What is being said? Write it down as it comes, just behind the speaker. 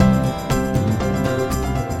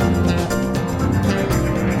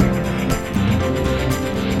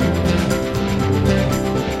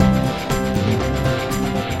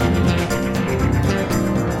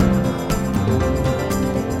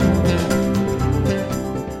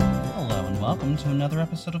to another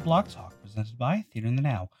episode of Block Talk, presented by Theater in the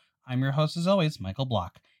Now. I'm your host, as always, Michael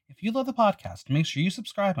Block. If you love the podcast, make sure you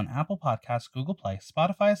subscribe on Apple Podcasts, Google Play,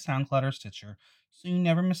 Spotify, SoundCloud, or Stitcher, so you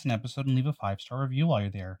never miss an episode, and leave a 5-star review while you're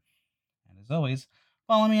there. And as always,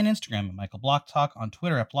 follow me on Instagram at Michael Block Talk, on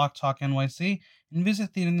Twitter at Block Talk NYC, and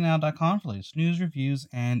visit theaterthenow.com for latest news, reviews,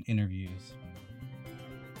 and interviews.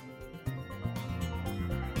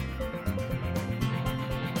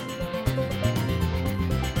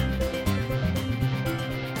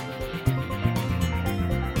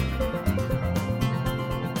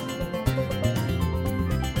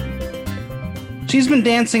 She's been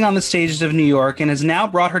dancing on the stages of New York and has now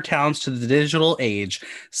brought her talents to the digital age.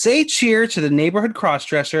 Say cheer to the neighborhood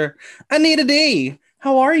crossdresser, Anita D.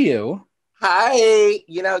 How are you? Hi,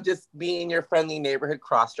 just being your friendly neighborhood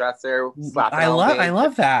crossdresser. I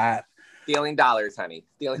love that. Stealing dollars, honey.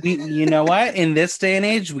 You know what? In this day and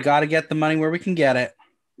age, we got to get the money where we can get it.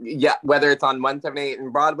 Yeah, whether it's on 178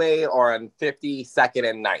 and Broadway or on 52nd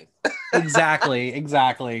and 9th.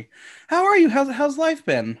 Exactly. How are you? How's life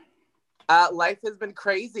been? Life has been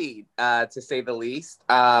crazy, to say the least.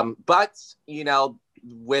 But,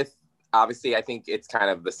 with obviously, I think it's kind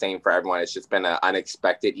of the same for everyone. It's just been an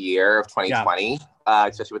unexpected year of 2020,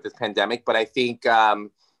 especially with this pandemic. But I think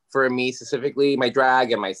for me specifically, my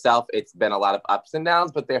drag and myself, it's been a lot of ups and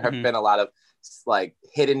downs, but there have been a lot of like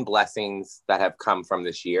hidden blessings that have come from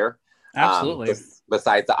this year. Absolutely.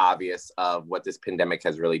 Besides the obvious of what this pandemic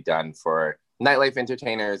has really done for nightlife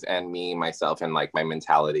entertainers and me, myself, and like my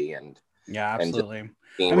mentality and absolutely. And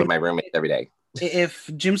being with my roommates every day. If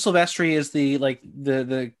Jim Silvestri is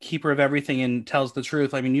the keeper of everything and tells the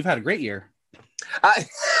truth, I mean, you've had a great year.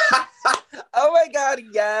 Oh my God,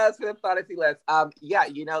 yes. Would have thought I'd see less.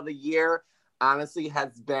 The year honestly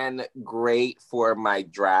has been great for my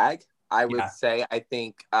drag. I would say, I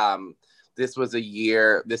think this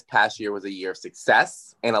past year was a year of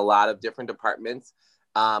success in a lot of different departments.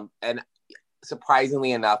 And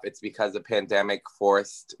surprisingly enough, it's because the pandemic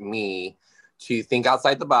forced me to think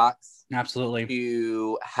outside the box. Absolutely.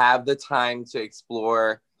 To have the time to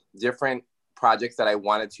explore different projects that I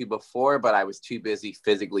wanted to before, but I was too busy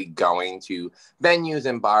physically going to venues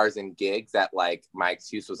and bars and gigs that like my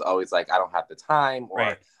excuse was always like, I don't have the time,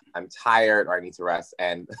 or I'm tired, or I need to rest.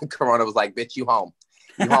 And Corona was like, bitch, you home.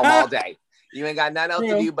 You home all day. You ain't got nothing else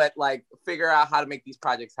to do but like figure out how to make these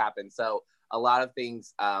projects happen. So a lot of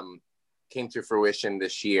things came to fruition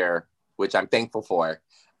this year, which I'm thankful for.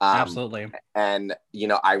 Absolutely. And,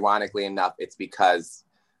 ironically enough, it's because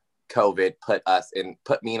COVID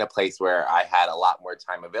put me in a place where I had a lot more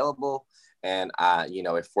time available, and,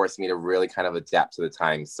 it forced me to really kind of adapt to the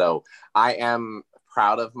times. So I am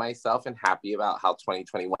proud of myself and happy about how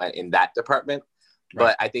 2020 went in that department. Right.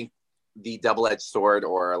 But I think the double-edged sword,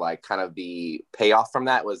 or like kind of the payoff from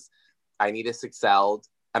that, was Anita excelled,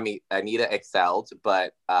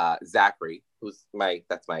 but Zachary,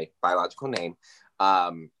 that's my biological name,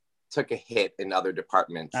 took a hit in other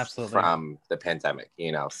departments. Absolutely. From the pandemic,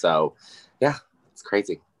 so yeah, it's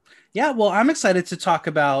crazy. Yeah, well, I'm excited to talk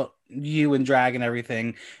about you and drag and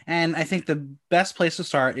everything. And I think the best place to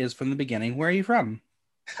start is from the beginning. Where are you from?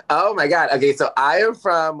 Oh my God. Okay, so I am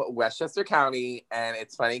from Westchester County, and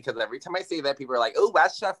it's funny because every time I say that, people are like, "Oh,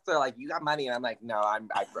 Westchester, like you got money," and I'm like, "No, I'm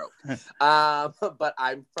broke." But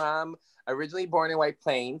I'm originally born in White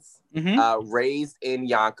Plains, raised in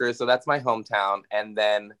Yonkers, so that's my hometown, and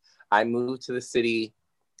then I moved to the city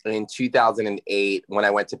in 2008 when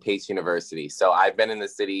I went to Pace University. So I've been in the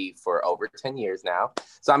city for over 10 years now.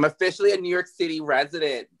 So I'm officially a New York City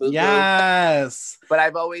resident. Boo-boo. Yes. But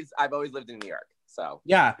I've always lived in New York. So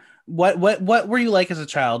yeah. What were you like as a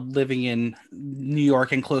child living in New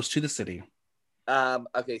York and close to the city?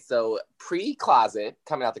 Okay, so pre-closet,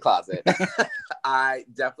 coming out the closet, I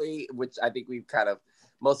definitely, which I think we've kind of,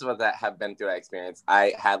 most of us that have been through that experience,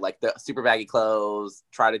 I had like the super baggy clothes,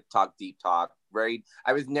 try to talk deep talk,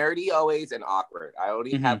 I was nerdy always and awkward. I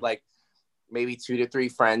only had like maybe 2 to 3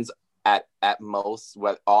 friends at most,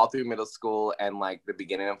 all through middle school and like the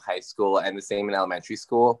beginning of high school, and the same in elementary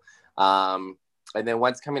school. And then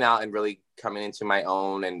once coming out and really coming into my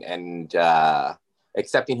own and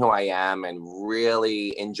accepting who I am and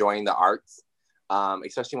really enjoying the arts,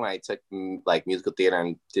 especially when I took like musical theater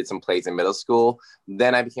and did some plays in middle school,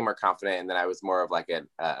 then I became more confident, and then I was more of like an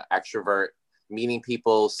extrovert, meeting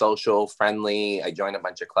people, social, friendly. I joined a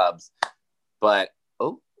bunch of clubs, but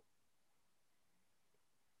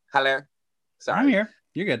hello, sorry, I'm here.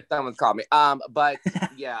 You're good. Someone's called me. But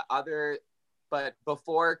yeah, but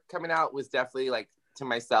before coming out was definitely like to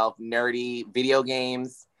myself nerdy video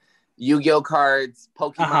games, Yu-Gi-Oh cards,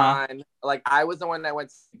 Uh-huh. Pokemon. Like I was the one that went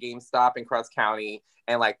to GameStop in Cross County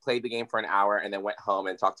and like played the game for an hour and then went home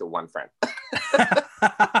and talked to one friend.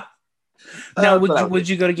 Now, That's what I would do. would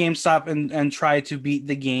you go to GameStop and try to beat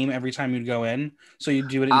the game every time you'd go in? So you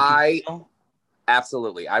do it in I piecemeal?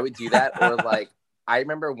 absolutely I would do that. Or like I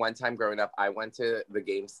remember one time growing up, I went to the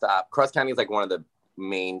GameStop. Cross County is like one of the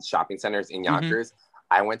main shopping centers in Hmm. Yonkers.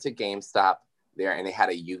 I went to GameStop there and they had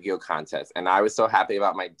a Yu-Gi-Oh contest. And I was so happy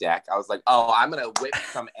about my deck. I was like, oh, I'm gonna whip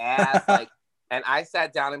some ass. Like, and I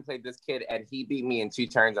sat down and played this kid and he beat me in 2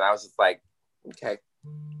 turns. And I was just like, okay,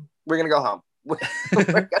 we're gonna go home.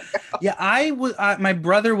 Yeah, I was. My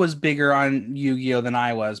brother was bigger on Yu-Gi-Oh than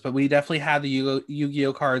I was, but we definitely had the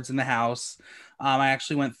Yu-Gi-Oh cards in the house. I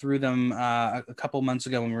actually went through them a couple months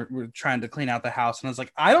ago when we were trying to clean out the house, and I was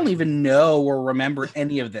like, I don't even know or remember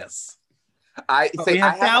any of this. I But say we I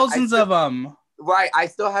had have I thousands still of them. right. I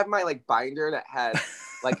still have my like binder that has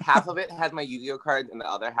like half of it has my Yu-Gi-Oh cards and the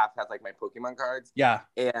other half has like my Pokemon cards. Yeah,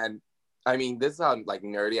 And I mean, this is how like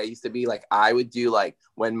nerdy I used to be. Like I would do like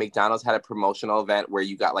when McDonald's had a promotional event where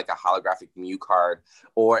you got like a holographic Mew card,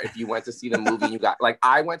 or if you went to see the movie, you got like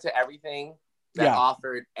I went to everything that yeah,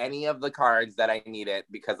 offered any of the cards that I needed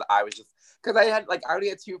because I was just because I had like I already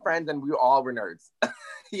had 2 friends and we all were nerds.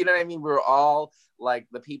 You know what I mean? We were all like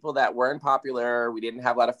the people that weren't popular. We didn't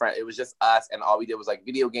have a lot of friends. It was just us, and all we did was like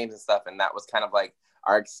video games and stuff. And that was kind of like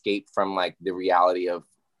our escape from like the reality of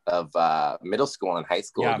middle school and high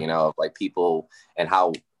school. yeah. You know, of like people and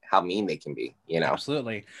how mean they can be. You know.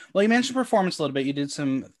 Absolutely. Well, you mentioned performance a little bit. You did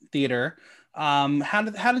some theater. How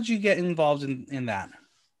did you get involved in that?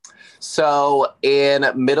 So in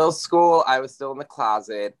middle school, I was still in the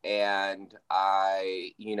closet, and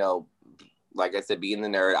I, you know, like I said, being the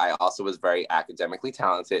nerd, I also was very academically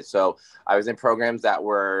talented. So I was in programs that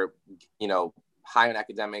were, you know, high in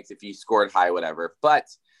academics if you scored high, whatever. But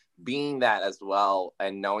being that as well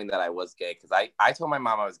and knowing that I was gay, because I told my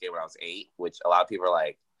mom I was gay when I was 8, which a lot of people are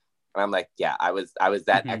like, and I'm like, yeah, I was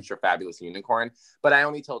that Hmm. extra fabulous unicorn, but I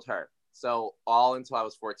only told her. So all until I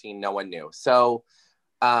was 14, no one knew. So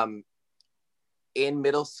um in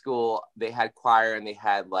middle school they had choir and they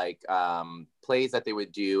had like plays that they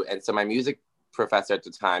would do, and so my music professor at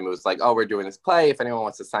the time, it was like, oh, we're doing this play, if anyone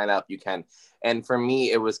wants to sign up you can. And for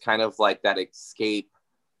me it was kind of like that escape,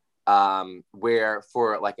 where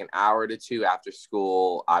for like an hour to two after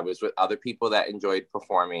school I was with other people that enjoyed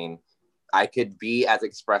performing. I could be as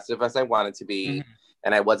expressive as I wanted to be, Hmm.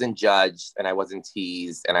 and I wasn't judged and I wasn't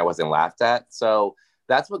teased and I wasn't laughed at. So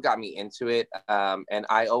that's what got me into it. And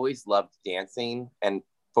I always loved dancing and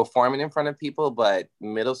performing in front of people, but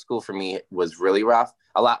middle school for me was really rough,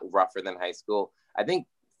 a lot rougher than high school. I think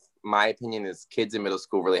my opinion is kids in middle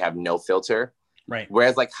school really have no filter. Right.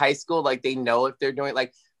 Whereas like high school, like they know if they're doing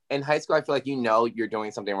like in high school, I feel like you know you're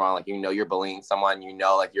doing something wrong. Like you know you're bullying someone, you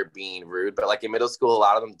know like you're being rude. But like in middle school, a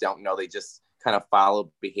lot of them don't know. They just kind of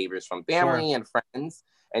follow behaviors from Sure. family and friends,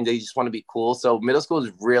 and they just want to be cool. So middle school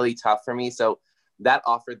is really tough for me. So that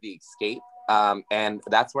offered the escape, and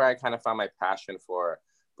that's where I kind of found my passion for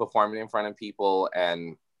performing in front of people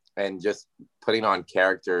and just putting on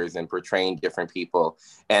characters and portraying different people.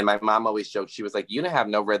 And my mom always joked, she was like, you didn't have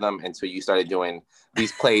no rhythm until you started doing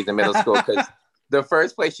these plays in middle school. Because the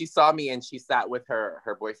first play she saw me and she sat with her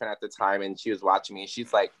boyfriend at the time and she was watching me and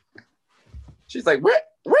she's like,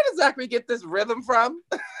 where does Zachary get this rhythm from?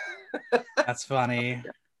 That's funny.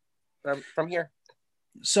 From here.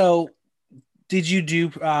 So, did you do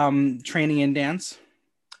training in dance?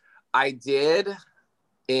 I did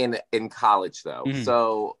in college though. Hmm.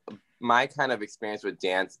 So my kind of experience with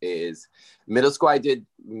dance is middle school I did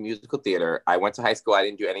musical theater. I went to high school, I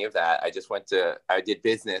didn't do any of that. I did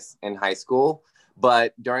business in high school,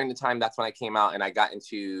 but during the time that's when I came out and I got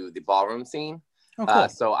into the ballroom scene. Oh, cool.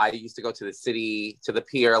 So I used to go to the city, to the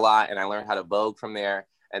pier a lot, and I learned how to Vogue from there.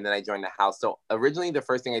 And then I joined the house. So originally the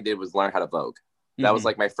first thing I did was learn how to Vogue. That was Hmm.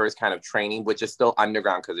 like my first kind of training, which is still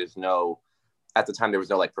underground because at the time there was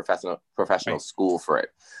no like professional Right. school for it.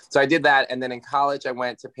 So I did that, and then in college I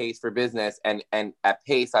went to Pace for business, and at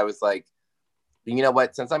Pace I was like, you know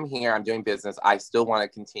what? Since I'm here, I'm doing business. I still want to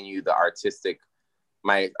continue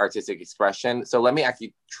my artistic expression. So let me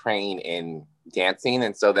actually train in dancing.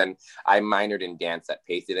 And so then I minored in dance at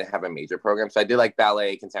Pace. They didn't have a major program, so I did like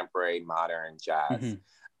ballet, contemporary, modern, jazz,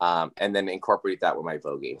 Hmm. and then incorporate that with my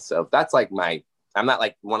voguing. So that's like I'm not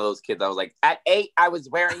like one of those kids that was like at 8 I was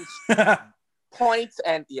wearing points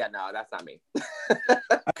and yeah, no, that's not me.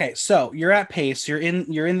 Okay, so you're at Pace. You're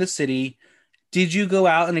in the city. Did you go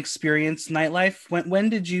out and experience nightlife? When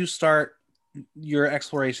did you start your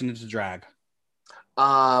exploration into drag?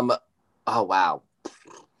 um oh wow.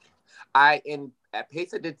 I at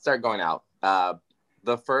Pace I did start going out. One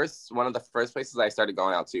of the first places I started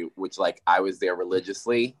going out to, which like I was there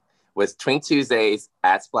religiously, was Twink Tuesdays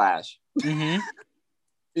at Splash. Mm-hmm.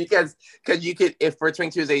 because you could, if for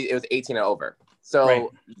Twink Tuesday it was 18 and over. So Right.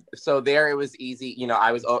 so there it was easy. You know,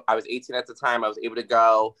 I was 18 at the time. I was able to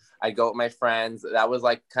go. I'd go with my friends. That was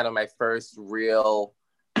like kind of my first real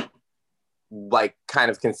like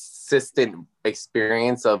kind of consistent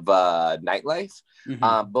experience of nightlife.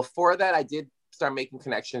 Mm-hmm. Before that, I did start making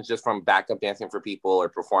connections just from backup dancing for people or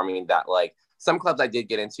performing that like some clubs I did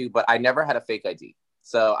get into, but I never had a fake ID.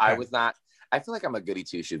 So I was not, I feel like I'm a goody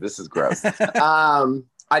two shoe. This is gross.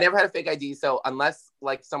 I never had a fake ID. So unless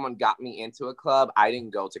like someone got me into a club, I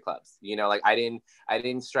didn't go to clubs, you know, like I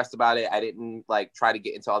didn't stress about it. I didn't like try to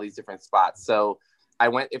get into all these different spots. So I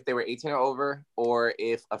went if they were 18 or over, or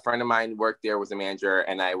if a friend of mine worked there, was a manager,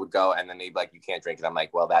 and I would go, and then they'd be like, you can't drink. And I'm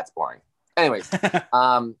like, well, that's boring. Anyways, but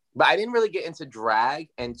I didn't really get into drag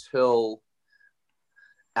until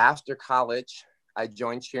after college. I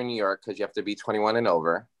joined Cheer New York because you have to be 21 and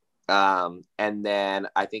over. And then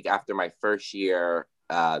I think after my first year,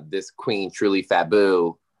 this queen, Truly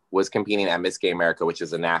Fabu, was competing at Miss Gay America, which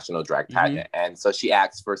is a national drag pageant. Mm-hmm. And so she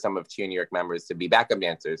asked for some of Cheer New York members to be backup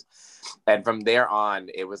dancers. And from there on,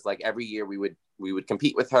 it was like every year we would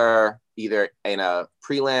compete with her either in a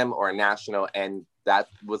prelim or a national. And that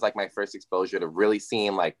was like my first exposure to really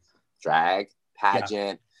seeing like drag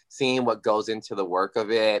pageant, seeing what goes into the work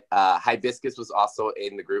of it. Hibiscus was also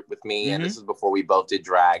in the group with me. Mm-hmm. And this was before we both did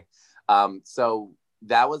drag. So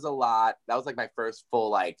that was a lot. That was like my first full,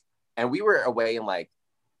 like, and we were away in like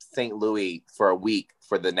St. Louis for a week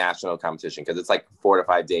for the national competition because it's like 4 to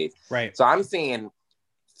 5 days. Right. So I'm seeing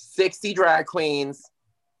 60 drag queens,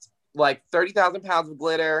 like 30,000 pounds of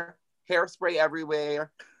glitter, hairspray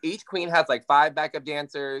everywhere. Each queen has like 5 backup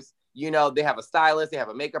dancers. You know, they have a stylist, they have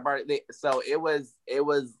a makeup artist. So it was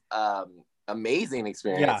amazing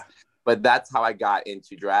experience. Yeah. But that's how I got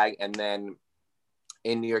into drag. And then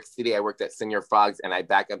in New York City, I worked at Senior Frogs and I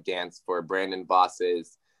backup danced for Brandon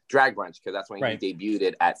Boss's Drag Brunch because that's when he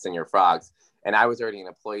debuted at Senior Frogs. And I was already an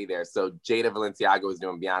employee there. So Jada Valenciaga was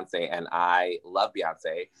doing Beyonce and I love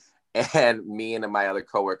Beyonce. And me and my other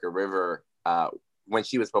coworker, River, when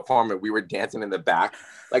she was performing, we were dancing in the back,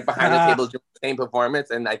 like behind the tables doing the same performance.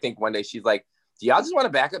 And I think one day she's like, do y'all just want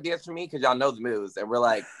to backup dance for me? Because y'all know the moves. And we're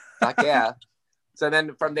like, fuck yeah. So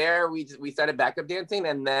then from there, we started backup dancing.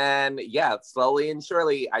 And then, yeah, slowly and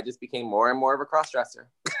surely, I just became more and more of a cross-dresser.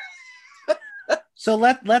 So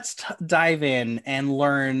let's dive in and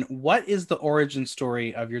learn, what is the origin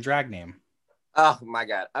story of your drag name? Oh, my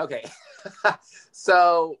God. Okay.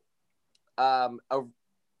 So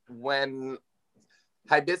when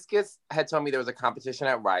Hibiscus had told me there was a competition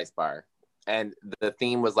at Rise Bar, and the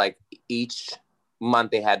theme was like each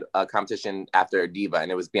month they had a competition after a diva,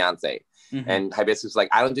 and it was Beyonce. Mm-hmm. And Hibiscus was like,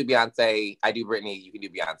 I don't do Beyonce, I do Britney, you can do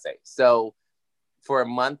Beyonce. So for a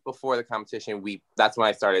month before the competition, that's when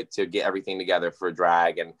I started to get everything together for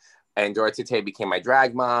drag, and Dora Tete became my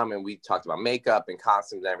drag mom, and we talked about makeup and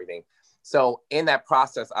costumes and everything. So in that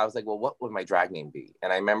process, I was like, well, what would my drag name be?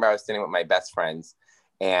 And I remember I was sitting with my best friends,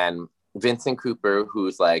 and Vincent Cooper,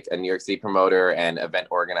 who's like a New York City promoter and event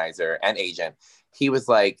organizer and agent, he was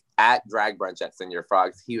like at Drag Brunch at Senior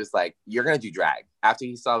Frogs. He was like, you're going to do drag. After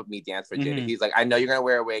he saw me dance for Jada, he's like, I know you're going to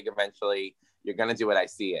wear a wig eventually. You're going to do it. I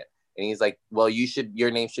see it. And he's like, well,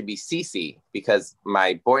 your name should be Cece, because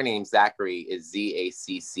my boy name Zachary is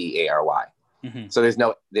Zaccary. Mm-hmm. So there's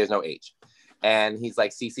no H. And he's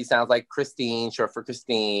like, Cece sounds like Christine, short for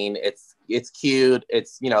Christine. It's cute.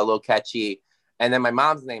 It's, you know, a little catchy. And then my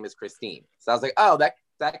mom's name is Christine. So I was like, oh,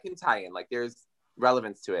 that can tie in. Like there's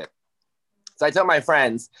relevance to it. So I told my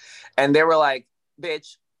friends and they were like,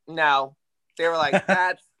 bitch, no. They were like,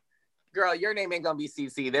 girl, your name ain't gonna be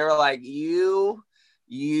Cece. They were like, you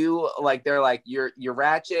like, they're like, you're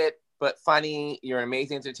ratchet, but funny. You're an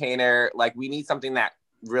amazing entertainer. Like we need something that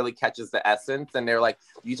really catches the essence. And they're like,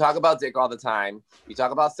 you talk about dick all the time. You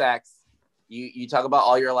talk about sex. You talk about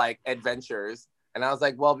all your like adventures. And I was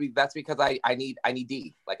like, well, that's because I need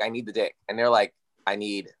D. Like I need the dick. And they're like, and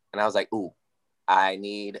I was like, ooh, I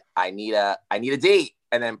need a D.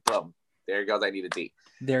 And then boom, there it goes. I need a D.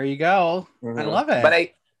 There you go. Mm-hmm. I love it. But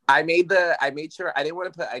I made sure I didn't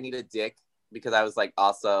want to put I need a dick, because I was like,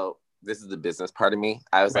 also, this is the business part of me.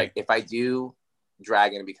 I was like, if I do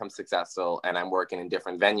drag and become successful and I'm working in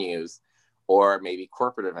different venues or maybe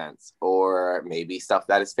corporate events or maybe stuff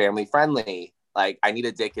that is family friendly, like I need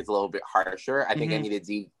a dick is a little bit harsher. I think I need a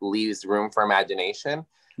D leaves room for imagination.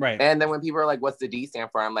 Right. And then when people are like, what's the D stand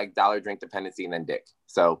for? I'm like, dollar, drink, dependency, and then dick.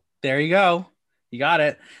 So there you go. You got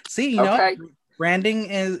it. See, you know, Branding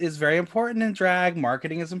is very important in drag.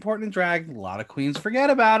 Marketing is important in drag. A lot of queens forget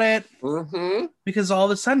about it Mm-hmm. because all of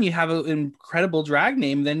a sudden you have an incredible drag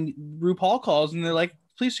name. Then RuPaul calls and they're like,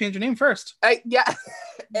 please change your name first. Yeah,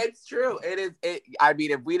 it's true. It is. I mean,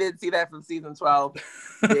 if we didn't see that from season 12,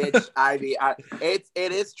 bitch,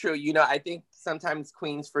 it is true. You know, I think sometimes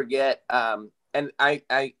queens forget. And I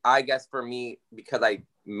guess for me, because I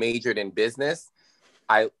majored in business,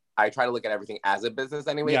 I try to look at everything as a business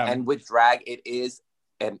anyway. Yeah. And with drag, it is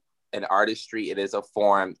an artistry. It is a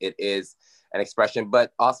form. It is an expression,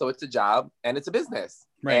 but also it's a job and it's a business.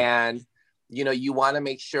 Right. And you know, you want to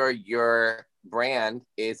make sure your brand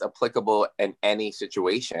is applicable in any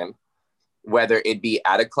situation, whether it be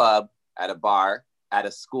at a club, at a bar, at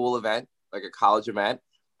a school event, like a college event,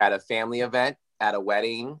 at a family event, at a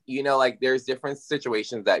wedding. You know, like there's different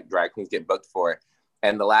situations that drag queens get booked for.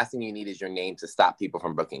 And the last thing you need is your name to stop people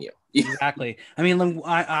from booking you. Exactly. I mean,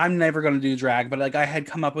 I'm never going to do drag, but like I had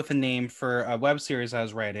come up with a name for a web series I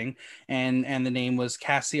was writing, and the name was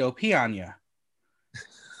Cassiopeia.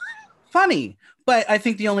 Funny, but I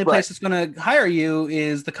think the only place that's going to hire you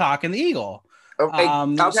is the Cock and the Eagle. Okay.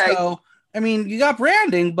 So I mean, you got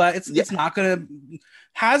branding, but it's not going to.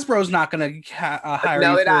 Hasbro's not going to hire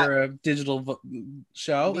you for a digital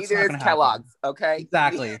show. Neither is Kellogg's. Okay.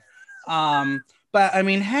 Exactly. But I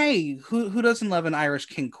mean, hey, who doesn't love an Irish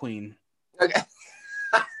kink queen? Okay.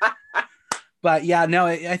 But yeah, no,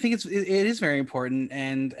 I think it is very important,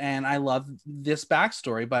 and I love this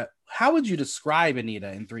backstory. But how would you describe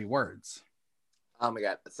Anita in 3 words? Oh my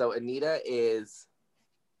God! So Anita is,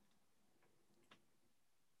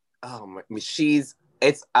 she's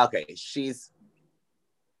that's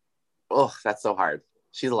so hard.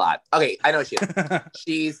 She's a lot. Okay, I know she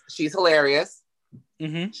is. she's hilarious.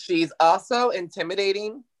 Mm-hmm. She's also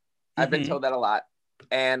intimidating. I've been told that a lot.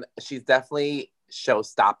 And she's definitely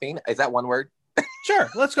show-stopping. Is that one word? Sure.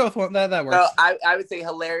 Let's go with one. That works. So I would say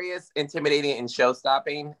hilarious, intimidating, and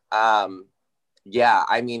show-stopping. Yeah,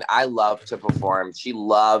 I mean, I love to perform. She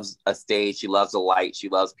loves a stage. She loves the light. She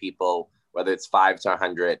loves people, whether it's 5 to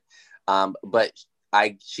 100. But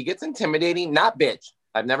she gets intimidating. Not bitch.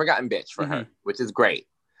 I've never gotten bitch for her, which is great.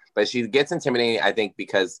 But she gets intimidating, I think,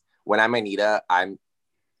 because when I'm Anita,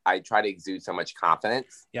 I try to exude so much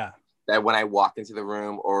confidence. Yeah. That when I walk into the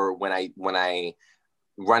room or when I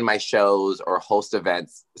run my shows or host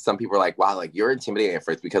events, some people are like, wow, like you're intimidating at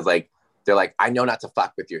first because like, they're like, I know not to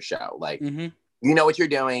fuck with your show. Like, you know what you're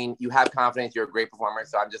doing. You have confidence. You're a great performer.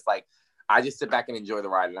 So I'm just like, I just sit back and enjoy the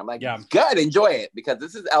ride. And I'm like, good, enjoy it because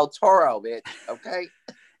this is El Toro, bitch. Okay.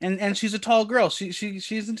 And she's a tall girl.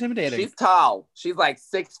 She's intimidating. She's tall. She's like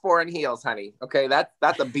 6'4" in heels, honey. Okay,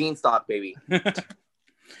 that's a beanstalk, baby.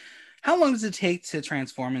 How long does it take to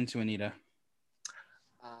transform into Anita?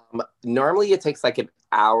 Normally, it takes like an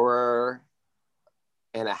hour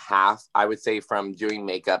and a half. I would say from doing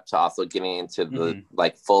makeup to also getting into the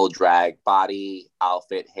like full drag body,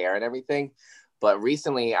 outfit, hair, and everything. But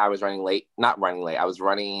recently, I was running late. Not running late. I was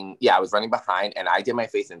running behind, and I did my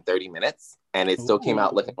face in 30 minutes, and it still came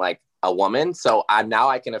out looking like a woman. So now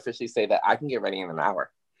I can officially say that I can get ready in an hour.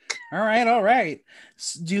 All right.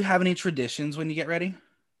 Do you have any traditions when you get ready?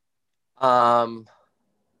 I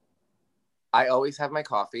always have my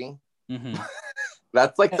coffee.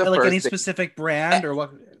 That's like the like first any thing. Specific brand or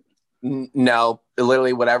what? No,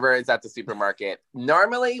 literally whatever is at the supermarket.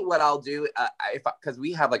 Normally what I'll do, because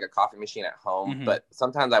we have like a coffee machine at home, but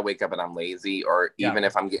sometimes I wake up and I'm lazy, or even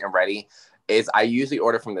if I'm getting ready, is I usually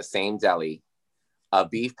order from the same deli a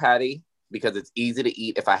beef patty because it's easy to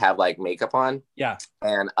eat if I have like makeup on. Yeah.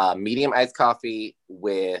 And medium iced coffee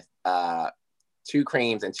with 2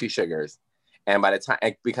 creams and 2 sugars. And by the time,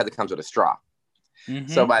 because it comes with a straw.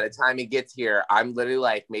 So by the time it gets here, I'm literally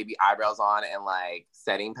like maybe eyebrows on and like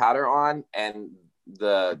setting powder on. And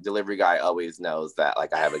the delivery guy always knows that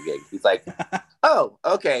like I have a gig. He's like, oh,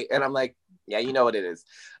 okay. And I'm like, yeah, you know what it is.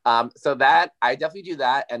 So that I definitely do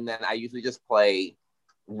that. And then I usually just play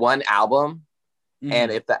one album.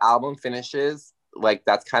 And if the album finishes, like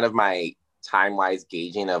that's kind of my time-wise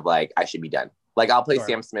gauging of like, I should be done. Like I'll play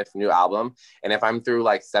Sam Smith's new album. And if I'm through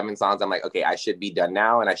like 7 songs, I'm like, okay, I should be done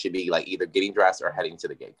now. And I should be like either getting dressed or heading to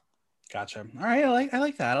the gig. Gotcha. All right. I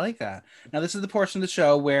like that. Now this is the portion of the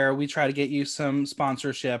show where we try to get you some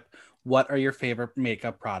sponsorship. What are your favorite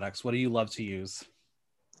makeup products? What do you love to use?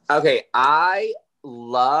 Okay.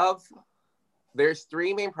 There's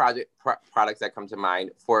 3 main products that come to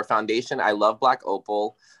mind. For foundation, I love Black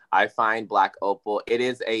Opal. I find Black Opal, it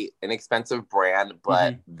is an expensive brand,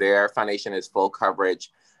 but their foundation is full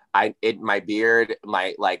coverage. My beard,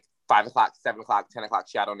 my like 5 o'clock, 7 o'clock, 10 o'clock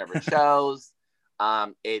shadow never shows.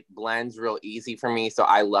 It blends real easy for me, so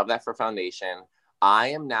I love that for foundation. I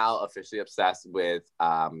am now officially obsessed with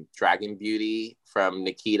Dragon Beauty from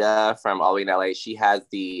Nikita from All in LA. She has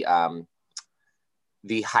the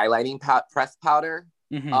highlighting press powder.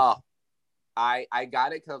 Mm-hmm. Oh, I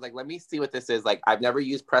got it because I was like, let me see what this is. Like, I've never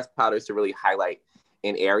used pressed powders to really highlight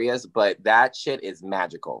in areas, but that shit is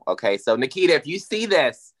magical. Okay, so Nikita, if you see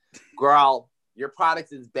this, girl, your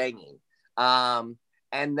product is banging. And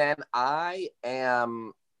then I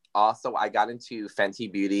got into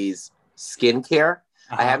Fenty Beauty's skincare.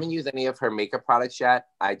 I haven't used any of her makeup products yet.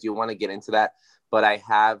 I do want to get into that, but I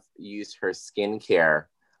have used her skincare.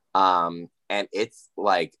 And it's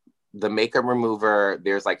like the makeup remover.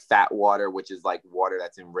 There's like fat water, which is like water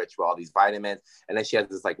that's enriched with all these vitamins. And then she has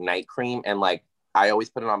this like night cream. And like, I always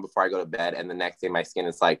put it on before I go to bed. And the next day my skin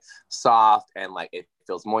is like soft and like it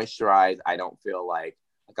feels moisturized. I don't feel like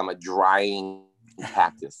I'm a drying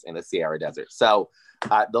cactus in the Sahara Desert. So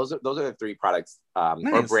those are the three products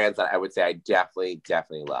Nice. or brands that I would say I definitely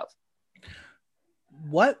love.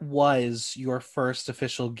 What was your first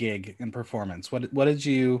official gig and performance? What did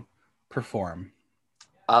you perform?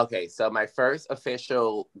 Okay, so my first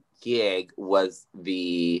official gig was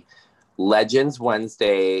the Legends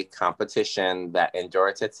Wednesday competition that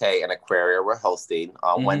Endora Tete and Aquaria were hosting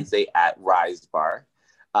on Wednesday at Rise Bar.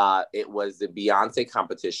 It was the Beyonce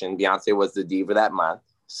competition. Beyonce was the diva that month,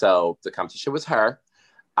 so the competition was her.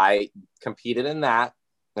 I competed in that,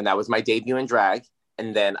 and that was my debut in drag.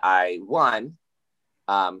 And then I won,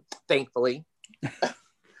 thankfully.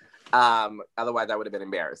 Otherwise, I would have been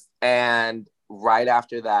embarrassed. And right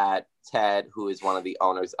after that, Ted, who is one of the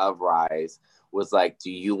owners of Rise, was like, do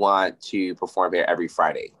you want to perform here every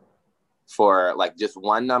Friday for like just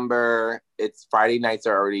one number? It's Friday nights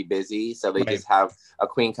are already busy, so they just have a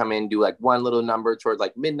queen come in, do like one little number towards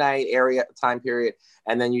like midnight area time period,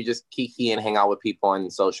 and then you just kiki and hang out with people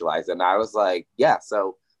and socialize. And I was like, yeah.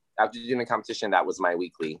 So after doing the competition, that was my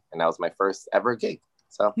weekly, and that was my first ever gig.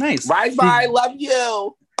 So nice. Rise Bar, I love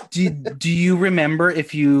you. Do you remember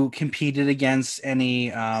if you competed against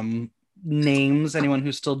any names, anyone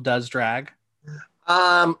who still does drag?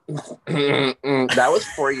 That was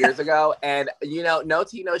 4 years ago, and you know, no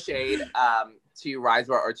tea, no shade to Rise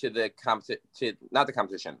Bar or to the not the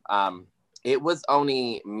competition. It was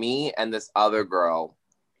only me and this other girl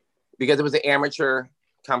because it was an amateur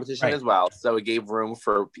competition as well, so it gave room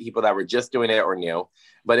for people that were just doing it or new.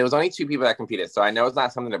 But it was only two people that competed, so I know it's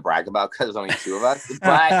not something to brag about because there's only two of us.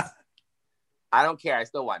 But I don't care. I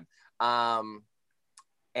still won.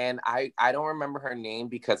 And I don't remember her name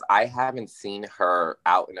because I haven't seen her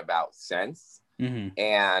out and about since.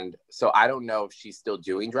 And so I don't know if she's still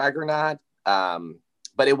doing drag or not.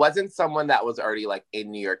 But it wasn't someone that was already like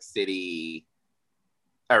in New York City,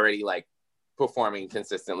 already like performing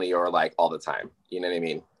consistently or like all the time. You know what I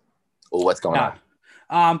mean? Well, what's going on?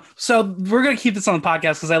 So we're gonna keep this on the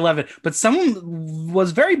podcast because I love it. But someone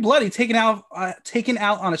was very bloody, taken out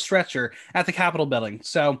on a stretcher at the Capitol building.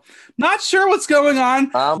 So not sure what's going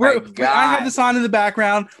on. Oh my God. I have this on in the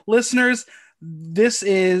background, listeners. This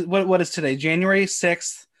is what is today, January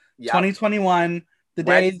 6th, 2021. The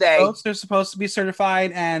day votes are supposed to be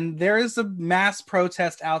certified, and there is a mass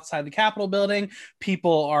protest outside the Capitol building.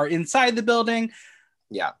 People are inside the building.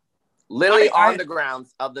 Yeah, literally on the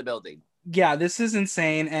grounds of the building. Yeah, this is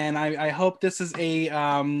insane, and I hope this is a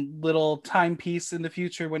little timepiece in the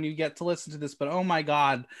future when you get to listen to this. But oh my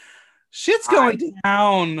God, shit's going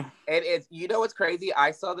down. It is. You know what's crazy?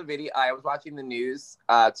 I saw the video. I was watching the news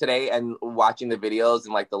today and watching the videos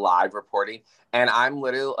and like the live reporting, and I'm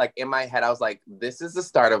literally like in my head, I was like, this is the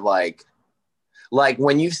start of like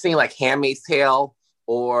when you've seen like Handmaid's Tale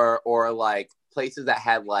or like places that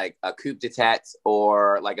had like a coup d'etat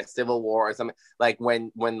or like a civil war or something, like when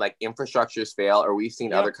like infrastructures fail, or we've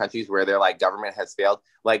seen other countries where their like government has failed.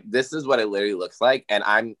 Like this is what it literally looks like. And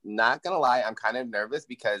I'm not gonna lie, I'm kind of nervous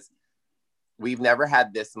because we've never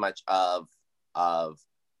had this much of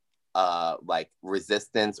like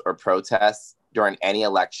resistance or protests during any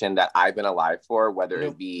election that I've been alive for, whether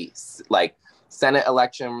it be like Senate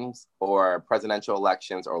elections or presidential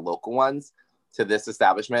elections or local ones, to this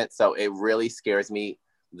establishment. So it really scares me,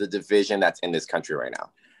 the division that's in this country right now.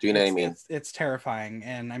 Do you know what I mean? It's terrifying.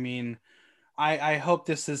 And I mean, I hope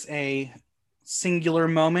this is a singular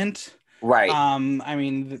moment. Right. I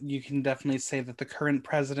mean, you can definitely say that the current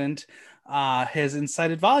president has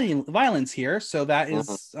incited violence here. So that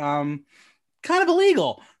is kind of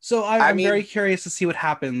illegal. So I'm very curious to see what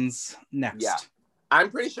happens next. Yeah. I'm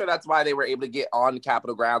pretty sure that's why they were able to get on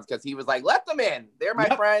Capitol grounds, because he was like, let them in. They're my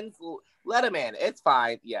friends. let him in. It's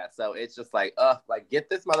fine. Yeah. So it's just like, like get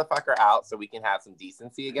this motherfucker out so we can have some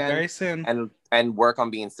decency again. Very soon. And work on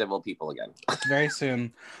being civil people again. Very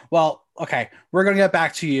soon. Well, okay. We're going to get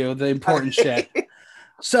back to you, the important shit.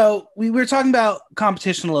 So we were talking about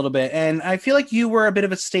competition a little bit, and I feel like you were a bit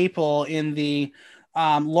of a staple in the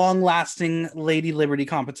long-lasting Lady Liberty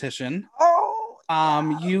competition. Oh,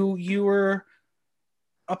 yeah. You were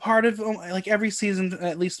a part of like every season,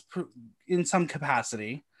 at least in some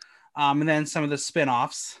capacity, and then some of the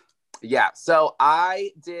spin-offs. Yeah, so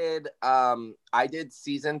I did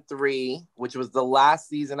season 3, which was the last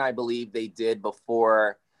season I believe they did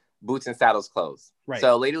before Boots and Saddles closed. Right.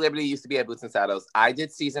 So Lady Liberty used to be at Boots and Saddles. I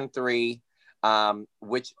did season 3,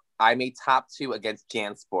 which I made top 2 against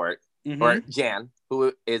Jan Sport, or Jan,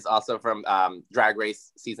 who is also from Drag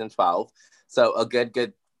Race season 12. So a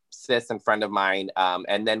good sis and friend of mine.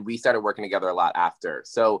 And then we started working together a lot after.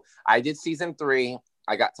 So I did season 3.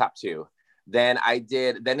 I got top 2. Then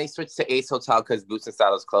they switched to Ace Hotel because Boots and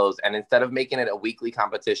Saddles closed. And instead of making it a weekly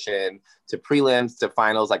competition to prelims to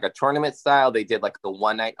finals, like a tournament style, they did like a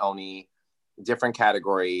one night only, different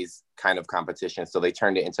categories kind of competition. So they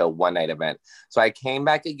turned it into a one night event. So I came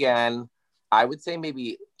back again, I would say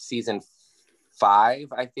maybe season 5,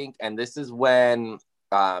 I think. And this is when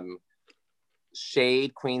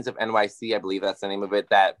Shade Queens of NYC, I believe that's the name of it,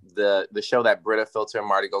 that the show that Britta Filter,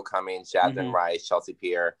 Martigo Cummings, Jasmine Rice, Chelsea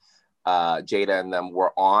Pierre, Jada and them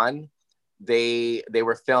were on. They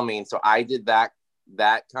were filming, so I did that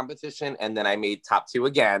competition, and then I made top 2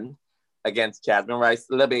 again against Jasmine Rice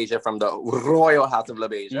LaBeija from the Royal House of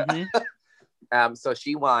LaBeija. So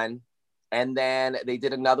she won, and then they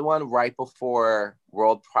did another one right before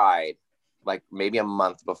World Pride, like maybe a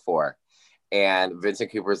month before. And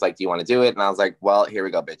Vincent Cooper's like, "Do you want to do it?" And I was like, "Well, here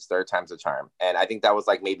we go, bitch. Third time's a charm." And I think that was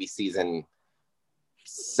like maybe season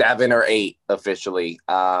 7 or 8 officially.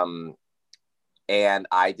 And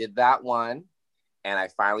I did that one, and I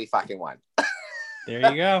finally fucking won.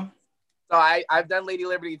 There you go. So I've done Lady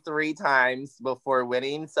Liberty 3 times before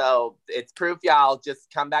winning. So it's proof, y'all. Just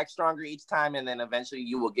come back stronger each time, and then eventually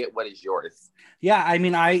you will get what is yours. Yeah, I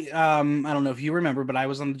mean, I don't know if you remember, but I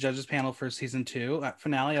was on the judges panel for season 2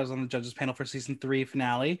 finale. I was on the judges panel for season 3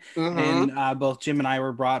 finale, and both Jim and I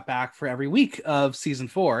were brought back for every week of season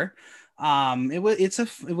 4. It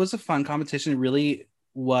was a fun competition. It really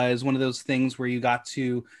was one of those things where you got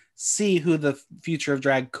to see who the future of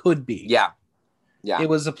drag could be. Yeah. It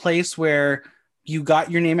was a place where you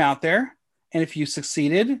got your name out there, and if you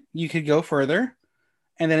succeeded, you could go further.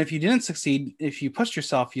 And then if you didn't succeed, if you pushed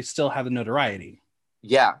yourself, you still have the notoriety.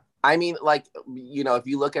 Yeah. I mean, like, you know, if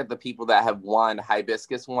you look at the people that have won,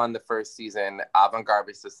 Hibiscus won the first season, Avant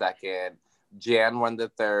Garbage the second, Jan won the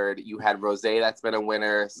third. You had Rose, that's been a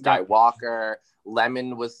winner. Skywalker,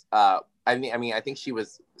 Lemon was I think she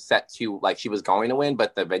was set to, like, she was going to win,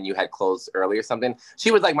 but the venue had closed early or something.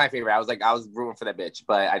 She was like my favorite. I was rooting for that bitch,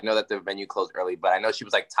 but I know that the venue closed early, but I know she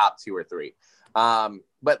was like top 2 or 3.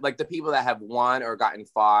 But like the people that have won or gotten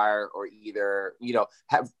far, or either, you know,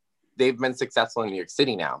 they've been successful in New York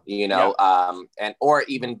City now, you know, and or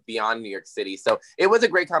even beyond New York City. So it was a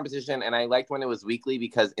great competition, and I liked when it was weekly,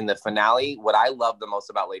 because in the finale, what I loved the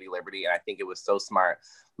most about Lady Liberty, and I think it was so smart,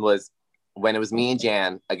 was when it was me and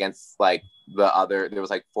Jan against like there was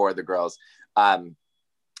like 4 other girls.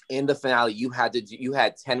 In the finale, you had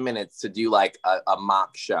 10 minutes to do like a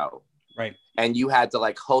mock show. Right. And you had to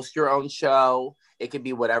like host your own show. It could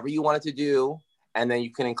be whatever you wanted to do, and then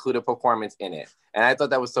you can include a performance in it. And I thought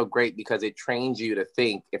that was so great, because it trains you to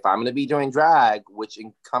think, if I'm going to be doing drag, which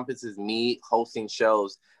encompasses me hosting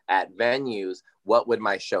shows at venues, what would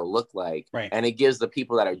my show look like? Right. And it gives the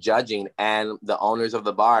people that are judging and the owners of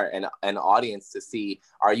the bar and an audience to see,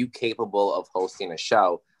 are you capable of hosting a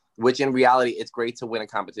show? Which in reality, it's great to win a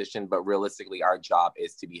competition, but realistically, our job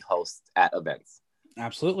is to be hosts at events.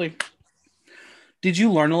 Absolutely. Did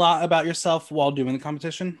you learn a lot about yourself while doing the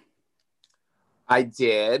competition? I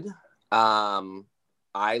did.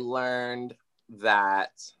 I learned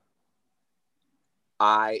that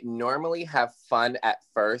I normally have fun at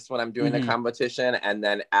first when I'm doing the competition, and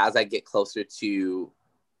then as I get closer to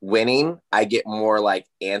winning, I get more like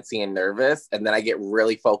antsy and nervous, and then I get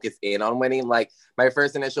really focused in on winning. Like my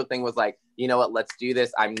first initial thing was like, you know what, let's do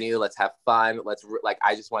this. I'm new. Let's have fun.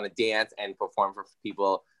 I just want to dance and perform for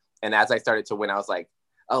people. And as I started to win, I was like,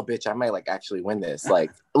 oh, bitch, I might like actually win this.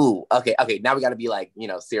 Like, ooh, okay. Now we got to be like, you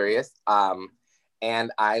know, serious.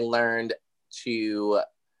 And I learned to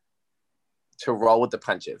roll with the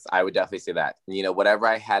punches. I would definitely say that, you know, whatever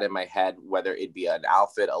I had in my head, whether it be an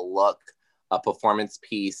outfit, a look, a performance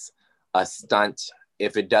piece, a stunt,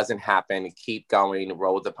 if it doesn't happen, keep going,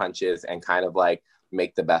 roll with the punches, and kind of like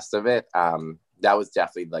make the best of it. That was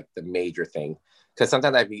definitely like the major thing. Because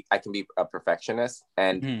sometimes I can be a perfectionist,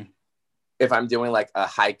 and if I'm doing like a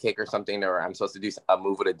high kick or something, or I'm supposed to do a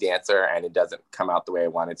move with a dancer and it doesn't come out the way I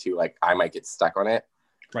wanted to, like I might get stuck on it.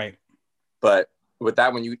 Right. But with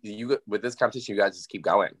that, when you with this competition, you guys just keep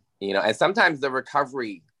going, you know. And sometimes the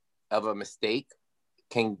recovery of a mistake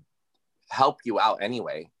can help you out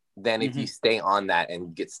anyway. Than if you stay on that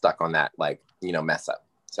and get stuck on that, like, you know, mess up.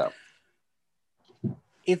 So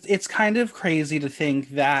it's kind of crazy to think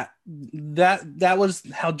that was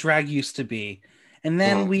how drag used to be, and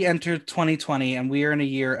then we entered 2020 and we are in a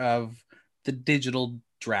year of the digital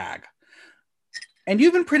drag, and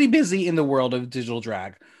you've been pretty busy in the world of digital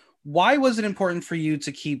drag. Why was it important for you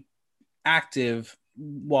to keep active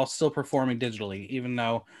while still performing digitally, even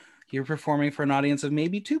though you're performing for an audience of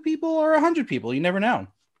maybe 2 people or 100 people? You never know.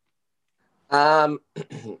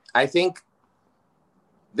 I think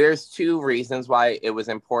there's 2 reasons why it was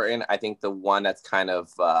important. I think the one that's kind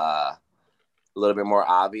of a little bit more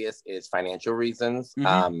obvious is financial reasons.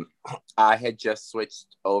 I had just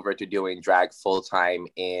switched over to doing drag full time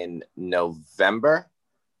in November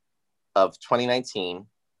of 2019.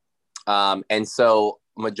 And so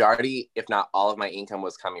majority, if not all of my income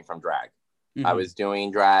was coming from drag. I was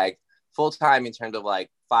doing drag full time in terms of like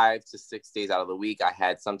 5 to 6 days out of the week. I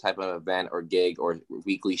had some type of event or gig or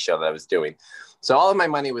weekly show that I was doing. So all of my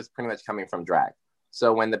money was pretty much coming from drag.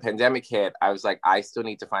 So when the pandemic hit, I was like, I still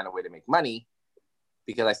need to find a way to make money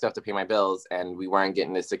because I still have to pay my bills, and we weren't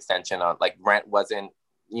getting this extension on, like, rent wasn't,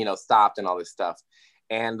 you know, stopped and all this stuff.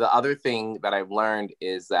 And the other thing that I've learned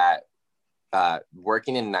is that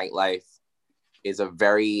working in nightlife is a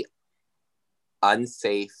very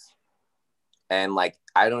unsafe, and like,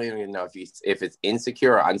 I don't even know if it's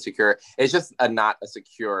insecure or unsecure. It's just not a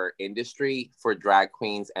secure industry for drag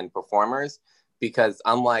queens and performers, because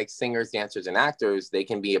unlike singers, dancers, and actors, they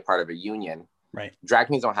can be a part of a union. Right. Drag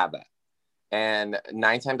queens don't have that. And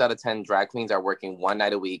 9 times out of 10, drag queens are working 1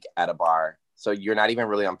 night a week at a bar. So you're not even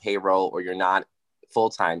really on payroll, or you're not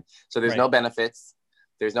full-time. So there's no benefits.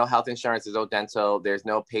 There's no health insurance. There's no dental. There's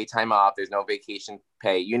no paid time off. There's no vacation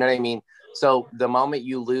pay. You know what I mean? So the moment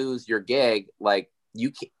you lose your gig, like,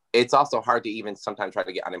 it's also hard to even sometimes try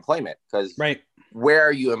to get unemployment, because where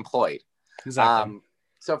are you employed? Exactly.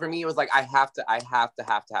 So for me, it was like, I have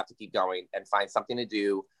to keep going and find something to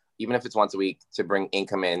do, even if it's once a week, to bring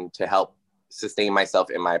income in to help sustain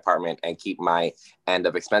myself in my apartment and keep my end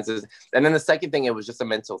of expenses. And then the second thing, it was just a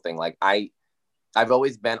mental thing. Like, I've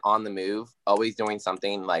always been on the move, always doing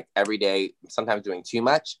something, like every day, sometimes doing too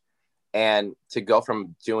much. And to go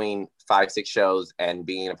from doing 5, 6 shows and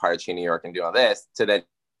being a part of Cheer New York and doing all this to then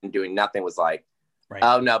doing nothing was like,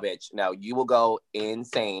 oh no, bitch, no, you will go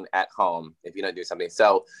insane at home if you don't do something.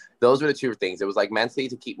 So those were the 2 things. It was like mentally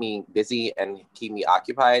to keep me busy and keep me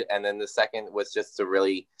occupied. And then the second was just to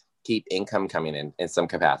really keep income coming in some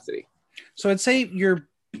capacity. So I'd say your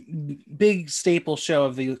big staple show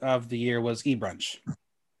of the year was eBrunch.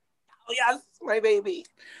 Oh yes, my baby.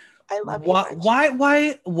 I love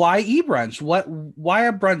eBrunch. Why eBrunch? Why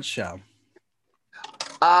a brunch show?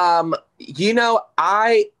 You know,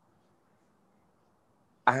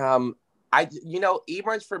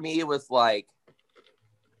 eBrunch for me, it was like,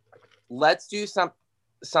 let's do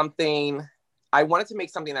something. I wanted to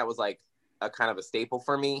make something that was like a kind of a staple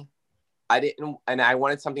for me. I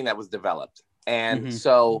wanted something that was developed. And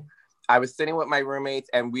so I was sitting with my roommates,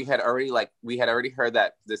 and we had already heard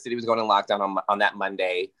that the city was going in lockdown on that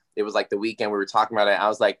Monday. It was like the weekend we were talking about it. I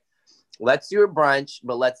was like, let's do a brunch,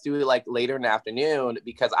 but let's do it like later in the afternoon,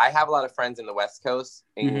 because I have a lot of friends in the West Coast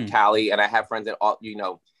in Cali, and I have friends in all, you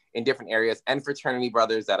know, in different areas, and fraternity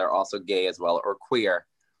brothers that are also gay as well, or queer,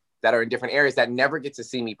 that are in different areas that never get to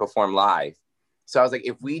see me perform live. So I was like,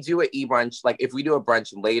 if we do if we do a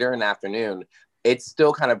brunch later in the afternoon, it's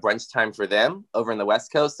still kind of brunch time for them over in the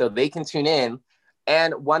West Coast. So they can tune in,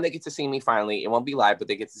 and 1, they get to see me finally. It won't be live, but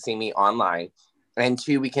they get to see me online. And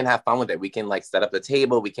 2, we can have fun with it. We can like set up the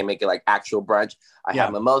table. We can make it like actual brunch. I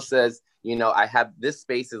have mimosas. You know, I have, this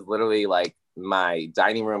space is literally like my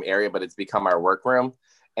dining room area, but it's become our workroom.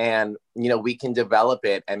 And, you know, we can develop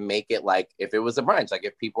it and make it like if it was a brunch, like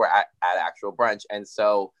if people were at actual brunch. And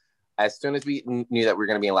so as soon as we knew that we were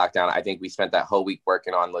going to be in lockdown, I think we spent that whole week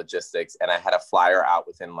working on logistics. And I had a flyer out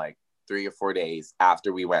within like 3 or 4 days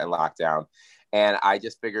after we went in lockdown. And I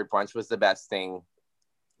just figured brunch was the best thing,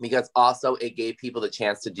 because also it gave people the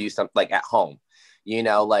chance to do something like at home, you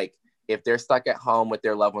know, like if they're stuck at home with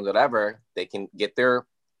their loved ones, whatever, they can get their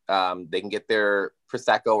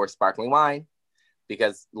Prosecco or sparkling wine,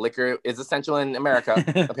 because liquor is essential in America,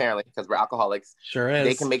 apparently, because we're alcoholics. Sure is.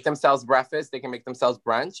 They can make themselves breakfast, they can make themselves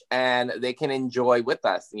brunch, and they can enjoy with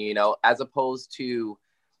us, you know, as opposed to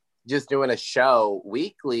just doing a show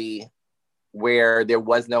weekly where there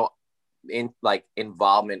was no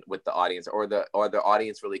involvement with the audience, or the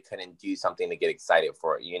audience really couldn't do something to get excited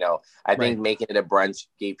for it. You know, I think making it a brunch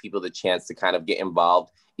gave people the chance to kind of get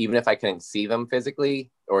involved. Even if I couldn't see them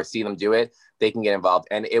physically or see them do it, they can get involved.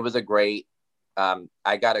 And it was a great,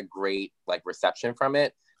 I got a great like reception from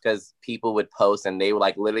it, because people would post and they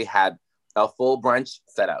like literally had a full brunch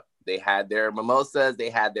set up. They had their mimosas, they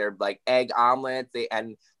had their like egg omelets,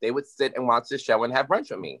 they would sit and watch the show and have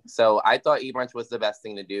brunch with me. So I thought eBrunch was the best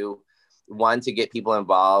thing to do. One, to get people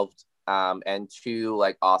involved, and two,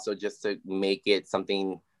 like also just to make it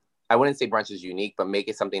something, I wouldn't say brunch is unique, but make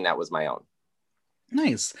it something that was my own.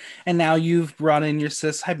 Nice. And now you've brought in your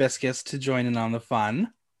sis Hibiscus to join in on the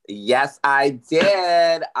fun. Yes, I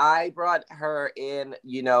did. I brought her in,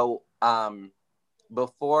 you know,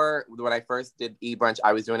 before, when I first did eBrunch,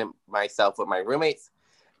 I was doing it myself with my roommates.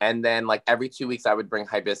 And then like every 2 weeks, I would bring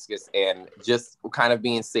Hibiscus in, just kind of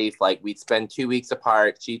being safe. Like we'd spend 2 weeks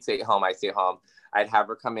apart. She'd stay home, I'd stay home. I'd have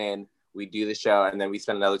her come in, we'd do the show, and then we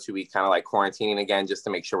spend another 2 weeks kind of like quarantining again, just to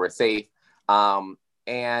make sure we're safe.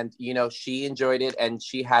 And, you know, she enjoyed it, and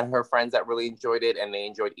she had her friends that really enjoyed it, and they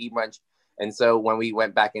enjoyed eBrunch. And so when we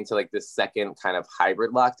went back into like this second kind of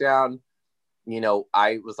hybrid lockdown, you know,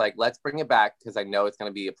 I was like, let's bring it back, because I know it's going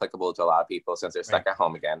to be applicable to a lot of people since they're stuck at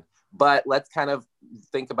home again. But let's kind of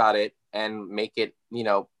think about it and make it, you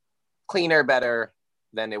know, cleaner, better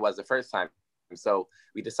than it was the first time. So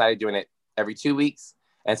we decided doing it every 2 weeks.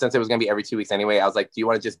 And since it was going to be every 2 weeks anyway, I was like, do you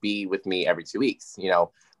want to just be with me every 2 weeks? You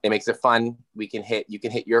know, it makes it fun. You can hit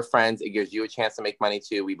your friends. It gives you a chance to make money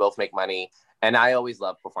too. We both make money. And I always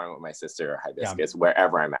love performing with my sister Hibiscus,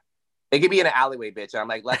 wherever I'm at. It could be in an alleyway, bitch. And I'm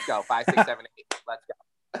like, let's go. 5, 6, 7, 8. Let's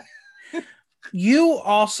go. You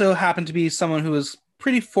also happen to be someone who is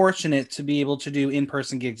pretty fortunate to be able to do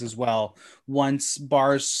in-person gigs as well. Once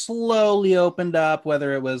bars slowly opened up,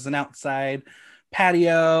 whether it was an outside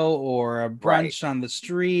patio or a brunch on the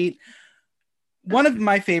street. One of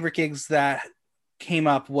my favorite gigs that came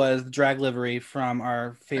up was the drag livery from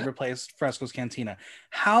our favorite place, Fresco's Cantina.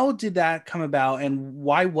 How did that come about, and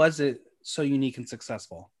why was it so unique and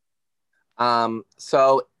successful?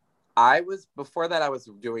 So before that, I was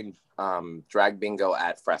doing drag bingo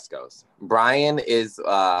at Fresco's. Brian is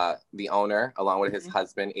the owner, along with his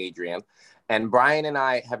husband, Adrian. And Brian and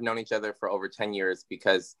I have known each other for over 10 years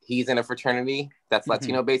because he's in a fraternity that's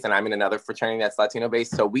Latino based, and I'm in another fraternity that's Latino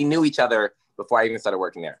based. So we knew each other before I even started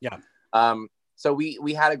working there. Yeah. So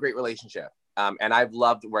we had a great relationship. And I've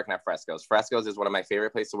loved working at Fresco's. Fresco's is one of my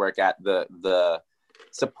favorite places to work at. The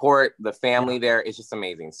support, the family there is just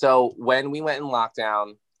amazing. So when we went in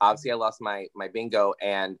lockdown, obviously I lost my bingo,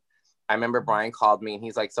 and I remember Brian called me and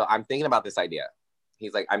he's like, so I'm thinking about this idea.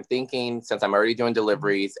 He's like, I'm thinking, since I'm already doing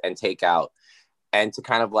deliveries and takeout, and to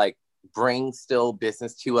kind of like bring still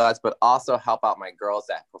business to us, but also help out my girls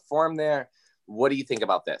that perform there. What do you think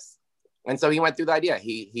about this? And so he went through the idea.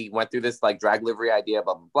 He went through this like drag livery idea,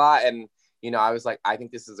 blah, blah, blah. And, you know, I was like, I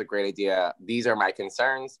think this is a great idea. These are my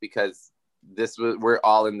concerns, because we're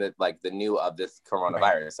all in the new of this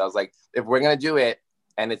coronavirus. Right. So I was like, if we're going to do it,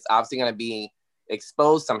 and it's obviously going to be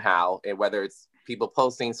exposed somehow, and whether it's people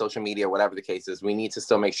posting, social media, whatever the case is, we need to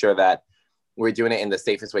still make sure that we're doing it in the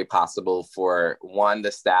safest way possible for, one,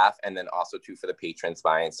 the staff, and then also two, for the patrons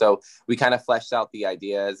buying. So we kind of fleshed out the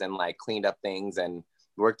ideas and like cleaned up things and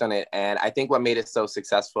worked on it. And I think what made it so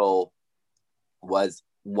successful was,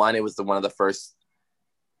 one, it was one of the first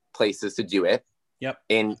places to do it. Yep.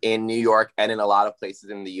 In New York and in a lot of places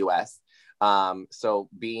in the US. So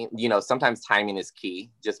being, you know, sometimes timing is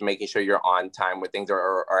key, just making sure you're on time with things,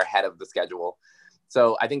 or ahead of the schedule.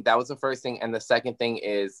 So I think that was the first thing. And the second thing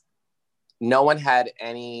is, no one had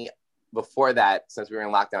any, before that, since we were in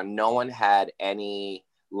lockdown, no one had any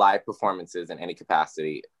live performances in any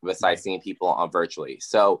capacity besides seeing people on virtually.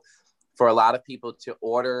 So for a lot of people to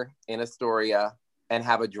order in Astoria and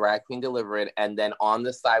have a drag queen deliver it, and then on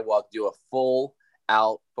the sidewalk do a full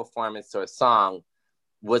out performance to a song,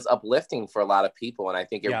 was uplifting for a lot of people. And I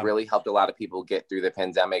think it really helped a lot of people get through the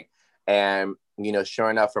pandemic. And, you know, sure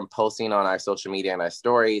enough, from posting on our social media and our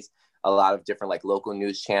stories, a lot of different like local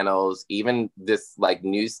news channels, even this like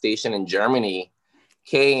news station in Germany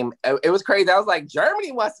came. It was crazy. I was like,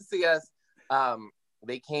 Germany wants to see us.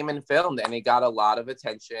 They came and filmed, and it got a lot of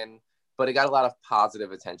attention, but it got a lot of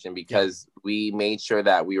positive attention because we made sure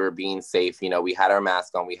that we were being safe. You know, we had our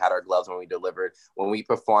mask on, we had our gloves when we delivered. When we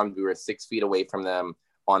performed, we were 6 feet away from them,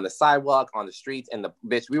 on the sidewalk, on the streets, and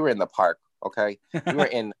we were in the park Okay, we were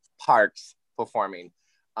in parks performing,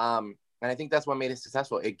 and I think that's what made it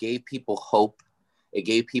successful. It gave people hope. It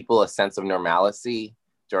gave people a sense of normalcy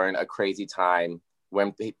during a crazy time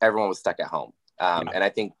when everyone was stuck at home. And I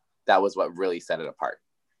think that was what really set it apart.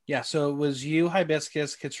 Yeah, so it was you,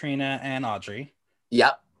 Hibiscus, Katrina, and Audrey.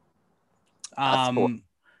 Yep. Us four.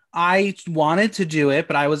 I wanted to do it,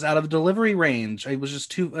 but I was out of delivery range. I was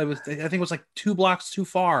just too. I think it was like 2 blocks too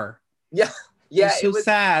far. Yeah, yeah. It was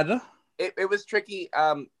sad. It was tricky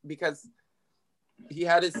because he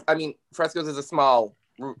had his. I mean, Fresco's is a small,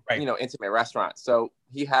 intimate restaurant, so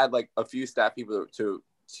he had like a few staff people to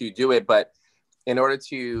do it, but in order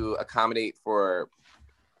to accommodate for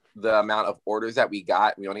the amount of orders that we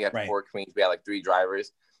got, we only had 4 queens. We had like 3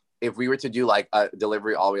 drivers. If we were to do like a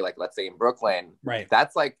delivery all the way, like let's say in Brooklyn,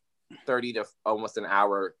 that's like 30 to almost an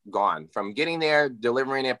hour gone from getting there,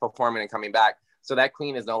 delivering it, performing, and coming back. So that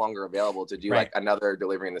queen is no longer available to do like another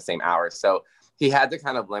delivery in the same hour. So he had to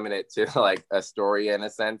kind of limit it to like Astoria in a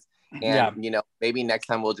sense. And maybe next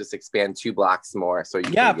time we'll just expand 2 blocks more. So you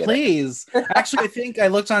can get please. Actually, I think I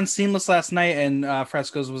looked on Seamless last night and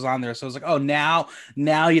Fresco's was on there. So I was like, oh,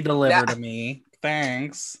 now you deliver to me.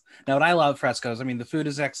 Thanks. Now, what I love Fresco's. I mean, the food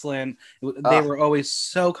is excellent. They were always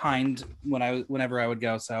so kind whenever I would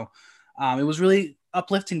go. So it was really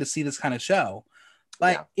uplifting to see this kind of show.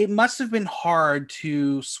 But it must have been hard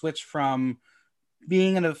to switch from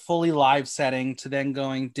being in a fully live setting to then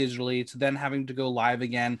going digitally to then having to go live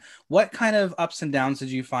again. What kind of ups and downs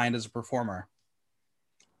did you find as a performer?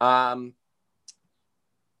 I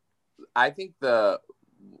think the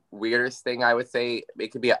weirdest thing I would say,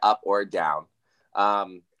 it could be an up or a down,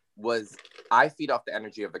 was I feed off the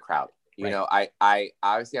energy of the crowd. You know, I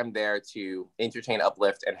obviously I'm there to entertain,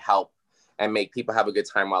 uplift, and help and make people have a good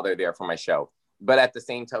time while they're there for my show. But at the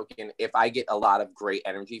same token, if I get a lot of great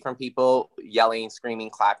energy from people yelling, screaming,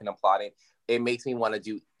 clapping, applauding, it makes me want to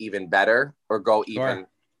do even better or go even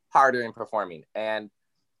harder in performing. And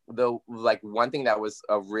the one thing that was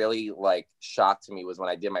a really shock to me was when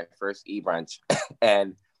I did my first E-brunch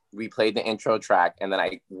and we played the intro track, and then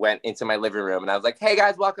I went into my living room and I was like, "Hey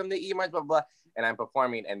guys, welcome to E-brunch, blah, blah," and I'm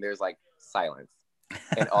performing and there's silence.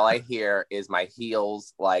 And all I hear is my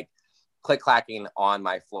heels click-clacking on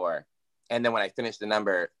my floor. And then when I finish the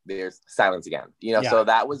number, there's silence again. So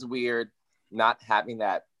that was weird, not having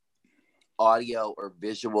that audio or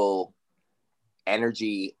visual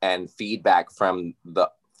energy and feedback from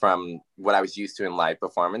what I was used to in live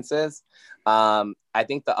performances. I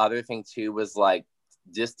think the other thing too was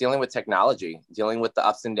just dealing with technology, dealing with the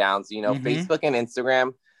ups and downs. Facebook and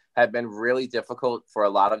Instagram have been really difficult for a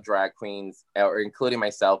lot of drag queens, or including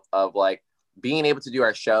myself, of being able to do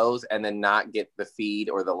our shows and then not get the feed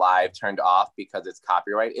or the live turned off because it's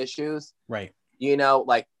copyright issues. Right.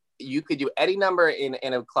 You could do any number in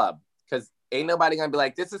a club because ain't nobody gonna be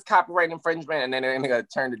like, this is copyright infringement, and then they're gonna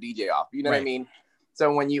turn the DJ off. You know what I mean?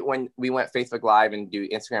 So when we went Facebook Live and do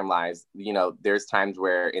Instagram Lives, there's times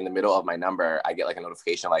where in the middle of my number, I get a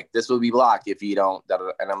notification this will be blocked if you don't,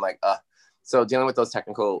 and I'm like, ugh. So dealing with those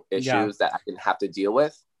technical issues that I didn't have to deal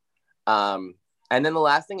with. And then the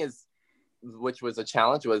last thing is, which was a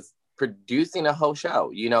challenge, was producing a whole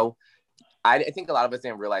show. I think a lot of us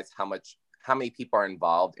didn't realize how many people are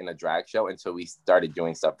involved in a drag show until we started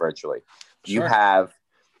doing stuff virtually. Sure.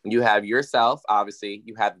 You have yourself, obviously.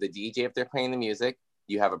 You have the DJ if they're playing the music.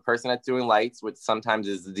 You have a person that's doing lights, which sometimes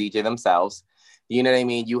is the DJ themselves. You know what I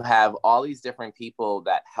mean? You have all these different people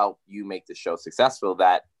that help you make the show successful,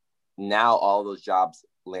 that now all those jobs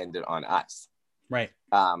landed on us. Right.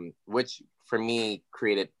 Which for me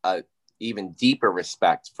created a even deeper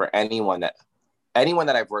respect for anyone that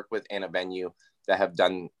I've worked with in a venue that I've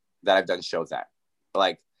done shows at.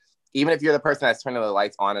 Even if you're the person that's turning the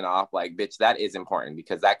lights on and off, bitch, that is important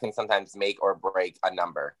because that can sometimes make or break a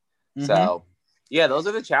number. So yeah, those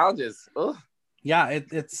are the challenges. Ugh. Yeah,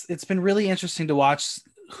 it's been really interesting to watch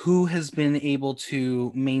who has been able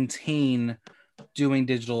to maintain doing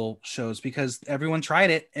digital shows, because everyone tried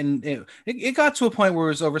it and it got to a point where it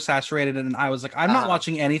was oversaturated, and I was like, I'm not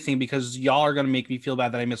watching anything because y'all are going to make me feel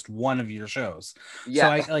bad that I missed one of your shows. So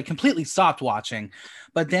I completely stopped watching.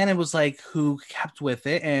 But then it was who kept with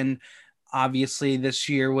it, and obviously this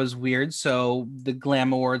year was weird, so the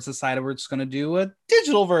Glam Awards decided we're just going to do a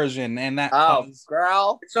digital version, and that caused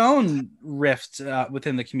its own rift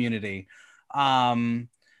within the community.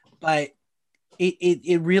 But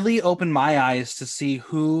it really opened my eyes to see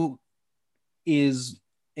who is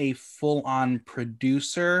a full-on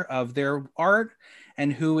producer of their art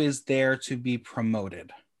and who is there to be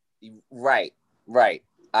promoted. Right.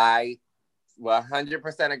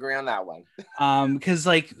 100% agree on that one. Because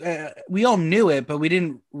like we all knew it, but we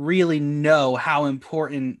didn't really know how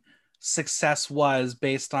important success was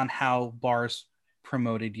based on how bars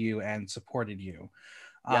promoted you and supported you.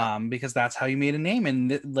 Yeah. Because that's how you made a name.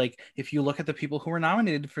 And like, if you look at the people who were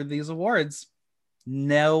nominated for these awards,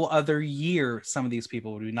 no other year some of these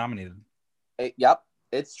people would be nominated. Yep,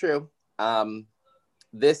 it's true.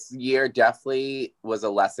 This year definitely was a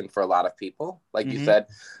lesson for a lot of people. Like you said,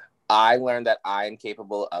 I learned that I am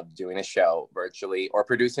capable of doing a show virtually or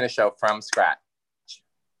producing a show from scratch.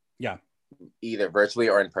 Yeah. Either virtually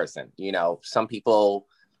or in person. You know, some people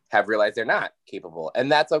have realized they're not capable,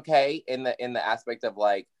 and that's okay in the aspect of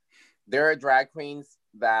like, there are drag queens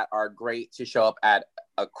that are great to show up at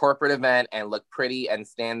a corporate event and look pretty and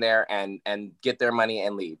stand there and get their money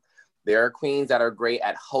and leave. There are queens that are great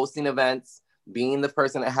at hosting events, being the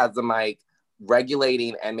person that has the mic,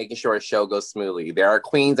 regulating and making sure a show goes smoothly. There are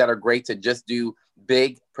queens that are great to just do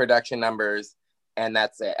big production numbers and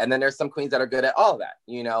that's it. And then there's some queens that are good at all of that,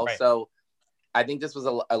 you know? Right. So I think this was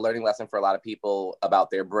a learning lesson for a lot of people about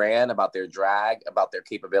their brand, about their drag, about their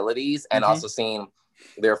capabilities, and also seeing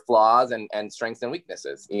their flaws and strengths and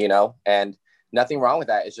weaknesses, you know? And nothing wrong with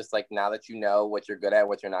that. It's just like, now that you know what you're good at,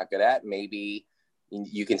 what you're not good at, maybe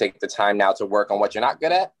you can take the time now to work on what you're not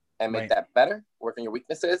good at and make that better, work on your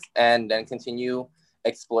weaknesses, and then continue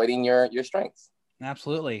exploiting your strengths.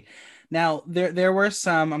 Absolutely. Now, there were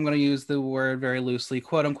some, I'm going to use the word very loosely,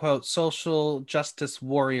 quote unquote, social justice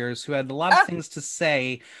warriors who had a lot of things to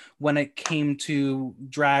say when it came to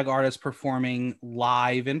drag artists performing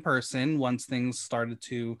live in person once things started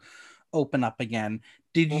to open up again.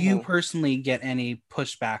 Did you personally get any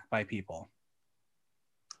pushback by people?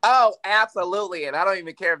 Oh, absolutely. And I don't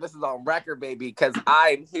even care if this is on record, baby, because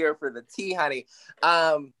I'm here for the tea, honey.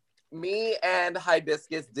 Me and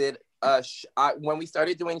Hibiscus did when we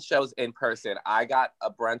started doing shows in person, I got a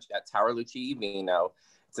brunch at Tower Luci Vino.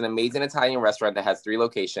 It's an amazing Italian restaurant that has 3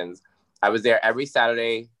 locations. I was there every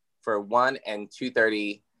Saturday for 1 and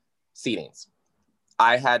 2:30 seatings.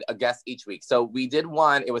 I had a guest each week. So we did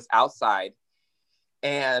one, it was outside,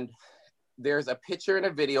 and there's a picture and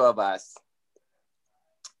a video of us.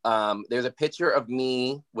 There's a picture of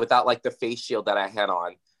me without like the face shield that I had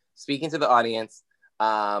on, speaking to the audience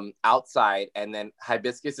outside, and then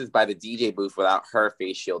Hibiscus is by the DJ booth without her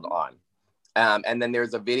face shield on. And then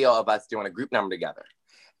there's a video of us doing a group number together.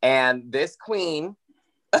 And this queen,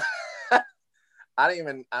 I don't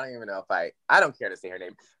even know if I don't care to say her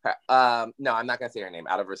name. No, I'm not gonna say her name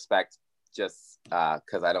out of respect, just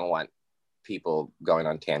because I don't want people going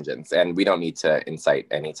on tangents, and we don't need to incite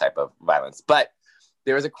any type of violence. But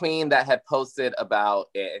there was a queen that had posted about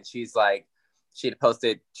it, and she's like, she had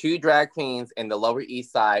posted 2 drag queens in the Lower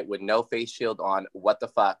East Side with no face shield on. What the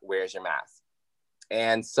fuck? Where's your mask?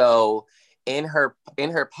 And so in her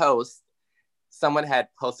post, someone had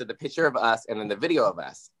posted the picture of us and then the video of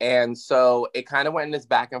us. And so it kind of went in this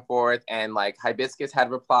back and forth, and like Hibiscus had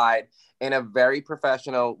replied in a very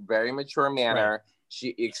professional, very mature manner. Right.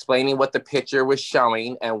 She explaining what the picture was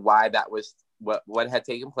showing and why that was what had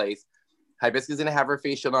taken place. Hibiscus didn't have her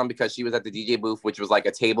face shield on because she was at the DJ booth, which was like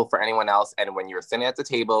a table for anyone else. And when you're sitting at the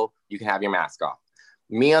table, you can have your mask off.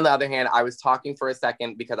 Me, on the other hand, I was talking for a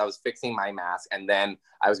second because I was fixing my mask, and then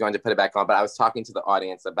I was going to put it back on, but I was talking to the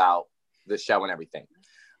audience about the show and everything.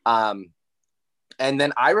 And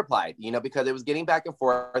then I replied, you know, because it was getting back and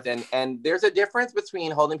forth. And there's a difference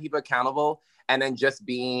between holding people accountable and then just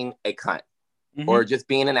being a cunt or just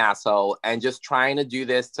being an asshole and just trying to do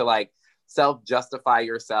this to like self-justify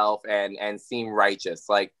yourself and seem righteous.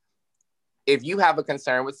 Like, if you have a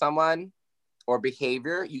concern with someone or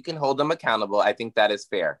behavior, you can hold them accountable. I think that is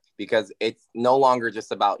fair because it's no longer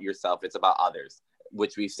just about yourself, it's about others,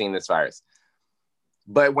 which we've seen this virus.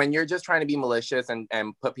 But when you're just trying to be malicious and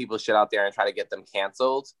put people's shit out there and try to get them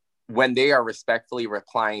canceled, when they are respectfully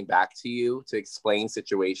replying back to you to explain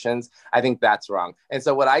situations, I think that's wrong. And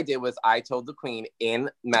so what I did was I told the queen in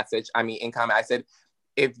comment, I said,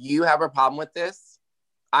 if you have a problem with this,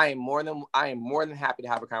 I am more than happy to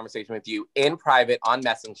have a conversation with you in private on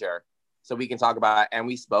Messenger so we can talk about it. And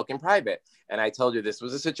we spoke in private. And I told you this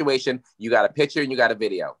was a situation. You got a picture and you got a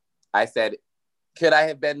video. I said, could I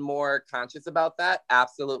have been more conscious about that?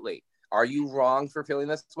 Absolutely. Are you wrong for feeling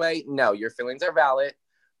this way? No, your feelings are valid.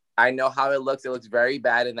 I know how it looks. It looks very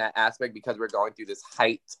bad in that aspect because we're going through this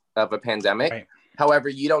height of a pandemic. Right. However,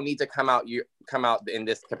 you don't need to come out in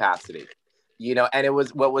this capacity. You know, and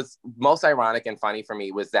what was most ironic and funny for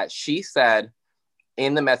me was that she said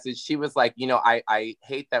in the message, she was like, you know, I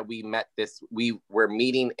hate that we were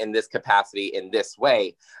meeting in this capacity in this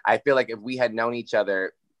way. I feel like if we had known each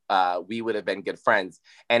other we would have been good friends.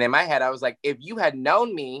 And in my head, I was like, if you had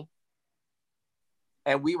known me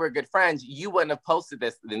and we were good friends, you wouldn't have posted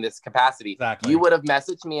this in this capacity. Exactly. You would have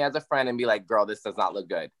messaged me as a friend and be like, girl, this does not look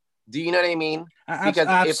good. Do you know what I mean? Because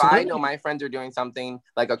Absolutely. if I know my friends are doing something,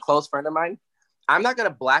 like a close friend of mine, I'm not going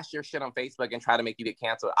to blast your shit on Facebook and try to make you get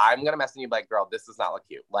canceled. I'm going to message you like, girl, this does not look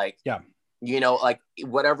cute. Like, yeah. You know, like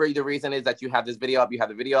whatever the reason is that you have this video up, you have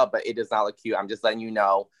the video up, but it does not look cute. I'm just letting you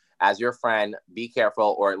know as your friend, be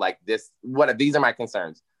careful, or like this, what, these are my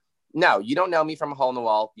concerns. No, you don't know me from a hole in the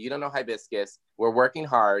wall. You don't know Hibiscus. We're working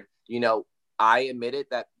hard. You know, I admitted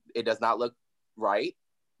that it does not look right,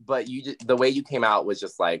 but you just, the way you came out was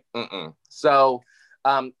just like, mm-mm. So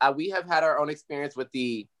we have had our own experience with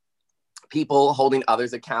the people holding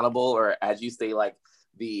others accountable, or as you say, like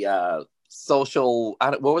the social,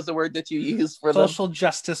 what was the word that you used for them? Social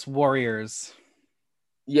justice warriors.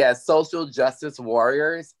 Yeah, social justice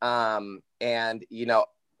warriors. And, you know,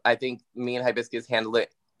 I think me and Hibiscus handle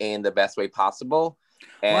it in the best way possible.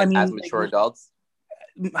 And well, I mean, as mature adults.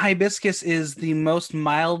 Hibiscus is the most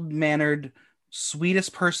mild-mannered,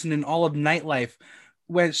 sweetest person in all of nightlife.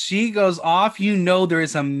 When she goes off, you know there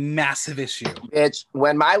is a massive issue. Bitch,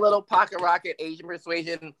 when my little pocket rocket Asian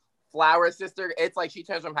persuasion flower sister, it's like she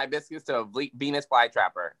turns from Hibiscus to a Venus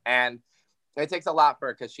flytrapper. And it takes a lot for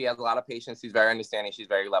her because she has a lot of patience. She's very understanding. She's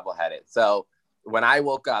very level-headed. So when I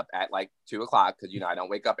woke up at like 2 o'clock, because, you know, I don't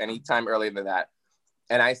wake up any time earlier than that,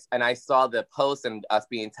 and I saw the post and us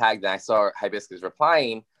being tagged, and I saw Hibiscus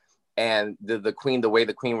replying, and the queen, the way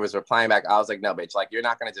the queen was replying back, I was like, no, bitch, like, you're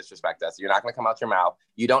not going to disrespect us. You're not going to come out your mouth.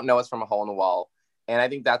 You don't know us from a hole in the wall. And I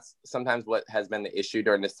think that's sometimes what has been the issue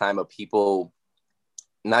during this time of people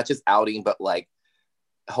not just outing, but like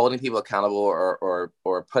holding people accountable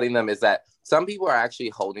or putting them, is that some people are actually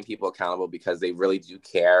holding people accountable because they really do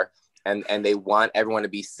care. And they want everyone to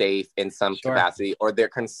be safe in some capacity, or they're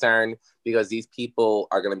concerned because these people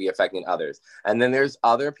are going to be affecting others. And then there's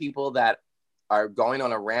other people that are going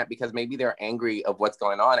on a rant because maybe they're angry of what's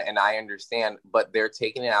going on. And I understand, but they're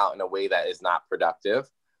taking it out in a way that is not productive.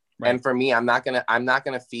 Right. And for me, I'm not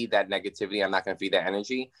gonna feed that negativity. I'm not gonna feed that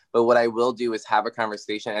energy. But what I will do is have a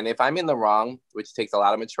conversation. And if I'm in the wrong, which takes a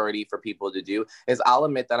lot of maturity for people to do, is I'll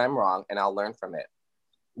admit that I'm wrong and I'll learn from it.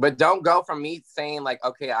 But don't go from me saying like,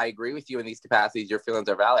 okay, I agree with you in these capacities, your feelings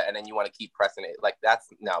are valid, and then you want to keep pressing it. Like, that's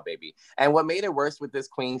no, baby. And what made it worse with this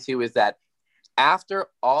queen too is that after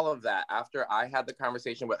all of that, after I had the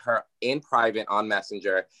conversation with her in private on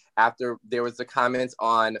Messenger, after there was the comments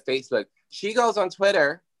on Facebook, she goes on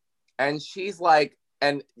Twitter and she's like,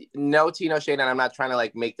 and no tea, no shade, and I'm not trying to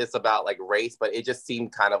like make this about like race, but it just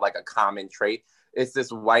seemed kind of like a common trait. It's this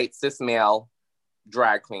white cis male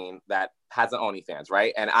drag queen that has an OnlyFans,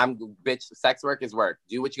 right? And I'm, bitch, sex work is work.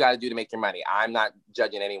 Do what you got to do to make your money. I'm not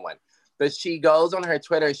judging anyone. But she goes on her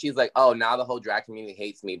Twitter and she's like, oh, now the whole drag community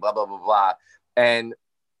hates me, blah, blah, blah, blah. And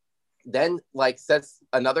then like says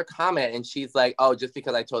another comment and she's like, oh, just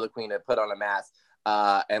because I told the queen to put on a mask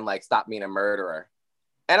and like stop being a murderer.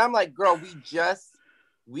 And I'm like, girl,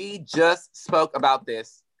 we just spoke about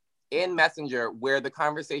this in Messenger where the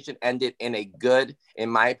conversation ended in a good, in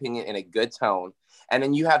my opinion, in a good tone. And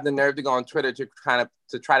then you have the nerve to go on Twitter to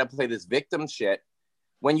try to play this victim shit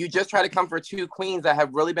when you just try to come for two queens that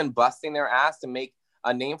have really been busting their ass to make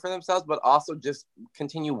a name for themselves, but also just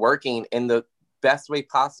continue working in the best way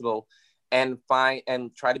possible and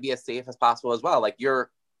try to be as safe as possible as well. Like you're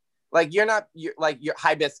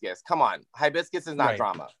Hibiscus. Come on. Hibiscus is not right.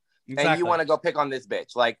 Drama. Exactly. And you want to go pick on this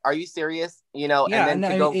bitch. Like, are you serious? You know, yeah, and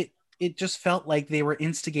then it just felt like they were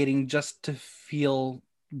instigating just to feel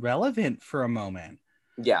relevant for a moment.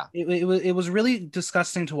 Yeah. It was really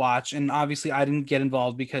disgusting to watch. And obviously I didn't get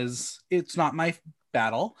involved because it's not my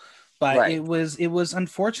battle. But right. it was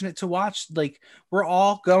unfortunate to watch. Like, we're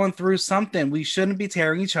all going through something. We shouldn't be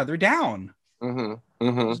tearing each other down. Mm-hmm.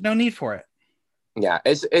 Mm-hmm. There's no need for it. Yeah,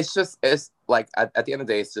 it's like at the end of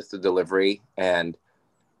the day, it's just a delivery, and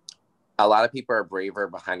a lot of people are braver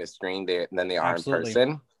behind a screen than they are Absolutely. In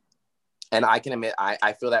person. And I can admit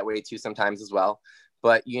I feel that way too sometimes as well.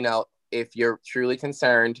 But you know, if you're truly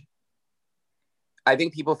concerned, I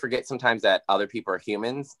think people forget sometimes that other people are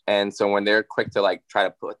humans, and so when they're quick to like try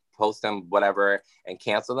to post them whatever and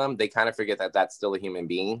cancel them, they kind of forget that that's still a human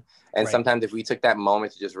being. And right. Sometimes if we took that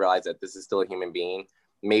moment to just realize that this is still a human being,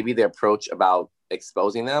 maybe the approach about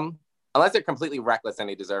exposing them, unless they're completely reckless and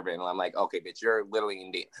they deserve it, and I'm like, okay, bitch, you're literally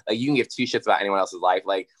in like, you can give two shits about anyone else's life.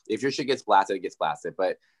 Like, if your shit gets blasted, it gets blasted.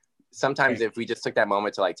 But sometimes right. If we just took that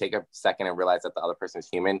moment to like take a second and realize that the other person is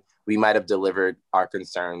human, we might have delivered our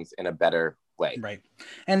concerns in a better way. Right.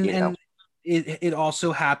 And it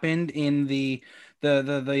also happened in the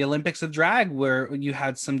the Olympics of drag, where you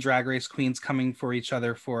had some drag race queens coming for each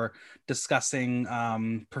other for discussing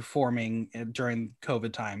performing during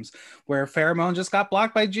COVID times, where Pheromone just got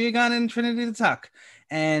blocked by Gia Gunn and Trinity the Tuck,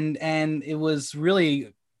 and it was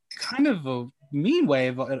really kind of a mean way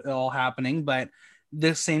of it all happening, but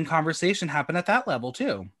the same conversation happened at that level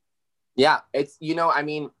too. Yeah, it's, I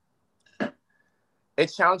mean,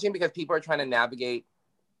 it's challenging because people are trying to navigate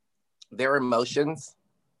their emotions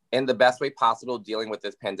in the best way possible dealing with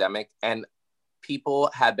this pandemic, and people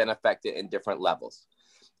have been affected in different levels.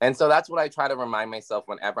 And so that's what I try to remind myself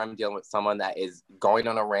whenever I'm dealing with someone that is going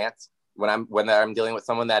on a rant, when I'm dealing with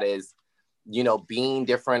someone that is, being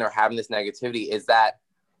different or having this negativity, is that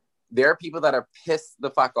there are people that are pissed the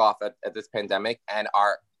fuck off at this pandemic and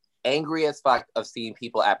are angry as fuck of seeing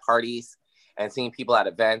people at parties and seeing people at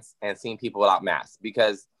events and seeing people without masks,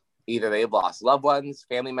 because either they've lost loved ones,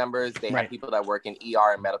 family members, they have people that work in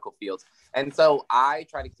ER and medical fields. And so I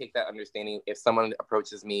try to take that understanding. If someone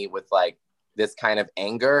approaches me with like this kind of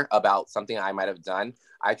anger about something I might have done,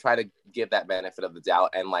 I try to give that benefit of the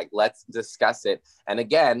doubt and like, let's discuss it. And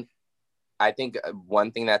again, I think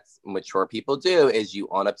one thing that's mature people do is you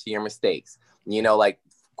own up to your mistakes. Like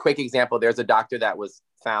quick example, there's a doctor that was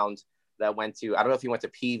found that went to, I don't know if he went to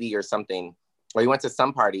PV or something, or he went to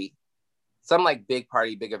some party, some like big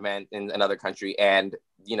party, big event in another country. And,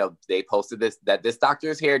 they posted that this doctor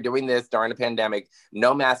is here doing this during the pandemic,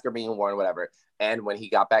 no mask are being worn, whatever. And when he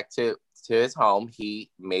got back to his home, he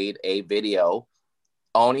made a video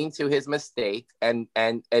owning to his mistake and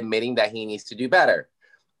admitting that he needs to do better.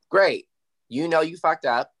 Great. You fucked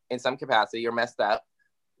up in some capacity, you're messed up.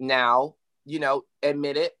 Now,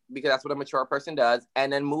 admit it, because that's what a mature person does,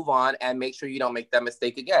 and then move on and make sure you don't make that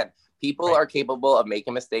mistake again. People are capable of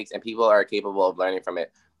making mistakes and people are capable of learning from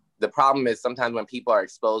it. The problem is sometimes when people are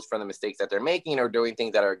exposed for the mistakes that they're making or doing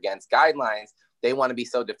things that are against guidelines, they want to be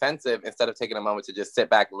so defensive instead of taking a moment to just sit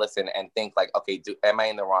back, listen, and think like, okay, am I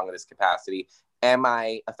in the wrong in this capacity? Am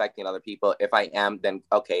I affecting other people? If I am, then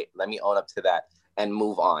okay, let me own up to that and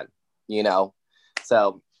move on.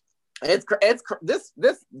 So it's this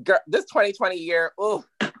 2020 year. Oh,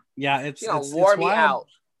 yeah, it's wore me out.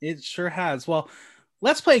 It sure has. Well,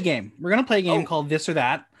 let's play a game. We're gonna play a game called This or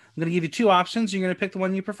That. I'm gonna give you two options. You're gonna pick the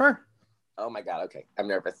one you prefer. Oh my god. Okay, I'm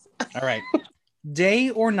nervous. All right. Day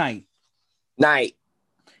or night? Night.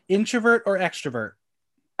 Introvert or extrovert?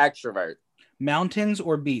 Extrovert. Mountains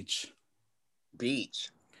or beach? Beach.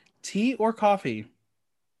 Tea or coffee?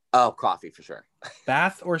 Oh, coffee for sure.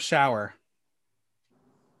 Bath or shower?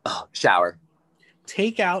 Oh, shower.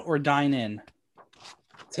 Takeout or dine in?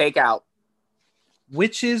 Takeout.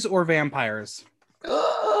 Witches or vampires?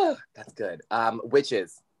 That's good.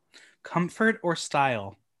 Witches. Comfort or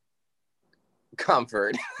style?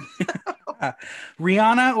 Comfort.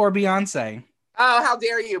 Rihanna or Beyonce? Oh, how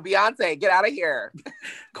dare you, Beyonce? Get out of here.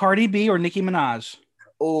 Cardi B or Nicki Minaj?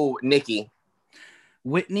 Oh, Nicki.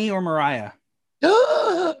 Whitney or Mariah?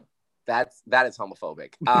 That is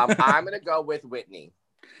homophobic. I'm gonna go with Whitney.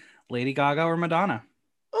 Lady Gaga or Madonna?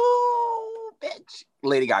 Oh, bitch.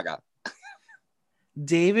 Lady Gaga.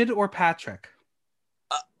 David or Patrick?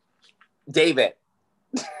 David.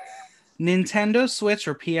 Nintendo Switch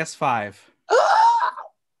or PS5?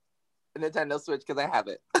 Nintendo Switch, because I have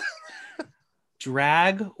it.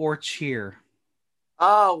 Drag or cheer?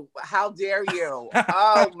 Oh, how dare you?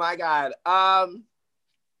 Oh my god.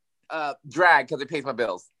 Drag, because it pays my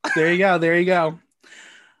bills. There you go.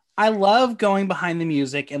 I love going behind the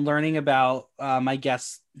music and learning about my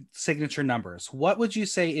guests' signature numbers. What would you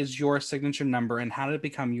say is your signature number, and how did it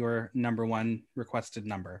become your number one requested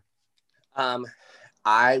number?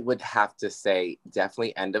 I would have to say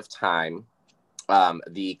definitely End of Time,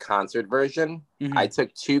 the concert version. Mm-hmm. I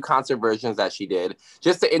took two concert versions that she did,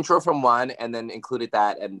 just the intro from one, and then included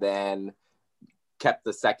that, and then kept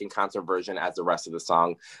the second concert version as the rest of the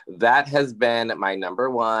song. That has been my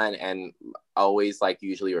number one and always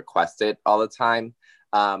usually requested all the time.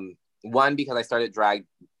 One, because I started drag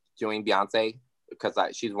doing Beyonce, because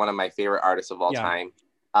she's one of my favorite artists of all time.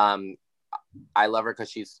 I love her because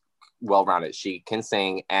she's well-rounded. She can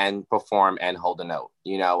sing and perform and hold a note,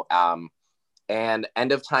 and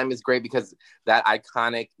End of Time is great because that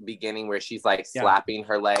iconic beginning where she's slapping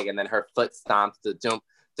her leg and then her foot stomps to jump.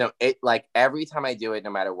 So it every time I do it, no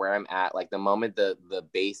matter where I'm at, the moment the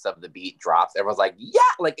bass of the beat drops, everyone's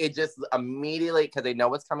yeah, it just immediately, because they know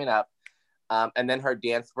what's coming up. And then her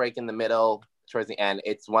dance break in the middle towards the end,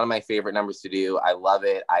 it's one of my favorite numbers to do. I love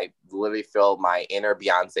it. I literally feel my inner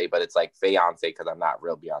Beyonce, but it's Fayonce because I'm not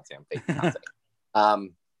real Beyonce, I'm fake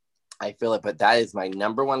Beyonce. I feel it, but that is my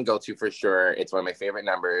number one go-to for sure. It's one of my favorite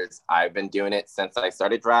numbers. I've been doing it since I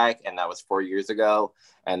started drag, and that was 4 years ago,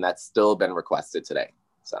 and that's still been requested today.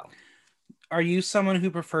 So, Are you someone who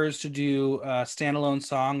prefers to do a standalone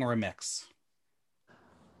song or a mix?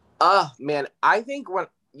 man, I think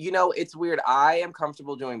it's weird. I am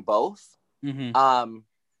comfortable doing both. Mm-hmm.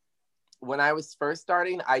 When I was first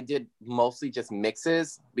starting, I did mostly just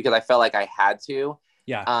mixes because I felt like I had to.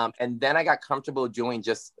 Yeah. And then I got comfortable doing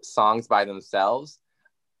just songs by themselves.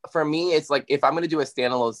 For me, it's like if I'm gonna do a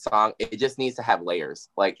standalone song, it just needs to have layers.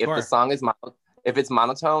 Like if the song is if it's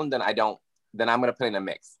monotone, then I'm gonna put in a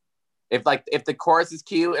mix. If the chorus is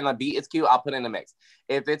cute and the beat is cute, I'll put in a mix.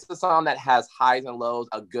 If it's a song that has highs and lows,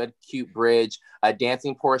 a good cute bridge, a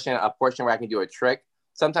dancing portion, a portion where I can do a trick,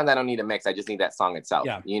 sometimes I don't need a mix. I just need that song itself.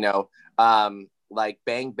 Yeah. Like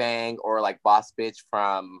Bang Bang or like Boss Bitch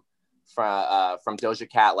from Doja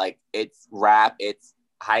Cat. Like it's rap, it's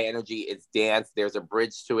high energy, it's dance. There's a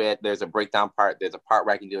bridge to it. There's a breakdown part. There's a part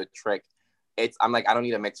where I can do a trick. I'm like, I don't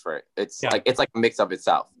need a mix for it. It's like a mix of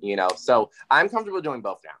itself, So I'm comfortable doing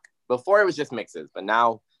both now. Before it was just mixes, but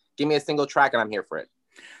now give me a single track and I'm here for it.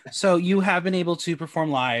 So you have been able to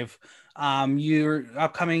perform live. Your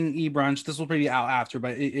upcoming eBrunch, this will be out after,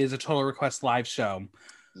 but it is a Total Request live show.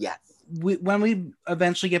 Yes. When we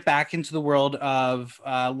eventually get back into the world of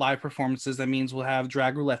live performances, that means we'll have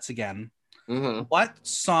drag roulettes again. Mm-hmm. What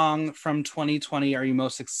song from 2020 are you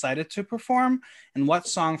most excited to perform? And what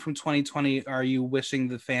song from 2020 are you wishing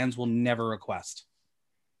the fans will never request?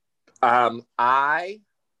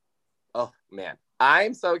 Oh man,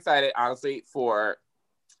 I'm so excited, honestly, for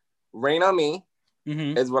Rain on Me.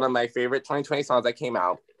 Mm-hmm. Is one of my favorite 2020 songs that came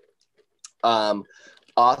out.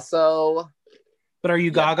 Also. But are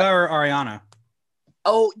you Gaga or Ariana?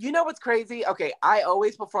 Oh, you know what's crazy? Okay, I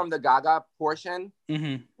always perform the Gaga portion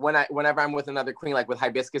whenever I'm with another queen, like with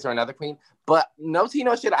Hibiscus or another queen. But no tea,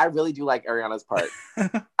 no shit, I really do like Ariana's part.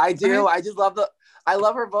 I do. I just love I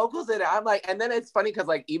love her vocals in it. I'm like, and then it's funny because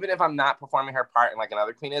like even if I'm not performing her part and like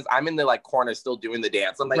another queen is, I'm in the like corner still doing the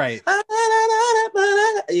dance. I'm like, right.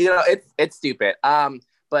 It's stupid.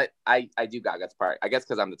 But I do Gaga's part. I guess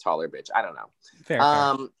because I'm the taller bitch. I don't know. Fair.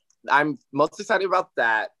 I'm most excited about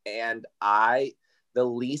that, and the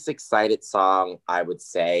least excited song, I would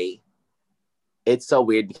say, it's so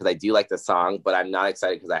weird because I do like the song, but I'm not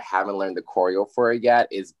excited because I haven't learned the choreo for it yet,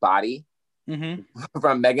 is Body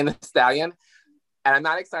from Megan Thee Stallion. And I'm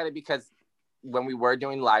not excited because when we were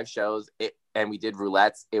doing live shows and we did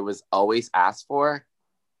roulettes, it was always asked for.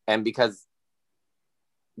 And because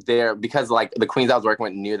like the queens I was working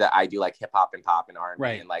with knew that I do like hip hop and pop and R&B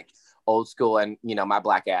and like old school and, my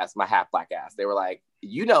black ass, my half black ass. They were like,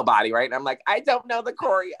 Body, right? And I'm like, I don't know the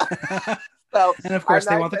choreo. So, and of course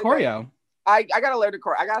they want the choreo. I gotta learn the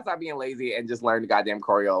choreo. I gotta stop being lazy and just learn the goddamn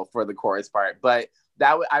choreo for the chorus part. But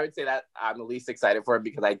I would say that I'm the least excited for it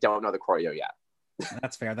because I don't know the choreo yet.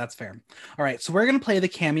 That's fair. All right, so we're going to play the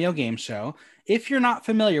Cameo game show. If you're not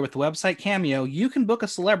familiar with the website Cameo, you can book a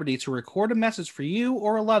celebrity to record a message for you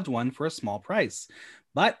or a loved one for a small price.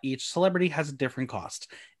 But each celebrity has a different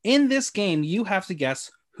cost. In this game, you have to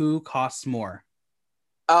guess who costs more.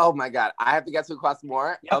 Oh my God. I have to guess who costs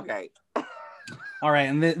more? Yep. Okay. All right,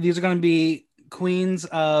 and these are going to be queens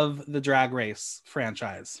of the Drag Race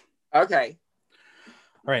franchise. Okay.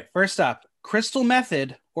 All right, first up, Crystal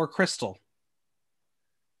Method or Crystal?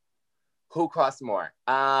 Who costs more?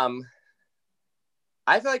 I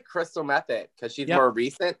feel like Crystal Method because she's more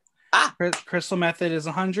recent. Crystal Method is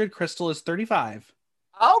 100. Crystal is 35.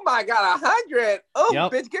 Oh my God, 100. Oh,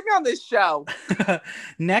 bitch, get me on this show.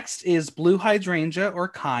 Next is Blue Hydrangea or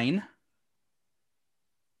Kine.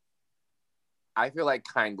 I feel like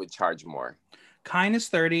Kine would charge more. Kine is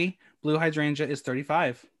 30. Blue Hydrangea is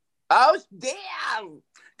 35. Oh, damn.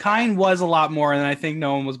 Kine was a lot more, and I think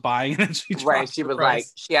no one was buying it. She was like,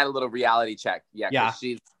 she had a little reality check. Yeah.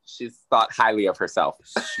 She's thought highly of herself.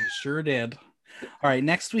 She sure did. All right,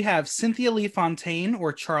 next we have Cynthia Lee Fontaine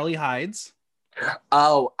or Charlie Hides.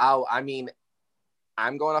 Oh, I mean,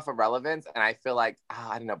 I'm going off of relevance, and I feel like,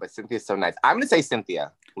 I don't know, but Cynthia's so nice. I'm going to say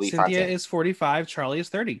Cynthia Lee Fontaine. Cynthia is 45. Charlie is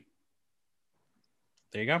 30.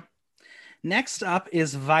 There you go. Next up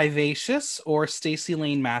is Vivacious or Stacey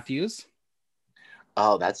Lane Matthews.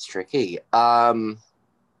 Oh, that's tricky.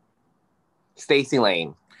 Stacey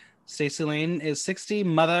Lane. Stacey Lane is 60.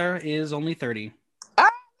 Mother is only 30. I'm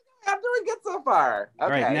doing good so far. Okay. All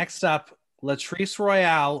right, next up, Latrice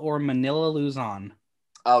Royale or Manila Luzon.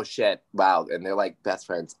 Oh, shit. Wow, and they're like best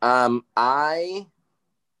friends. I'm going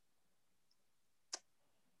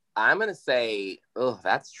to say,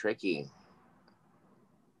 that's tricky.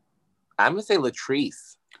 I'm going to say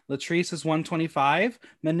Latrice. Latrice is 125.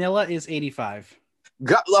 Manila is 85.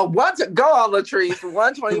 Go on, Latrice. Right?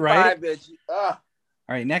 125, bitch. Ugh,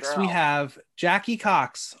 All right, next we girl. have Jackie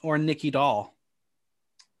Cox or Nikki Doll.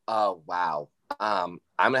 Oh, wow. I'm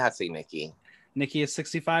going to have to say Nikki. Nikki is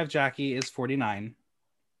 65. Jackie is 49.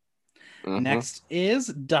 Mm-hmm. Next is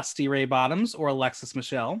Dusty Ray Bottoms or Alexis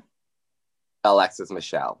Michelle. Alexis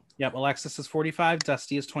Michelle. Yep, Alexis is 45.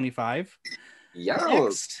 Dusty is 25. Yes.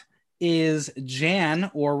 Next is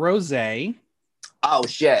Jan or Rose. Oh,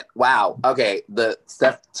 shit. Wow. Okay. The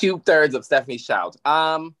 2/3 of Stephanie Shout.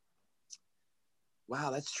 Wow,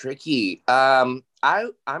 that's tricky. I'm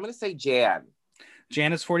gonna say Jan.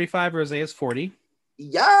 Jan is 45. Rose is 40.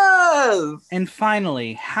 Yes. And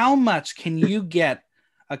finally, how much can you get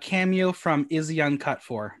a cameo from Izzy Uncut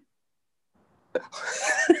for?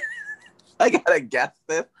 I gotta guess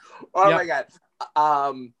this. Oh Yep. my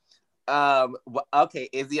god. Okay,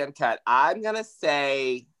 Izzy Uncut. I'm gonna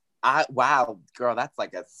say, wow, girl, that's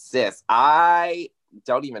like a sis. I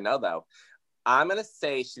don't even know though. I'm gonna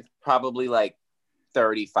say she's probably like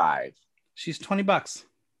 35. She's $20.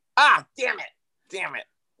 Ah, damn it.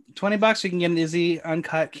 $20, you can get an Izzy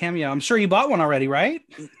Uncut cameo. I'm sure you bought one already, right?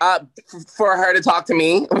 For her to talk to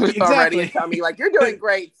me already Exactly. and tell me like, you're doing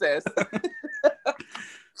great, sis.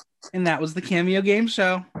 And that was the Cameo Game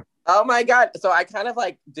Show. Oh my god! So I kind of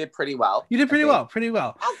like did pretty well. You did pretty well.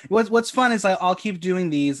 What's fun is I'll keep doing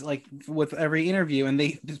these like with every interview, and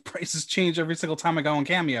the prices change every single time I go on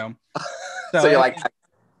Cameo. So you're like,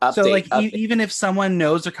 update. Even if someone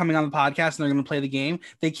knows they're coming on the podcast and they're going to play the game,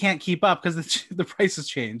 they can't keep up because the prices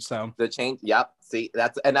change. So the change. Yep. See,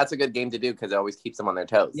 that's a good game to do because it always keeps them on their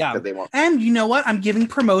toes. Yeah. They won't. And you know what? I'm giving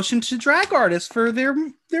promotion to drag artists for their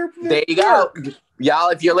There you go. Y'all,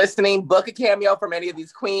 if you're listening, book a cameo from any of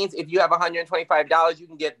these queens. If you have $125, you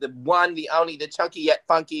can get the one, the only, the chunky yet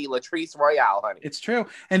funky Latrice Royale, honey. It's true.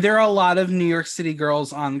 And there are a lot of New York City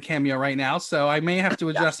girls on Cameo right now. So I may have to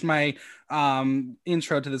adjust my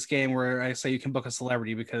intro to this game where I say you can book a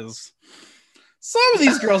celebrity because some of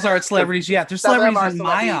these girls aren't celebrities yet. They're celebrities in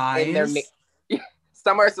my eyes.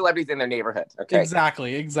 Some are celebrities in their neighborhood. Okay.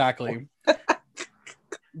 Exactly.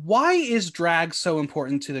 Why is drag so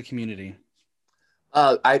important to the community?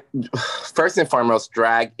 First and foremost,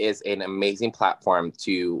 drag is an amazing platform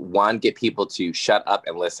to, one, get people to shut up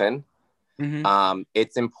and listen. Mm-hmm.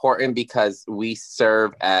 It's important because we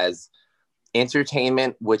serve as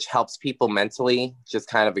entertainment, which helps people mentally just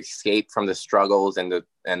kind of escape from the struggles and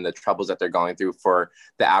the troubles that they're going through for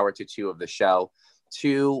the hour to two of the show.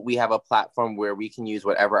 Two, we have a platform where we can use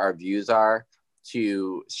whatever our views are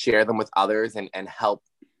to share them with others and help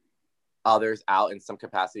others out in some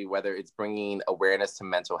capacity, whether it's bringing awareness to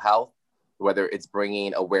mental health, whether it's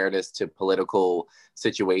bringing awareness to political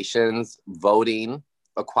situations, voting,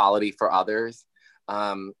 equality for others.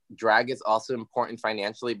 Drag is also important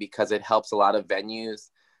financially because it helps a lot of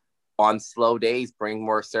venues on slow days bring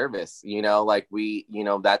more service.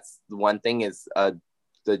 That's the one thing is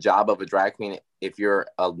the job of a drag queen, if you're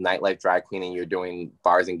a nightlife drag queen and you're doing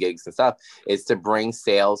bars and gigs and stuff, is to bring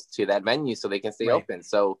sales to that venue so they can stay open.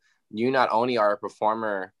 So you not only are a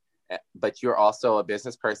performer, but you're also a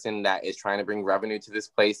business person that is trying to bring revenue to this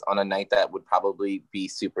place on a night that would probably be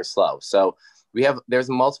super slow. So there's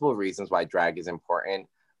multiple reasons why drag is important.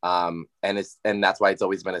 And that's why it's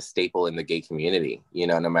always been a staple in the gay community.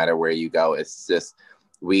 No matter where you go, it's just,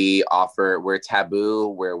 we're taboo,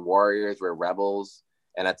 we're warriors, we're rebels.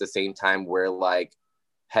 And at the same time, we're like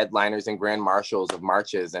headliners and grand marshals of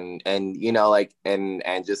marches and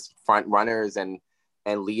just front runners and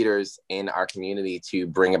leaders in our community to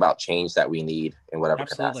bring about change that we need in whatever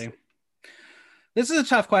capacity. This is a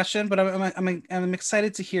tough question, but I'm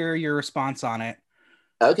excited to hear your response on it.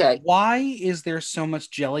 Okay. Why is there so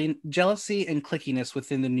much jealousy and clickiness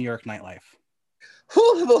within the New York nightlife?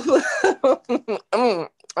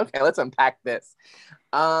 Okay, let's unpack this.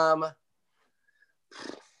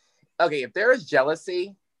 Okay, if there is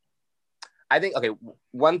jealousy, I think,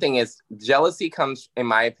 one thing is jealousy in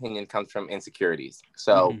my opinion, comes from insecurities.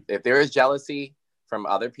 So if there is jealousy from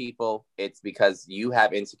other people, it's because you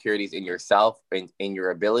have insecurities in yourself, in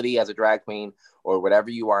your ability as a drag queen or whatever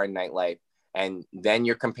you are in nightlife. And then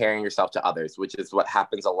you're comparing yourself to others, which is what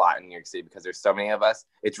happens a lot in New York City because there's so many of us.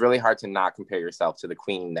 It's really hard to not compare yourself to the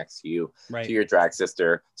queen next to you, to your drag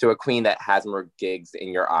sister, to a queen that has more gigs in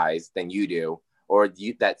your eyes than you do, or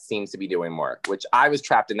that seems to be doing more, which I was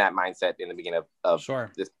trapped in that mindset in the beginning of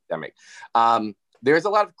this pandemic. There's a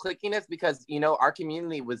lot of clickiness because, our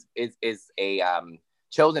community is a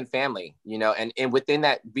chosen family, and within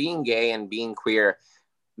that, being gay and being queer,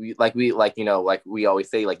 like we always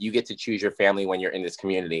say, like you get to choose your family when you're in this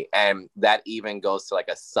community, and that even goes to like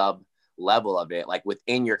a sub level of it. Like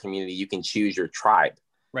within your community, you can choose your tribe,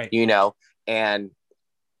 Right. And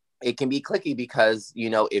it can be clicky because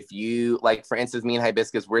if you, like, for instance, me and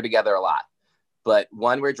Hibiscus, we're together a lot. But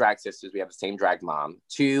one, we're drag sisters. We have the same drag mom.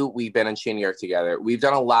 Two, we've been in New York together. We've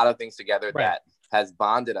done a lot of things together that has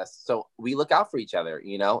bonded us. So we look out for each other,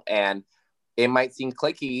 and it might seem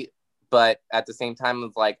clicky, but at the same time,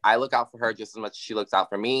 it's like I look out for her just as much as she looks out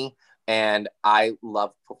for me. And I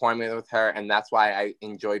love performing with her. And that's why I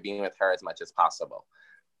enjoy being with her as much as possible.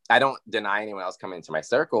 I don't deny anyone else coming into my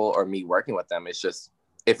circle or me working with them. It's just,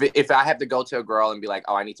 if I have to go to a girl and be like,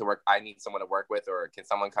 oh, I need someone to work with, or can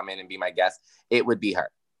someone come in and be my guest, it would be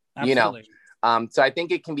her. Absolutely. So I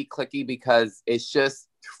think it can be clicky because it's just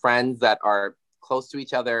friends that are close to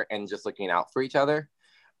each other and just looking out for each other,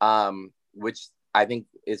 which I think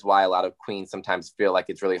is why a lot of queens sometimes feel like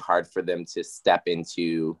it's really hard for them to step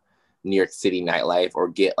into New York City nightlife or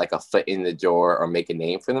get like a foot in the door or make a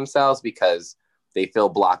name for themselves, because they feel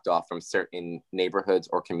blocked off from certain neighborhoods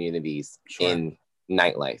or communities in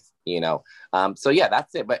nightlife, so yeah,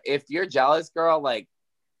 that's it. But if you're jealous, girl, like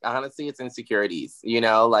honestly, it's insecurities,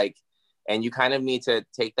 like, and you kind of need to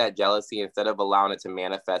take that jealousy, instead of allowing it to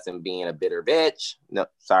manifest and being a bitter bitch, no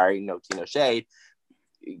shade,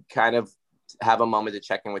 kind of have a moment to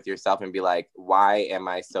check in with yourself and be like, why am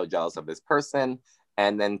I so jealous of this person?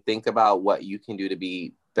 And then think about what you can do to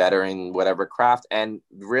be better in whatever craft, and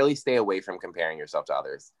really stay away from comparing yourself to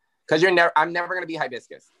others. Because I'm never going to be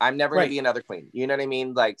Hibiscus. I'm never going to be another queen. You know what I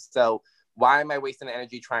mean? Like, so why am I wasting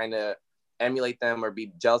energy trying to emulate them or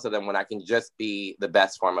be jealous of them when I can just be the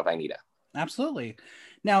best form of Anita? Absolutely.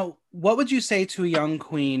 Now, what would you say to a young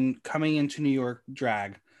queen coming into New York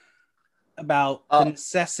drag about the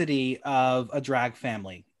necessity of a drag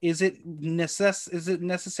family? Is it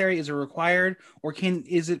necessary? Is it required? Or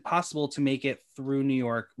is it possible to make it through New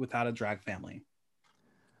York without a drag family?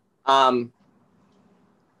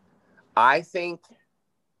 I think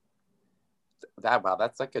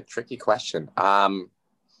that's like a tricky question.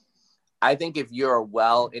 I think if you're a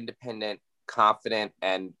well, independent, confident,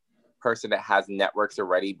 and person that has networks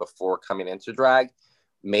already before coming into drag,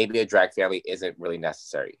 maybe a drag family isn't really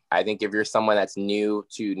necessary. I think if you're someone that's new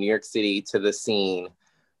to New York City, to the scene,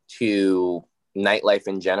 to nightlife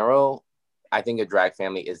in general, I think a drag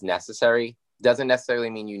family is necessary. Doesn't necessarily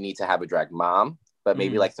mean you need to have a drag mom, but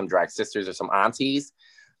maybe like some drag sisters or some aunties.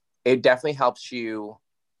 It definitely helps you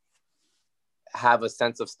have a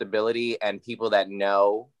sense of stability and people that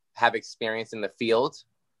have experience in the field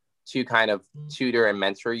to kind of tutor and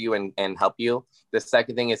mentor you and help you. The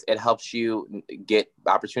second thing is it helps you get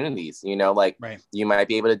opportunities, you might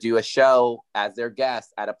be able to do a show as their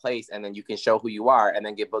guest at a place, and then you can show who you are and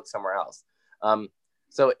then get booked somewhere else.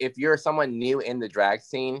 So if you're someone new in the drag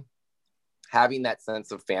scene, having that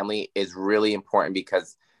sense of family is really important,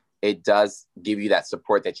 because it does give you that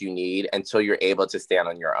support that you need until you're able to stand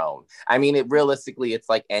on your own. I mean, realistically, it's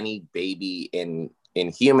like any baby in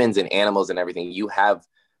humans and animals and everything.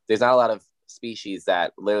 There's not a lot of species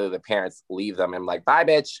that literally the parents leave them and like, bye,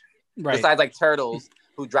 bitch. Right. Besides like turtles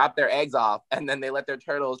who drop their eggs off and then they let their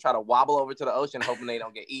turtles try to wobble over to the ocean hoping they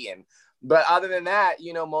don't get eaten. But other than that,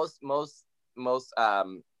 most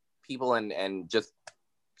people and just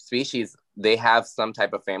species, they have some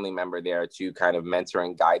type of family member there to kind of mentor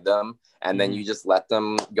and guide them. And then you just let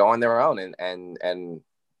them go on their own and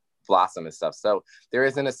blossom and stuff. So there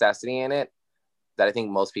is a necessity in it that I think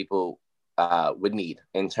most people would need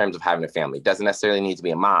in terms of having a family. Doesn't necessarily need to be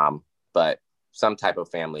a mom, but some type of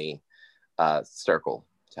family circle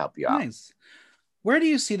to help you out. Nice. Where do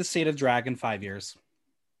you see the state of drag in 5 years?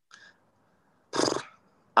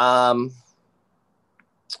 I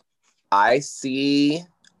see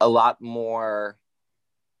a lot more.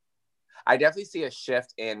 I definitely see a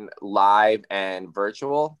shift in live and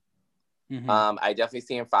virtual. I definitely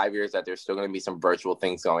see in 5 years that there's still going to be some virtual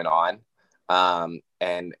things going on,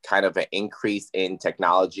 and kind of an increase in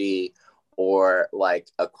technology or like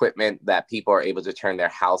equipment that people are able to turn their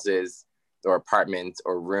houses or apartments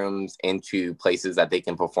or rooms into places that they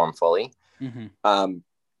can perform fully.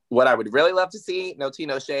 What I would really love to see, no tea,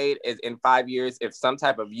 no shade, is in 5 years, if some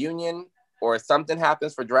type of union or something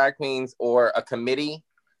happens for drag queens or a committee,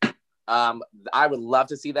 I would love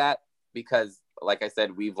to see that, because like I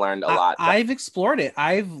said, we've learned a lot. I've explored it.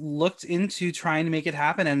 I've looked into trying to make it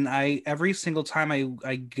happen. And every single time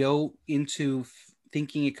I go into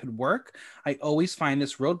thinking it could work, I always find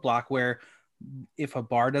this roadblock where if a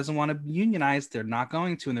bar doesn't want to unionize, they're not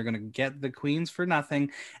going to, and they're going to get the queens for nothing.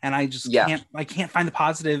 And I just can't find the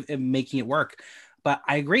positive in making it work. But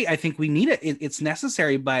I agree. I think we need it. It's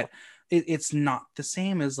necessary, but it's not the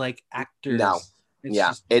same as like No. actors. Yeah,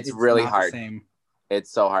 it's it's really not the hard. same.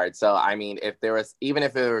 It's so hard. So I mean, even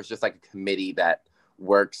if it was just like a committee that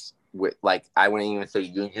works with, like, I wouldn't even say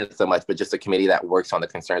union so much, but just a committee that works on the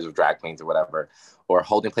concerns of drag queens or whatever, or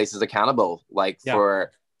holding places accountable, like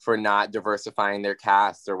for not diversifying their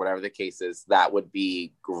casts or whatever the case is, that would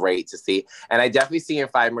be great to see. And I definitely see in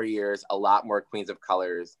 5 more years a lot more queens of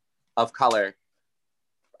color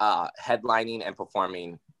headlining and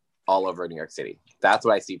performing all over New York City. That's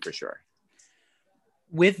what I see for sure.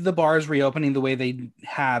 With the bars reopening the way they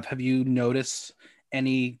have you noticed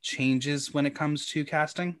any changes when it comes to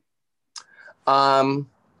casting? I've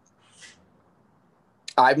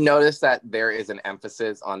noticed that there is an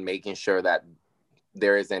emphasis on making sure that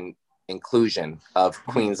there is an inclusion of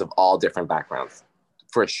queens of all different backgrounds,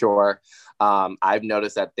 for sure. I've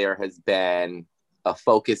noticed that there has been a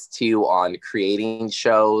focus too on creating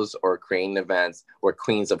shows or creating events where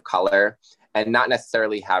queens of color, and not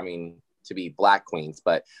necessarily having to be Black queens,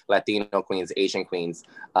 but Latino queens, Asian queens,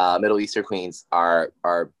 Middle Eastern queens are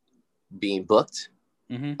being booked,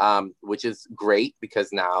 which is great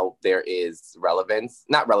because now there is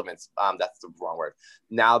not relevance, that's the wrong word.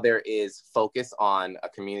 Now there is focus on a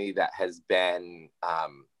community that has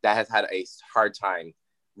had a hard time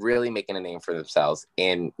really making a name for themselves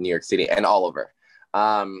in New York City and all over.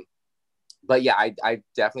 But yeah, I've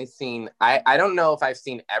definitely seen, I don't know if I've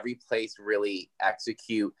seen every place really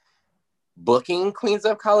execute booking queens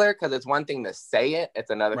of color, because it's one thing to say it, it's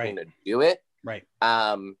another thing to do it. Right.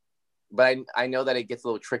 But I know that it gets a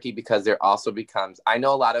little tricky because there also becomes, I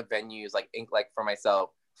know a lot of venues like for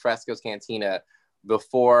myself, Fresco's Cantina,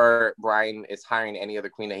 before Brian is hiring any other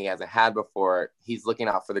queen that he hasn't had before, he's looking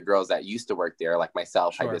out for the girls that used to work there, like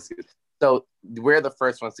myself. Sure. So we're the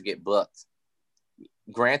first ones to get booked.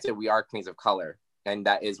 Granted, we are queens of color, and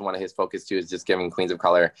that is one of his focus too, is just giving queens of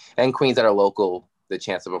color and queens that are local the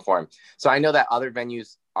chance to perform. So I know that other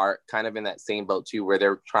venues are kind of in that same boat too, where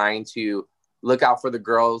they're trying to look out for the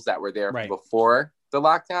girls that were there before the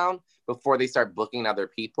lockdown, before they start booking other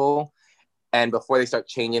people, and before they start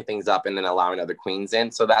changing things up and then allowing other queens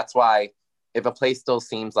in. So that's why if a place still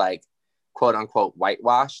seems like quote unquote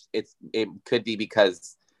whitewashed, it could be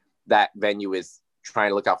because that venue is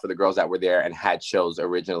trying to look out for the girls that were there and had shows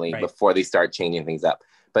originally before they start changing things up.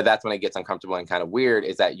 But that's when it gets uncomfortable and kind of weird,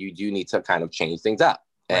 is that you do need to kind of change things up.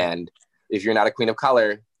 Right. And if you're not a queen of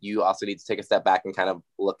color, you also need to take a step back and kind of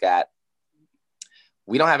look at,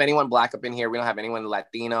 we don't have anyone Black up in here. We don't have anyone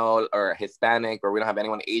Latino or Hispanic, or we don't have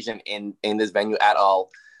anyone Asian in this venue at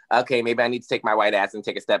all. Okay, maybe I need to take my white ass and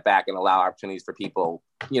take a step back and allow opportunities for people,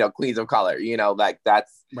 queens of color, like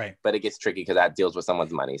that's right. But it gets tricky because that deals with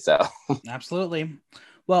someone's money. So absolutely.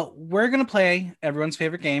 Well, we're going to play everyone's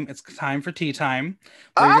favorite game. It's time for tea time.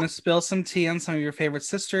 We're going to spill some tea on some of your favorite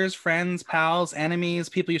sisters, friends, pals, enemies,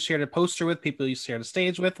 people you shared a poster with, people you shared a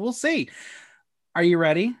stage with. We'll see. Are you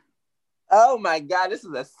ready? Oh my God, this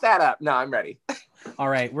is a setup. No, I'm ready. All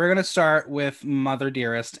right. We're going to start with Mother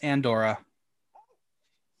Dearest, Andorra.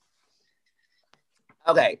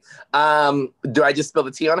 Okay. Do I just spill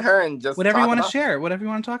the tea on her and just whatever you want to share, whatever you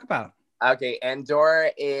want to talk about? Okay,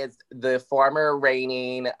 Andorra is the former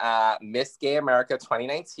reigning Miss Gay America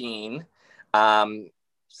 2019.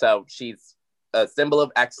 So she's a symbol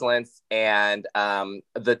of excellence. And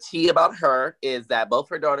the tea about her is that both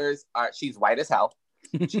her daughters she's white as hell.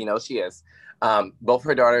 She knows she is. Both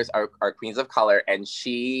her daughters are queens of color, and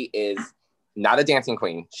she is not a dancing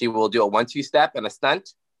queen. She will do a 1-2 step and a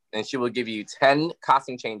stunt, and she will give you 10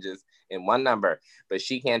 costume changes in one number, but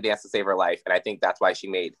she can't dance to save her life. And I think that's why she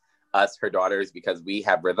made us her daughters, because we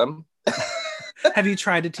have rhythm. Have you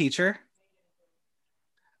tried to teach her?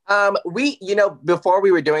 We, before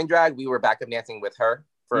we were doing drag, we were backup dancing with her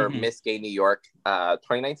for Miss Gay New York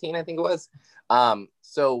 2019, I think it was.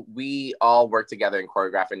 So we all worked together in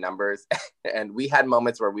choreographing numbers, and we had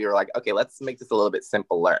moments where we were like, okay, let's make this a little bit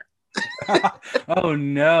simpler. Oh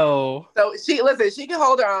no. So she can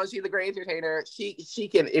hold her own. She's a great entertainer. She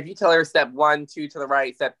can, if you tell her step 1, 2 to the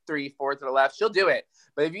right, step 3, 4 to the left, she'll do it.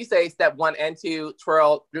 But if you say step 1 and 2,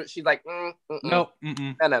 twirl, she's like, nope.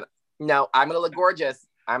 No, I'm gonna look gorgeous.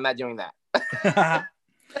 I'm not doing that.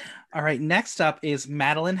 All right, next up is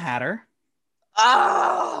Madeline Hatter.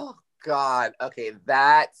 Oh God. Okay,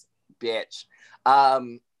 that bitch.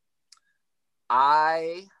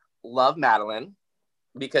 I love Madeline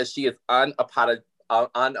because she is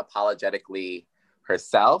unapologetically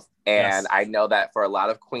herself. And yes. I know that for a lot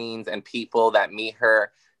of queens and people that meet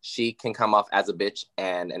her, she can come off as a bitch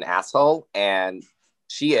and an asshole. And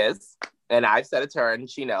she is. And I've said it to her and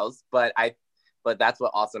she knows. But that's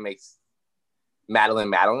what also makes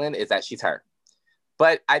Madeline is that she's her.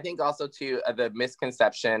 But I think also too, the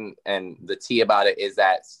misconception and the tea about it is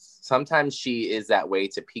that sometimes she is that way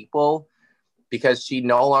to people because she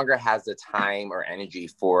no longer has the time or energy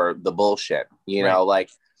for the bullshit. You know, like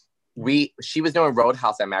she was doing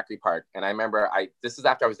Roadhouse at Macri Park. And I remember this is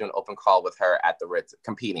after I was doing open call with her at the Ritz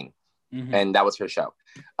competing. And that was her show.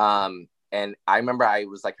 And I remember I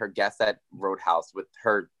was like her guest at Roadhouse with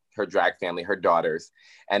her drag family, her daughters.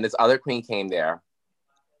 And this other queen came there.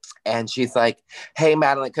 And she's like, hey,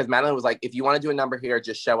 Madeline, because Madeline was like, if you want to do a number here,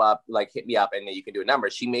 just show up, like hit me up and then you can do a number.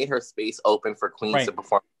 She made her space open for queens to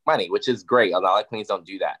perform money, which is great. A lot of queens don't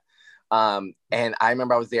do that. And I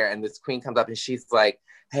remember I was there and this queen comes up and she's like,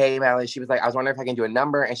 hey, Madeline, she was like, I was wondering if I can do a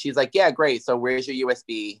number. And she's like, yeah, great. So where's your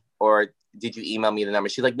USB? Or did you email me the number?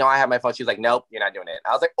 She's like, no, I have my phone. She's like, nope, you're not doing it.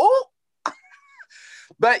 I was like, oh,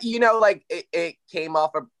 but you know, like it came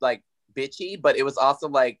off of like bitchy, but it was also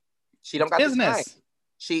like, she don't got business. The time.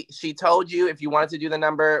 She told you if you wanted to do the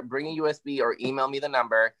number, bring a USB or email me the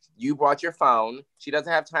number. You brought your phone. She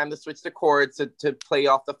doesn't have time to switch the cords to play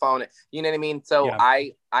off the phone. You know what I mean? So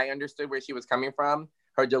I understood where she was coming from.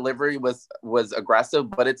 Her delivery was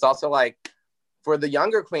aggressive, but it's also like for the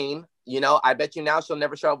younger queen, you know, I bet you now she'll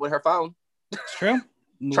never show up with her phone. It's true.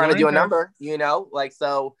 Trying to do a number, you know, like,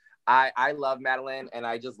 so I love Madeline and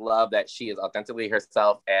I just love that she is authentically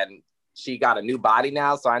herself and she got a new body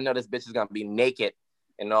now. So I know this bitch is going to be naked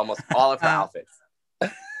in almost all of her outfits. All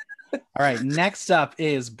right. Next up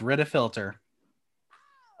is Brita Filter.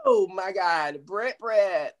 Oh my God. Brit.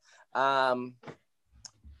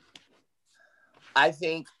 I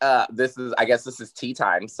think this is tea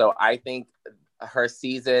time. So I think her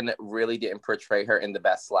season really didn't portray her in the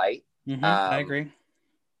best light. I agree.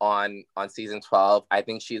 On season 12, I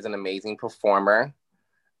think she's an amazing performer.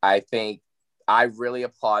 I think I really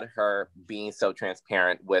applaud her being so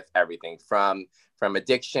transparent with everything from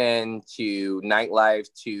addiction to nightlife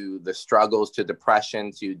to the struggles to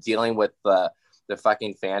depression to dealing with the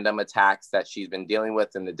fucking fandom attacks that she's been dealing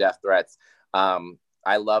with and the death threats.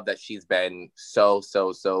 I love that she's been so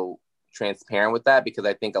transparent with that because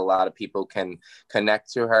I think a lot of people can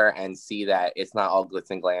connect to her and see that it's not all glitz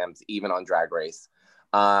and glams, even on Drag Race.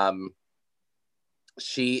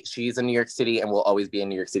 She's a New York City and will always be a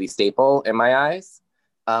New York City staple in my eyes.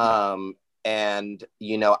 And,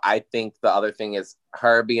 you know, I think the other thing is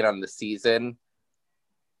her being on the season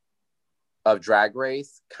of Drag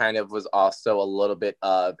Race kind of was also a little bit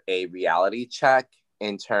of a reality check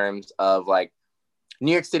in terms of like,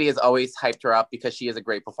 New York City has always hyped her up because she is a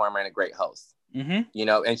great performer and a great host, you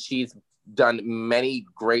know, and she's done many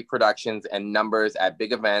great productions and numbers at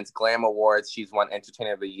big events, Glam Awards. She's won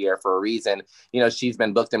Entertainer of the Year for a reason. You know, she's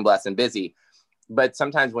been booked and blessed and busy. But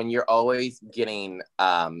sometimes when you're always getting,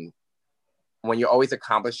 when you're always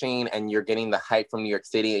accomplishing and you're getting the hype from New York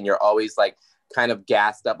City and you're always like kind of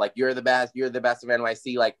gassed up, like you're the best of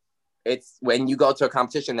NYC. Like it's when you go to a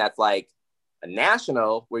competition that's like a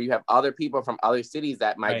national where you have other people from other cities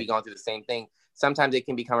that might be going through the same thing. Sometimes it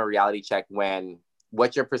can become a reality check when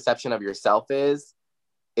what your perception of yourself is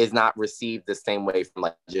not received the same way from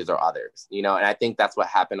like judges or others, you know? And I think that's what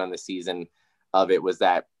happened on the season of it was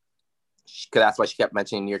that, because that's why she kept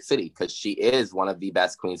mentioning New York City, because she is one of the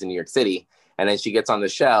best queens in New York City. And then she gets on the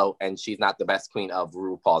show and she's not the best queen of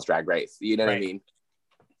RuPaul's Drag Race. You know what I mean?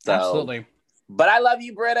 So, absolutely. But I love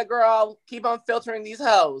you, Brita, girl. Keep on filtering these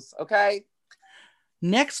hoes, okay?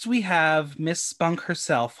 Next, we have Miss Spunk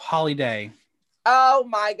herself, Holly Day. Oh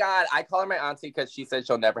my God. I call her my auntie because she said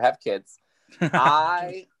she'll never have kids.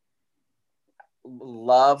 I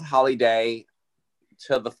love Holly Day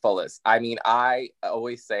to the fullest. I mean, I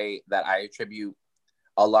always say that I attribute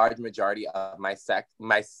a large majority of my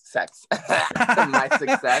success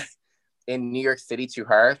in New York City to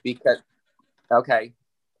her because, okay,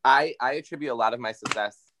 I attribute a lot of my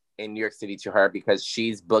success in New York City to her because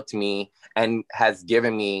she's booked me and has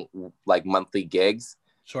given me like monthly gigs.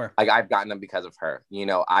 Sure. Like I've gotten them because of her. You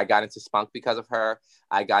know, I got into Spunk because of her.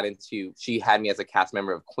 She had me as a cast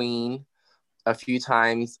member of Queen a few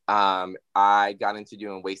times. I got into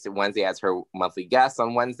doing Wasted Wednesday as her monthly guest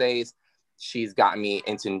on Wednesdays. She's gotten me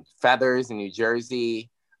into Feathers in New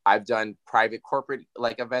Jersey. I've done private corporate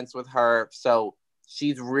like events with her. So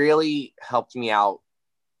she's really helped me out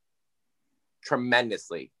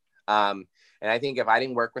tremendously. And I think if I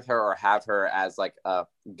didn't work with her or have her as like a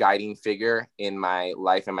guiding figure in my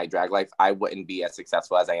life and my drag life, I wouldn't be as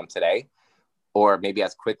successful as I am today, or maybe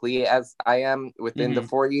as quickly as I am within the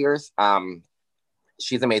 4 years.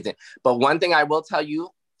 She's amazing. But one thing I will tell you,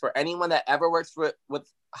 for anyone that ever works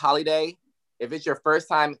with Holly Day, if it's your first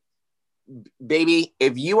time, baby,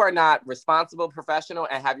 if you are not responsible, professional,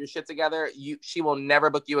 and have your shit together, she will never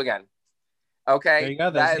book you again. Okay, there you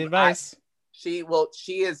go. That's the advice. She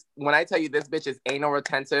is, when I tell you this bitch is anal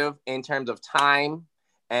retentive in terms of time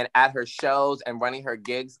and at her shows and running her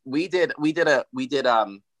gigs. We did the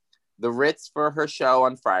Ritz for her show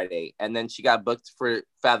on Friday, and then she got booked for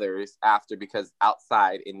Feathers after, because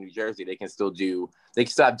outside in New Jersey they can still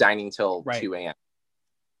have dining till 2 a.m.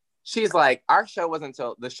 She's like, the show wasn't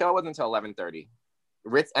until 11:30.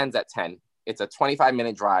 Ritz ends at 10. It's a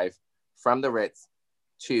 25-minute drive from the Ritz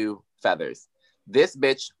to Feathers. This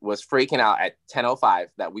bitch was freaking out at 10:05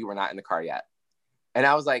 that we were not in the car yet. And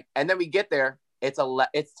I was like, and then we get there, it's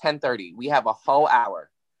 10:30. We have a whole hour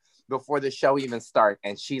before the show even starts,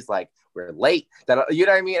 and she's like, we're late. You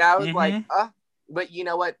know what I mean? I was like, but you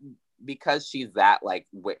know what? Because she's that like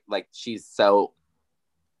she's so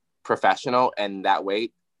professional, and that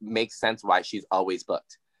way makes sense why she's always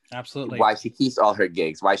booked. Absolutely. Why she keeps all her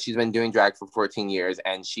gigs, why she's been doing drag for 14 years,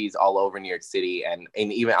 and she's all over New York City and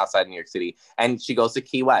even outside New York City. And she goes to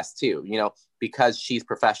Key West too, because she's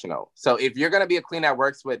professional. So if you're going to be a queen that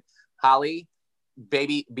works with Holly,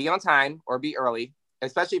 baby, be on time or be early,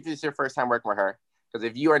 especially if it's your first time working with her. Because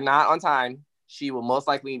if you are not on time, she will most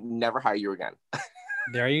likely never hire you again.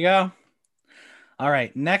 There you go. All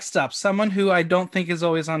right. Next up, someone who I don't think is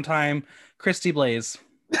always on time, Christy Blaze.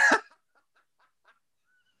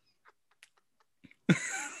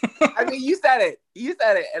 I mean, you said it,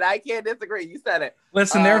 and I can't disagree. You said it.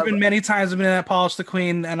 Listen, there have been many times I've been at Polish the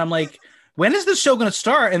Queen, and I'm like, when is this show going to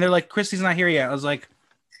start? And they're like, Christy's not here yet. I was like,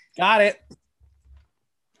 got it.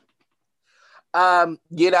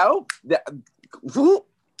 You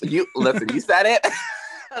listen, you said it.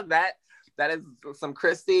 that is some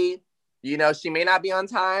Christy. She may not be on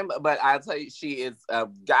time, but I'll tell you, she is a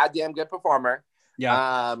goddamn good performer.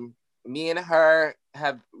 Yeah. Me and her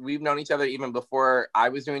we've known each other even before I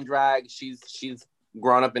was doing drag. She's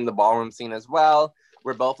grown up in the ballroom scene as well.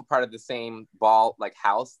 We're both a part of the same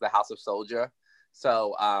house, the House of Soldier.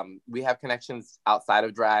 So we have connections outside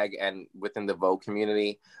of drag and within the Vogue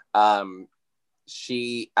community.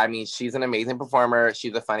 She's an amazing performer.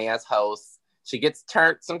 She's a funny ass host. She gets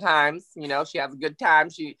turned sometimes, she has a good time.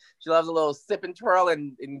 She loves a little sip and twirl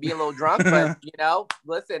and be a little drunk, but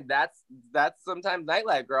listen, that's sometimes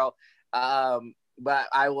nightlife, girl. But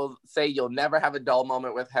I will say you'll never have a dull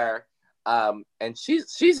moment with her. And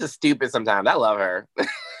she's just stupid sometimes. I love her.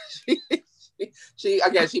 she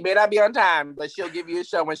may not be on time, but she'll give you a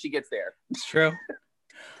show when she gets there. It's true.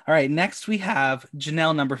 All right, next we have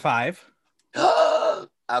Janelle number 5.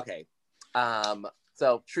 Okay.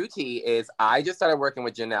 So true tea is I just started working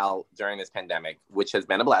with Janelle during this pandemic, which has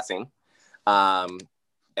been a blessing.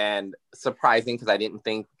 And surprising because I didn't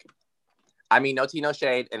think, no tea, no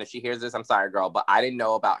shade. And if she hears this, I'm sorry, girl, but I didn't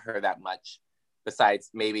know about her that much. Besides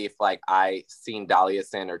maybe if I seen Dahlia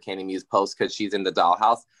Sin or Candy Muse post because she's in the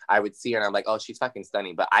dollhouse, I would see her and I'm like, oh, she's fucking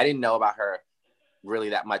stunning. But I didn't know about her really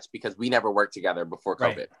that much because we never worked together before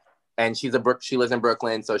COVID. Right. And she lives in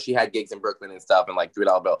Brooklyn, so she had gigs in Brooklyn and stuff, and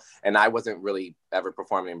 $3 bill. And I wasn't really ever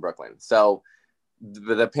performing in Brooklyn. So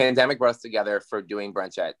the pandemic brought us together for doing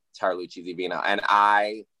brunch at Tarlucci's Vino. And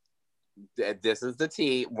this is the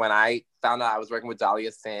tea. When I found out I was working with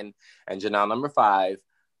Dahlia Sin and Janelle number 5,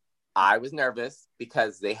 I was nervous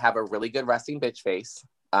because they have a really good resting bitch face.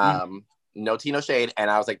 No tea, no shade. And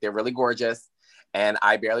I was like, they're really gorgeous. And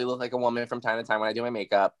I barely look like a woman from time to time when I do my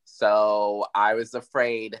makeup. So I was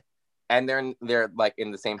afraid. And they're like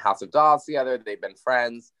in the same House of Dolls together. They've been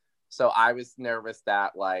friends. So I was nervous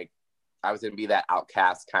that I was going to be that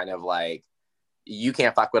outcast kind of you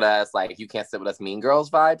can't fuck with us. You can't sit with us mean girls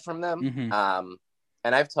vibe from them. Mm-hmm.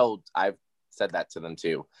 And I've said that to them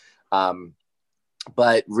too.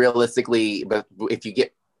 But realistically, if you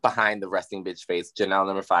get behind the resting bitch face, Janelle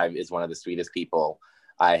number 5 is one of the sweetest people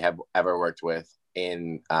I have ever worked with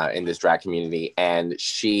in this drag community. And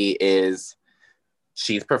she's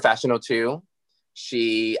professional too.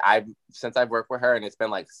 Since I've worked with her, and it's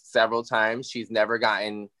been several times, she's never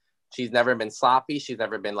been sloppy. She's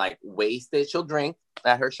never been wasted. She'll drink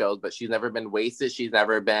at her shows, but she's never been wasted. She's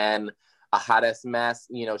never been a hot ass mess.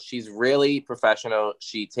 She's really professional.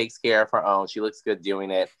 She takes care of her own. She looks good doing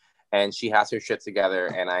it, and she has her shit together,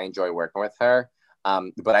 and I enjoy working with her.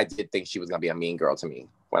 But I did think she was gonna be a mean girl to me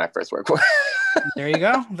when I first worked with her. There you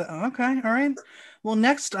go. Okay, all right. Well,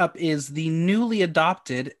 next up is the newly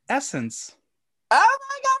adopted Essence. Oh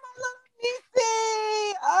my God, my little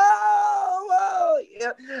niece! Oh,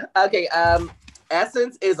 yeah. Okay.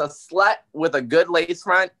 Essence is a slut with a good lace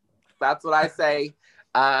front. That's what I say.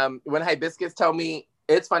 When Hibiscus told me,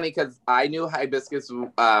 it's funny because I knew Hibiscus.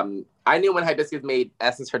 I knew when Hibiscus made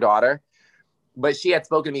Essence her daughter, but she had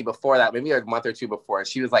spoken to me before that, maybe a month or two before.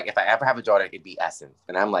 She was like, if I ever have a daughter, it'd be Essence.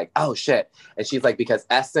 And I'm like, oh shit. And she's like, because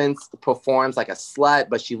Essence performs like a slut,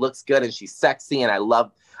 but she looks good and she's sexy. And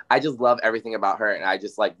I just love everything about her. And I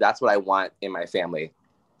just like, that's what I want in my family.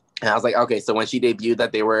 And I was like, okay, so when she debuted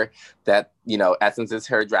that Essence is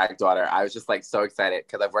her drag daughter, I was just like so excited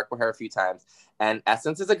because I've worked with her a few times, and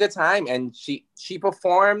Essence is a good time, and she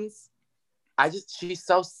performs. She's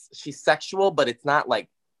sexual, but it's not like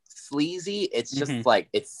sleazy. It's just like,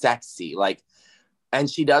 it's sexy. Like, and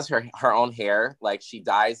she does her own hair. Like, she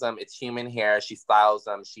dyes them. It's human hair. She styles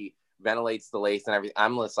them. She ventilates the lace and everything.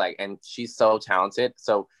 I'm just like, and she's so talented.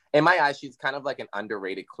 So in my eyes, she's kind of like an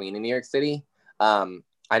underrated queen in New York City.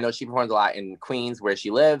 I know she performs a lot in Queens where she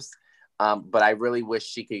lives, but I really wish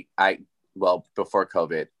she could, before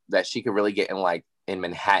COVID, that she could really get in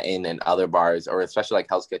Manhattan and other bars, or especially like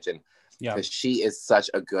Hell's Kitchen, because she is such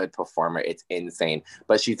a good performer. It's insane.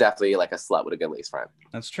 But she's definitely like a slut with a good lace front.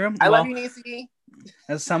 That's true. I love you, Niecy.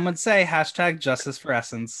 As some would say, hashtag justice for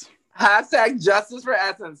Essence. Hashtag justice for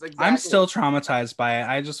Essence. Exactly. I'm still traumatized by it.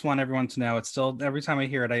 I just want everyone to know it's still, every time I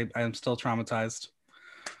hear it, I'm still traumatized.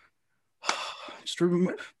 Just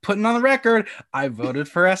putting on the record, I voted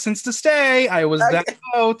for Essence to stay. I was that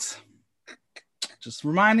vote. Just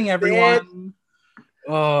reminding everyone.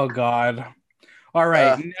 Oh God. All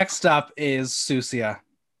right. Next up is Susia.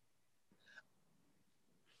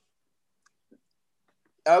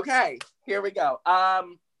 Okay, here we go.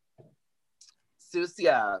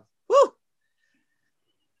 Susia. Woo.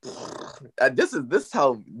 This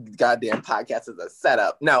whole goddamn podcast is a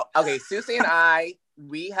setup. No, okay. Susie and I,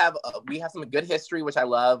 we have some good history, which I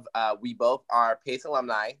love. We both are Pace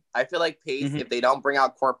alumni. I feel like Pace, if they don't bring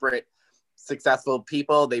out corporate successful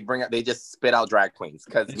people, they just spit out drag queens.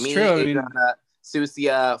 Because me, Adriana,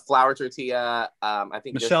 Susia, Flower Tortilla, I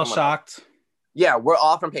think Michelle Shocked. Yeah, we're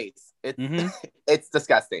all from Pace. It's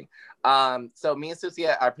disgusting. So me and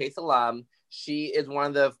Susia are Pace alum. She is one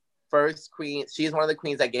of the first queens. She's one of the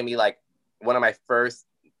queens that gave me like one of my first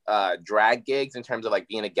drag gigs in terms of like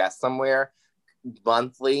being a guest somewhere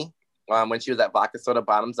monthly, when she was at Vodka Soda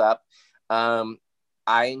Bottoms Up.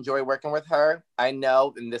 I enjoy working with her. I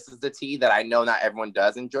know, and this is the tea, that I know not everyone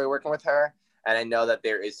does enjoy working with her. And I know that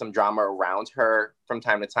there is some drama around her from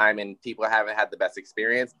time to time, and people haven't had the best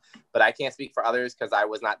experience. But I can't speak for others because I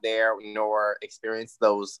was not there nor experienced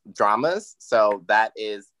those dramas. So that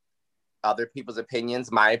is other people's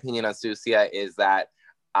opinions. My opinion on Susia is that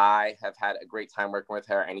I have had a great time working with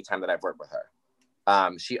her anytime that I've worked with her.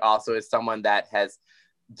 She also is someone that has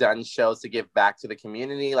done shows to give back to the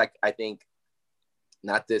community. Like, I think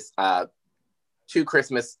not this, two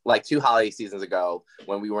holiday seasons ago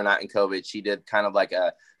when we were not in COVID, she did kind of like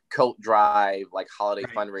a coat drive, like holiday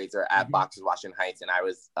fundraiser at Boxers Washington Heights. And I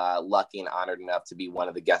was lucky and honored enough to be one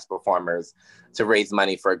of the guest performers to raise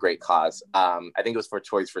money for a great cause. I think it was for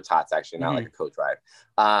Toys for Tots, actually, not like a coat drive.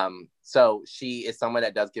 So she is someone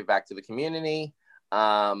that does give back to the community,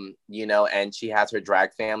 and she has her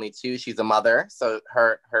drag family too. She's a mother, so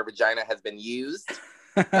her vagina has been used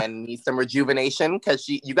and needs some rejuvenation because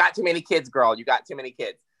you got too many kids, girl. You got too many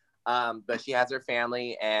kids. But she has her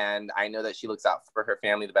family, and I know that she looks out for her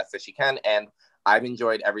family the best that she can. And I've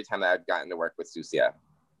enjoyed every time that I've gotten to work with Susia.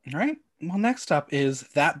 All right. Well, next up is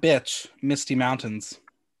that bitch, Misty Mountains.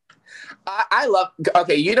 I love.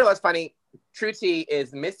 Okay, you know what's funny? True tea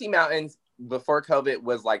is Misty Mountains before COVID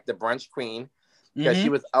was like the brunch queen because she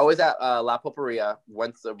was always at La Pulperia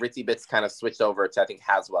once the Ritzy Bits kind of switched over to, I think,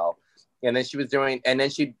 Haswell. And then she was doing, and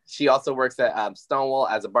then she also works at Stonewall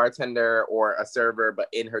as a bartender or a server, but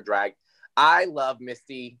in her drag. I love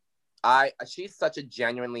Misty. She's such a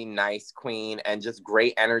genuinely nice queen and just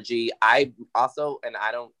great energy. I also, and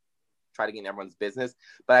I don't try to get in everyone's business,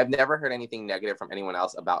 but I've never heard anything negative from anyone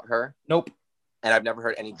else about her. Nope. And I've never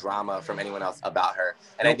heard any drama from anyone else about her.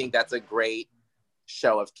 And I think that's a great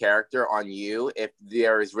show of character on you if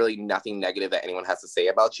there is really nothing negative that anyone has to say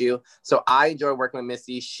about you. So I enjoy working with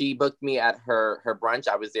Misty. She booked me at her brunch.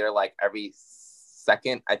 I was there like every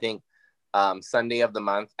second, I think, Sunday of the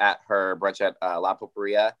month at her brunch at La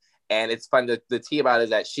Pulperia. And it's fun. The tea about it is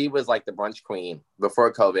that she was like the brunch queen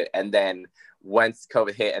before COVID. And then once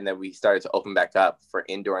COVID hit and then we started to open back up for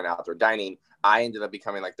indoor and outdoor dining, I ended up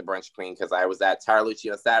becoming like the brunch queen because I was at Taralucci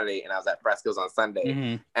on Saturday and I was at Fresco's on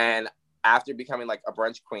Sunday. And after becoming like a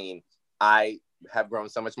brunch queen, I have grown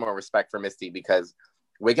so much more respect for Misty because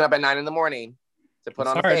waking up at 9 a.m. to put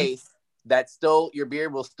on a face that still your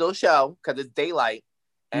beard will still show because it's daylight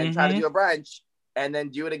and try to do a brunch and then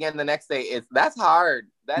do it again the next day that's hard.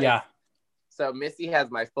 So Misty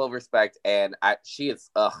has my full respect, and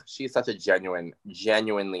she's such a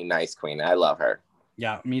genuinely nice queen. I love her.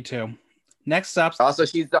 Yeah, me too. Next up. Also,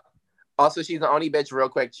 she's the only bitch, real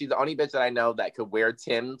quick. She's the only bitch that I know that could wear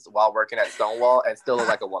Timbs while working at Stonewall and still look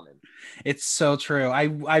like a woman. It's so true.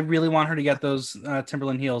 I really want her to get those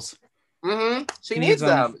Timberland heels. Mm-hmm. She needs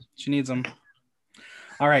them. She needs them.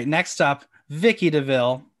 All right. Next up, Vicky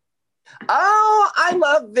DeVille. Oh, I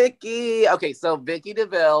love Vicky. Okay, so Vicky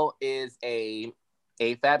DeVille is a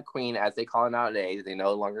AFAB queen, as they call it nowadays. They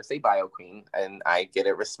no longer say bio queen, and I get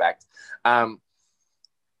it, respect.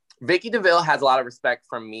 Vicky DeVille has a lot of respect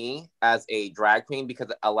from me as a drag queen,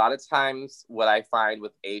 because a lot of times what I find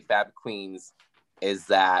with AFAB queens is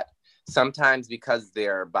that sometimes, because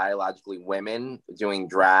they're biologically women doing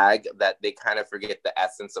drag, that they kind of forget the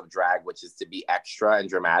essence of drag, which is to be extra and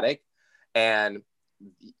dramatic. And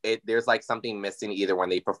there's like something missing either when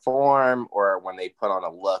they perform or when they put on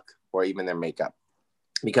a look or even their makeup.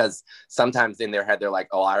 Because sometimes in their head, they're like,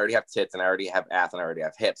 oh, I already have tits and I already have ass and I already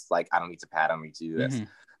have hips. Like, I don't need to pad, I don't need to do this.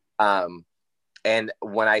 Mm-hmm. And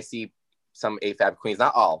when I see some AFAB queens,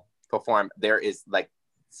 not all, perform, there is like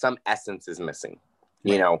some essence is missing,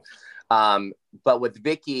 you know? But with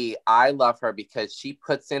Vicky, I love her because she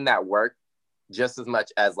puts in that work just as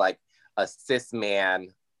much as like a cis male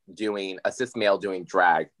doing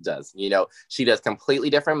drag does. You know, she does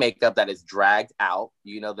completely different makeup that is dragged out,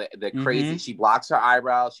 you know, the crazy, she blocks her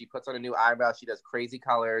eyebrows, she puts on a new eyebrow, she does crazy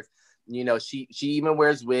colors. You know, she even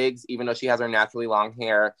wears wigs, even though she has her naturally long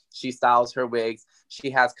hair. She styles her wigs. She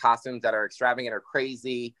has costumes that are extravagant or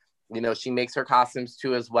crazy. You know, she makes her costumes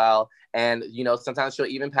too as well. And, you know, sometimes she'll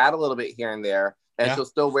even pad a little bit here and there. And she'll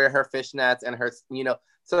still wear her fishnets and her, you know,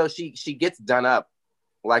 so she gets done up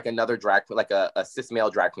like another drag, like a cis male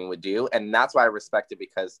drag queen would do. And that's why I respect it,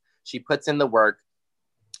 because she puts in the work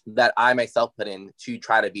that I myself put in to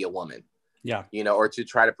try to be a woman. Yeah. You know, or to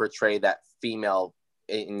try to portray that female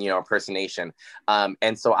impersonation.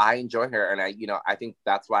 And so I enjoy her, and I think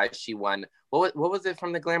that's why she won. What was it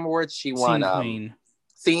from the Glamour Awards? She won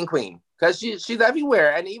Scene Queen, because she's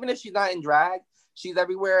everywhere, and even if she's not in drag, she's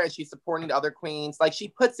everywhere, and she's supporting the other queens. Like, she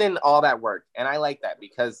puts in all that work, and I like that,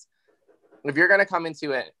 because if you're gonna come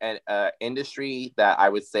into an industry that I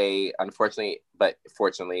would say, unfortunately, but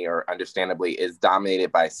fortunately or understandably, is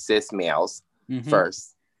dominated by cis males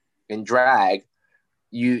first in drag.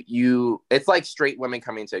 It's like straight women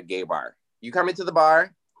coming to a gay bar. You come into the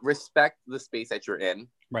bar, respect the space that you're in,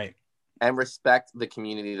 right, and respect the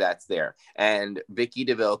community that's there. And Vicky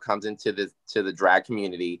DeVille comes into the drag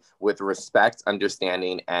community with respect,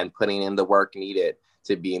 understanding, and putting in the work needed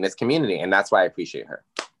to be in this community. And that's why I appreciate her.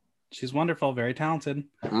 She's wonderful, very talented.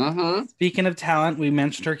 Speaking of talent, we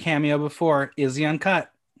mentioned her cameo before, Izzy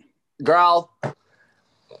Uncut. Girl,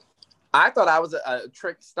 I thought I was a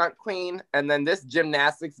trick stunt queen, and then this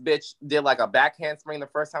gymnastics bitch did like a back handspring the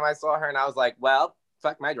first time I saw her, and I was like, well,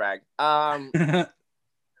 fuck my drag.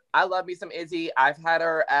 I love me some Izzy. I've had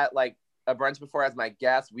her at like a brunch before as my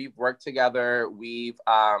guest. We've worked together. We've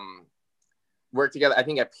worked together, I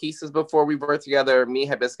think, at Pieces before. We worked together. Me,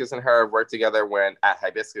 Hibiscus, and her worked together when at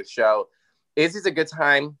Hibiscus show. Izzy's a good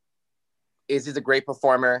time. Izzy's a great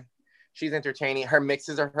performer. She's entertaining. Her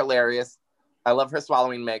mixes are hilarious. I love her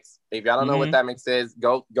swallowing mix. If y'all don't know what that mix is,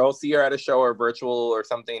 go see her at a show or virtual or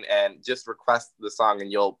something, and just request the song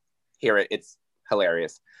and you'll hear it. It's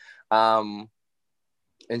hilarious. And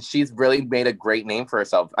she's really made a great name for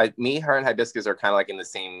herself. Her and Hibiscus are kind of like in the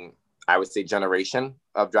same, I would say, generation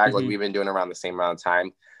of drag. Like, we've been doing around the same amount of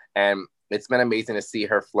time. And it's been amazing to see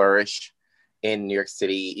her flourish in New York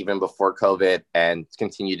City even before COVID, and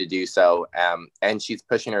continue to do so. And she's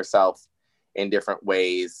pushing herself in different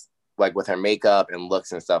ways, like with her makeup and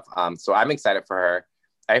looks and stuff. So I'm excited for her.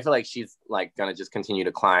 I feel like she's like gonna just continue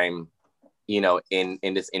to climb, you know, in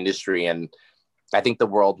this industry. And I think the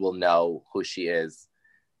world will know who she is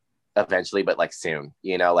eventually, but like soon,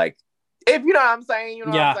 you know, like, if you know what I'm saying, you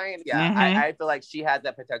know what I'm saying? Yeah. I feel like she has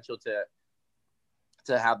that potential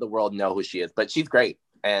to have the world know who she is, but she's great.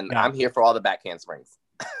 And I'm here for all the back handsprings.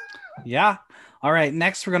 Yeah. All right.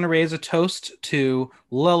 Next, we're going to raise a toast to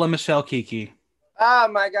Lola Michelle Kiki. Oh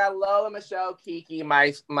my God, Lola Michelle Kiki,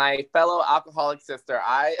 my fellow alcoholic sister.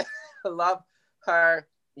 I love her.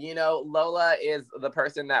 You know, Lola is the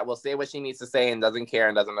person that will say what she needs to say and doesn't care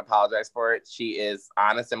and doesn't apologize for it. She is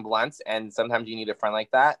honest and blunt, and sometimes you need a friend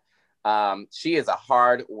like that. She is a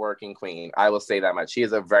hard-working queen. I will say that much. She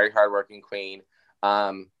is a very hard-working queen.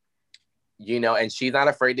 You know, and she's not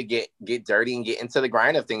afraid to get dirty and get into the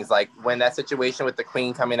grind of things. Like when that situation with the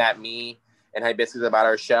queen coming at me and Hibiscus about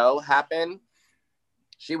our show happened,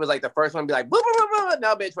 she was like the first one to be like, boo, boo, boo, boo.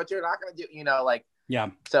 No, bitch, what you're not going to do, you know, like, yeah.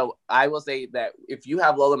 So I will say that if you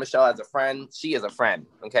have Lola Michelle as a friend, she is a friend.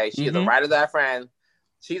 Okay. She is a ride or die friend.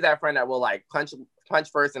 She's that friend that will like punch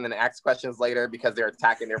punch first and then ask questions later because they're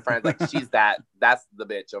attacking their friends. Like that's the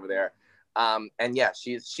bitch over there. And yeah,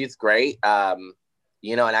 she's great.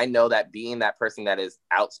 You know, and I know that being that person that is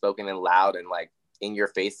outspoken and loud and like in your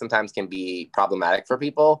face sometimes can be problematic for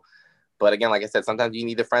people. But again, like I said, sometimes you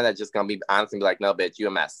need a friend that's just gonna be honest and be like, no, bitch, you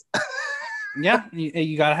a mess. Yeah,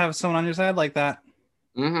 you gotta have someone on your side like that.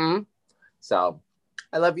 Mm-hmm. So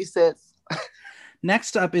I love you, sis.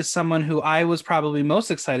 Next up is someone who I was probably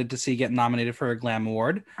most excited to see get nominated for a Glam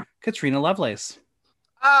Award, Katrina Lovelace.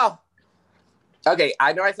 Oh, okay.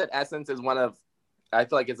 I know I said Essence is one of, I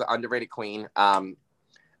feel like it's an underrated queen.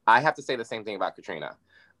 I have to say the same thing about Katrina.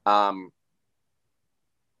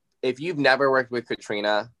 If you've never worked with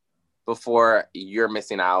Katrina before, you're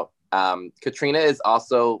missing out. Katrina is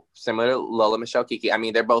also similar to Lola Michelle Kiki. I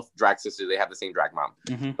mean, they're both drag sisters. They have the same drag mom.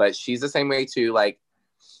 Mm-hmm. But she's the same way too. Like,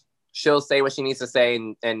 she'll say what she needs to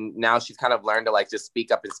say. And now she's kind of learned to like just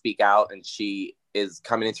speak up and speak out. And she is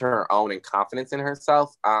coming into her own and confidence in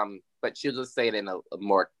herself. But she'll just say it in a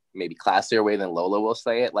more maybe classier way than Lola will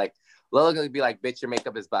say it. Like, Lola gonna be like, bitch, your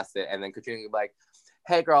makeup is busted. And then Katrina will be like,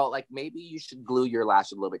 hey girl, like maybe you should glue your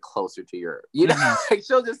lash a little bit closer to your, you know, Mm-hmm. like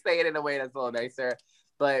she'll just say it in a way that's a little nicer.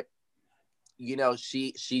 But you know,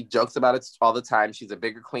 she jokes about it all the time. She's a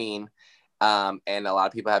bigger queen. And a lot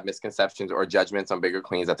of people have misconceptions or judgments on bigger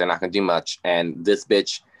queens that they're not gonna do much. And this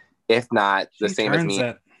bitch, if not the same as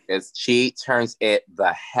me, is she turns it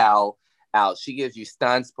the hell out. She gives you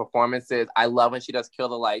stunts, performances. I love when she does Kill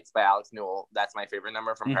the Lights by Alex Newell. That's my favorite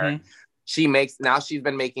number from her. Now she's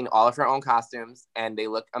been making all of her own costumes and they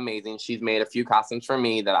look amazing. She's made a few costumes for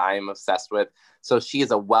me that I am obsessed with. So she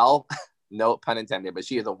is no pun intended, but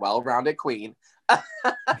she is a well-rounded queen.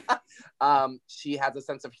 She has a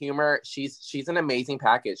sense of humor. She's an amazing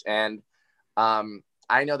package. And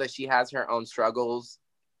I know that she has her own struggles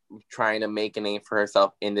trying to make a name for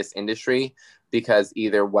herself in this industry because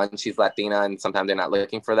either one, she's Latina and sometimes they're not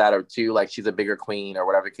looking for that, or two, like she's a bigger queen or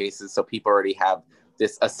whatever the case is. So people already have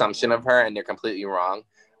this assumption of her and they're completely wrong.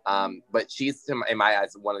 But she's, in my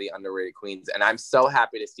eyes, one of the underrated queens. And I'm so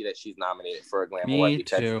happy to see that she's nominated for a Glam Award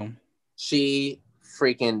because she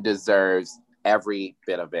freaking deserves every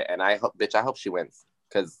bit of it. And I hope she wins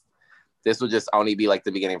because this will just only be like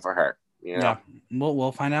the beginning for her. You know? Yeah,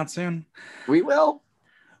 we'll find out soon. We will.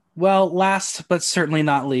 Well, last but certainly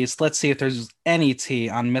not least, let's see if there's any tea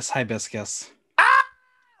on Miss Hibiscus.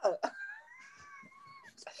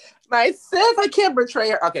 My sis, I can't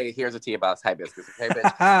betray her. Okay, here's a tea about Hibiscus. Okay,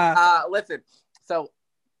 bitch. Listen, so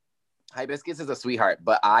Hibiscus is a sweetheart,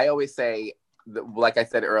 but I always say, like I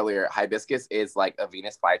said earlier, Hibiscus is like a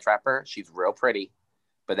Venus flytrapper. She's real pretty,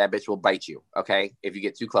 but that bitch will bite you, okay, if you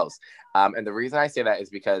get too close. And the reason I say that is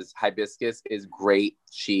because Hibiscus is great.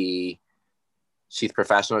 She's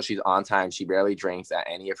professional. She's on time. She barely drinks at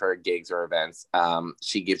any of her gigs or events.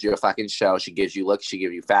 She gives you a fucking show. She gives you looks. She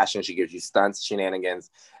gives you fashion. She gives you stunts, shenanigans.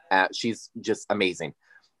 She's just amazing.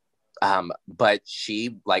 But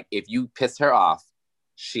she, like, if you piss her off,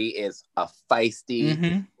 she is a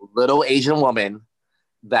feisty little Asian woman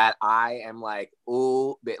that I am like,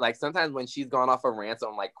 ooh, like sometimes when she's gone off a rant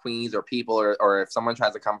on like queens or people or if someone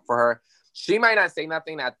tries to come for her, she might not say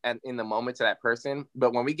nothing in the moment to that person,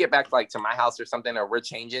 but when we get back like to my house or something, or we're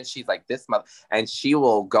changing, she's like this mother, and she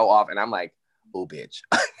will go off, and I'm like, oh, bitch.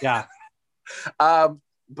 Yeah.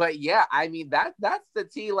 But yeah, I mean that's the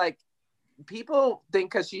tea. Like people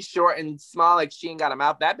think because she's short and small, like she ain't got a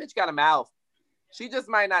mouth. That bitch got a mouth. She just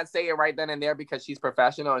might not say it right then and there because she's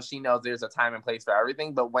professional and she knows there's a time and place for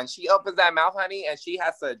everything. But when she opens that mouth, honey, and she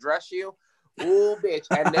has to address you, ooh, bitch.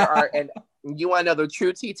 And and you want to know the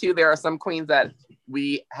true tea too? There are some queens that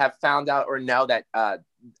we have found out or know that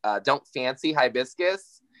don't fancy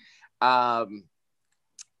Hibiscus. How's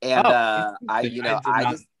that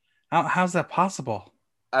possible?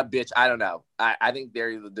 Bitch, I don't know. I think they're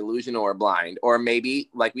either delusional or blind, or maybe,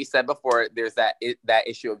 like we said before, there's that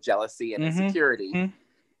issue of jealousy and insecurity.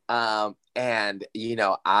 And you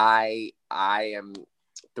know, I am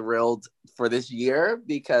thrilled for this year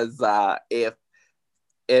because if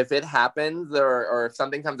it happens or if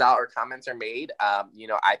something comes out or comments are made, you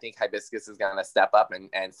know, I think Hibiscus is gonna step up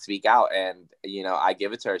and speak out, and you know, I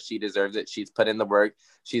give it to her. She deserves it. She's put in the work.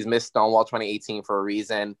 She's Miss Stonewall 2018 for a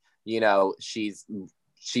reason. You know, she's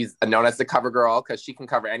known as the cover girl because she can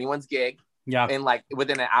cover anyone's gig. Yeah. And like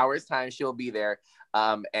within an hour's time, she'll be there.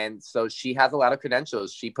 And so she has a lot of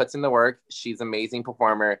credentials. She puts in the work. She's an amazing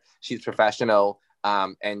performer. She's professional.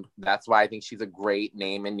 And that's why I think she's a great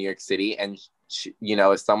name in New York City. And she, you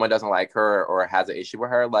know, if someone doesn't like her or has an issue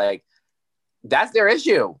with her, like that's their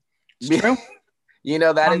issue. It's true. You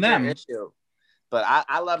know, that is their issue. But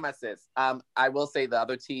I love my sis. I will say the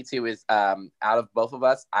other T too is out of both of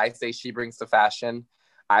us, I say she brings the fashion,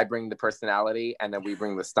 I bring the personality, and then we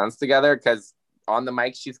bring the stunts together. Because on the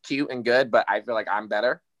mic she's cute and good, but I feel like I'm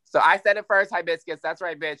better. So I said it first, Hibiscus. That's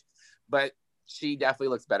right, bitch. But she definitely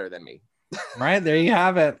looks better than me. Right, there you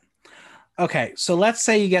have it. Okay, so let's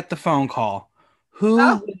say you get the phone call. Who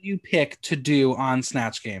would you pick to do on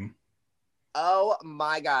Snatch Game? Oh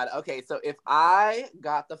my God. Okay, so if I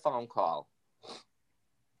got the phone call,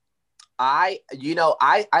 I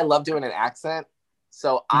love doing an accent.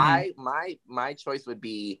 So my choice would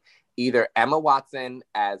be either Emma Watson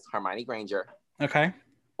as Hermione Granger. Okay.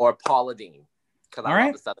 Or Paula Deen. Because I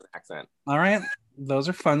love the Southern accent. All right. Those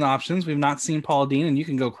are fun options. We've not seen Paula Deen, and you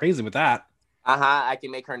can go crazy with that. I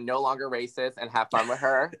can make her no longer racist and have fun with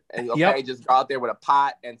her. And just go out there with a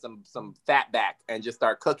pot and some fat back and just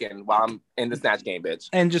start cooking while I'm in the Snatch Game, bitch.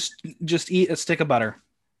 And just eat a stick of butter.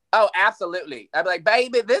 Oh, absolutely. I'd be like,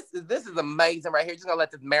 baby, this is amazing right here. Just gonna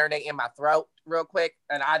let this marinate in my throat real quick.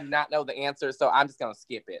 And I do not know the answer, so I'm just gonna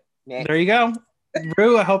skip it. Next. There you go.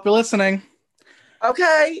 Rue, I hope you're listening.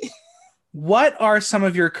 Okay. What are some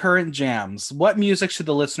of your current jams? What music should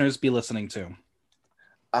the listeners be listening to?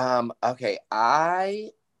 Okay,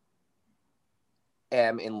 I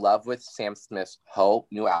am in love with Sam Smith's whole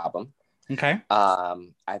new album. Okay.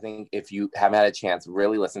 I think if you haven't had a chance,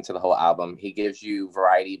 really listen to the whole album. He gives you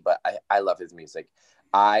variety, but I love his music.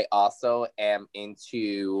 I also am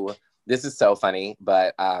into, this is so funny,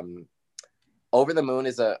 but Over the Moon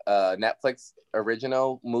is a Netflix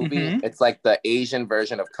original movie. Mm-hmm. It's like the Asian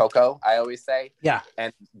version of Coco, I always say. Yeah.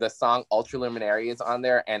 And the song Ultraluminary is on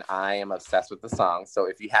there, and I am obsessed with the song. So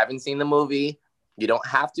if you haven't seen the movie, you don't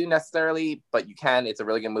have to necessarily, but you can. It's a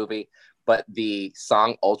really good movie. But the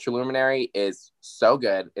song Ultraluminary is so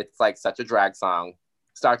good. It's like such a drag song.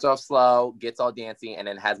 Starts off slow, gets all dancey, and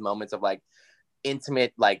then has moments of like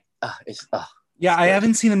intimate, like, Yeah, I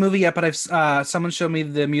haven't seen the movie yet, but I've someone showed me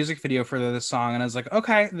the music video for this song, and I was like,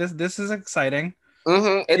 okay, this is exciting.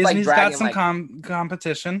 Mm-hmm. It's Disney's like got some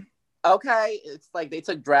competition. Okay, it's like they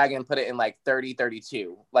took drag and put it in like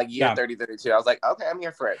 3032, like year 3032. I was like, okay, I'm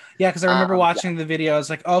here for it. Yeah, because I remember watching the video. I was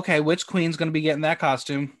like, okay, which queen's going to be getting that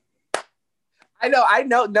costume? I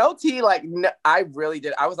know. No tea, like, no, I really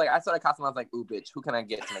did. I was like, I saw the costume. I was like, ooh, bitch, who can I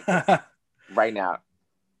get to make this right now?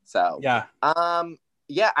 So, yeah.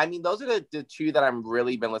 Yeah, I mean, those are the two that I'm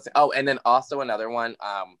really been listening. Oh, and then also another one,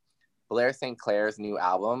 Blair St. Clair's new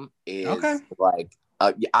album is like,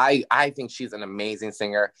 I think she's an amazing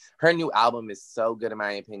singer. Her new album is so good in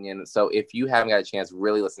my opinion. So if you haven't got a chance,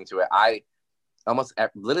 really listen to it. I almost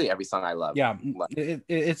literally every song I love. Yeah,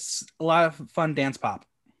 it's a lot of fun dance pop.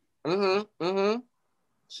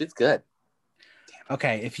 She's good.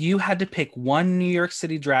 Okay, if you had to pick one New York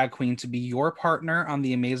City drag queen to be your partner on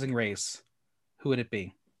The Amazing Race, who would it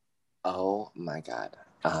be? Oh my God.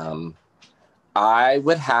 I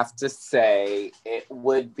would have to say it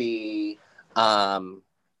would be,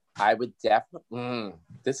 I would definitely,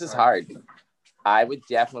 this is hard. I would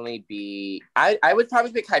definitely be, I would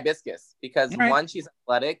probably pick Hibiscus because one, she's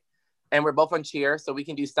athletic and we're both on cheer, so we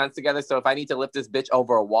can do stunts together. So if I need to lift this bitch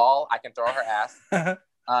over a wall, I can throw her ass.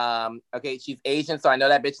 Okay, she's Asian, so I know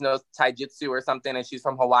that bitch knows taijutsu or something, and she's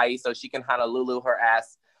from Hawaii, so she can Honolulu her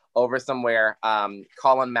ass over somewhere,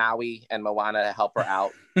 call on Maui and Moana to help her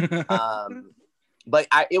out. But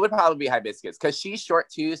it would probably be Hibiscus because she's short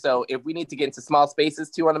too. So if we need to get into small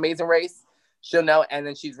spaces too on Amazing Race, she'll know. And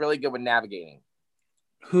then she's really good with navigating.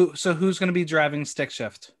 Who's going to be driving stick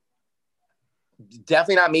shift?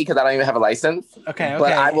 Definitely not me because I don't even have a license. Okay.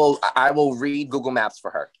 But I will read Google Maps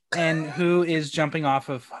for her. And who is jumping off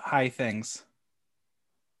of high things?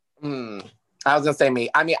 I was gonna say me.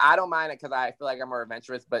 I mean, I don't mind it because I feel like I'm more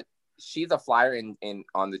adventurous, but she's a flyer in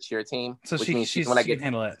on the cheer team. So she can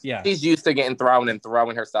handle it. Yeah. She's used to getting thrown and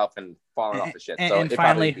throwing herself and falling off the shit. So and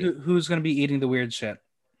finally, who's going to be eating the weird shit?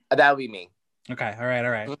 That would be me. Okay. All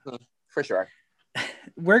right. Mm-hmm. For sure.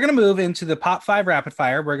 We're going to move into the Pop 5 Rapid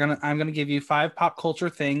Fire. I'm going to give you 5 pop culture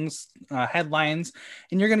things, headlines,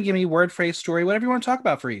 and you're going to give me word, phrase, story, whatever you want to talk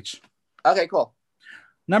about for each. Okay, cool.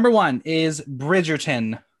 Number 1 is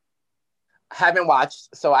Bridgerton. Haven't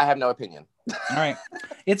watched, so I have no opinion. All right.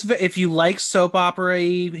 If you like soap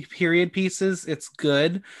opera period pieces, it's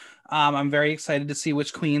good. I'm very excited to see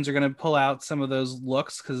which queens are going to pull out some of those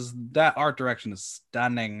looks because that art direction is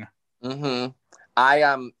stunning. Mm-hmm.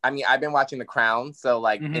 I mean, I've been watching The Crown, so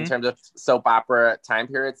like in terms of soap opera time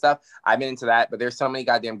period stuff, I've been into that. But there's so many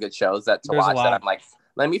goddamn good shows to watch that I'm like,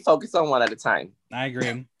 let me focus on one at a time. I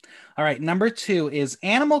agree. All right, number 2 is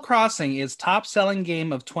Animal Crossing is top selling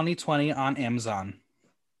game of 2020 on Amazon.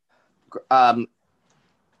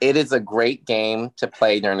 It is a great game to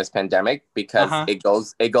play during this pandemic because it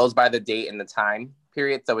goes by the date and the time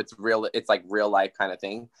period. So it's real. It's like real life kind of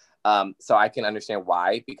thing. So I can understand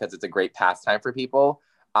why, because it's a great pastime for people.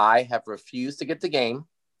 I have refused to get the game,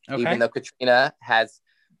 even though Katrina has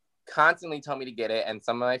constantly told me to get it, and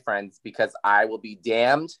some of my friends, because I will be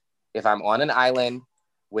damned if I'm on an island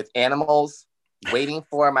with animals waiting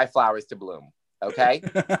for my flowers to bloom. Okay.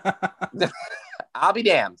 I'll be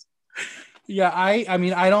damned. Yeah, I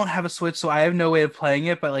mean, I don't have a Switch, so I have no way of playing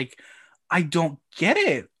it, but like, I don't get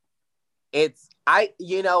it. I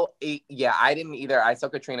didn't either. I saw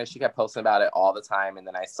Katrina, she kept posting about it all the time. And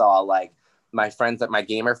then I saw like my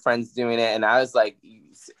gamer friends doing it. And I was like,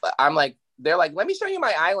 they're like, let me show you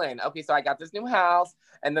my island. Okay, so I got this new house.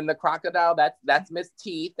 And then the crocodile, that's Miss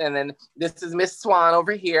Teeth. And then this is Miss Swan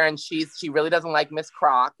over here. And she really doesn't like Miss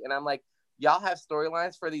Croc. And I'm like, y'all have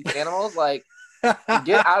storylines for these animals? Like,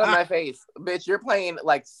 get out of my face, bitch. You're playing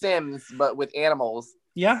like Sims, but with animals.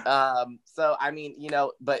 Yeah. So I mean,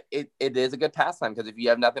 but it is a good pastime, because if you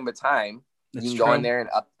have nothing but time, That's you can true. go in there and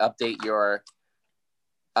update your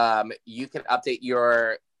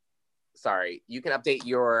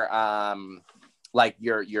like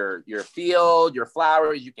your field, your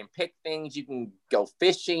flowers. You can pick things, you can go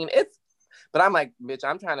fishing. But I'm like, bitch,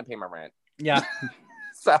 I'm trying to pay my rent. Yeah.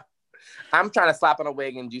 So I'm trying to slap on a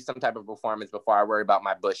wig and do some type of performance before I worry about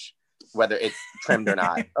my bush, whether it's trimmed or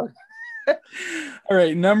not. All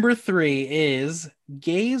right, number 3 is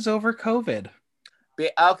gays over COVID.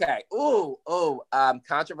 Okay.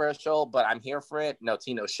 Controversial, but I'm here for it. No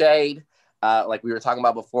tea, no shade. Like we were talking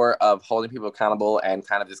about before, of holding people accountable and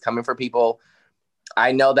kind of just coming for people.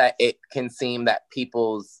 I know that it can seem that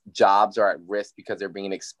people's jobs are at risk because they're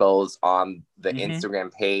being exposed on the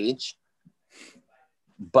Instagram page.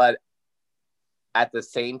 But at the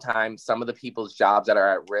same time, some of the people's jobs that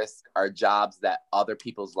are at risk are jobs that other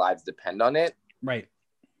people's lives depend on it. Right.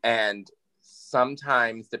 And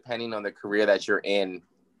sometimes, depending on the career that you're in,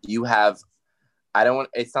 you have,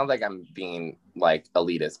 it sounds like I'm being like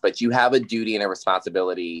elitist, but you have a duty and a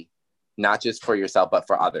responsibility, not just for yourself, but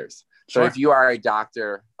for others. Sure. So if you are a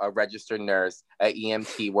doctor, a registered nurse, an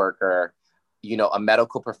EMT worker, a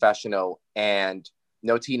medical professional, and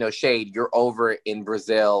no tea, no shade, you're over in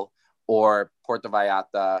Brazil or Puerto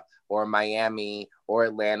Vallarta or Miami or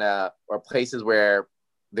Atlanta or places where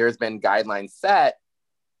there's been guidelines set,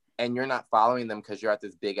 and you're not following them because you're at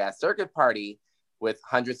this big ass circuit party with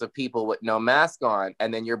hundreds of people with no mask on,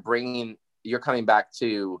 and then you're coming back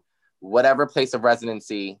to whatever place of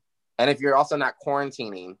residency, and if you're also not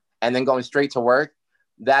quarantining and then going straight to work,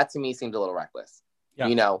 that to me seems a little reckless.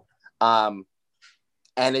 Yeah.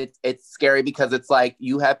 And it's scary because it's like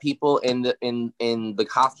you have people in the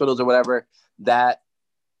hospitals or whatever that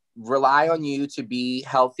rely on you to be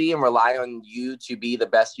healthy and rely on you to be the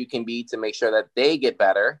best you can be to make sure that they get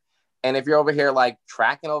better. And if you're over here like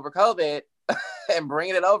tracking over COVID and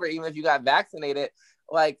bringing it over, even if you got vaccinated,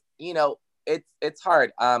 like, it's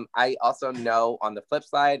hard. I also know on the flip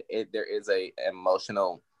side, there is a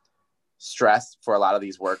emotional stress for a lot of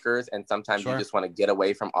these workers. And sometimes you just want to get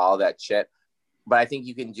away from all that shit. But I think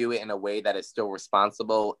you can do it in a way that is still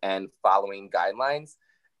responsible and following guidelines.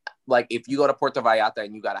 Like if you go to Puerto Vallarta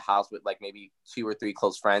and you got a house with like maybe 2 or 3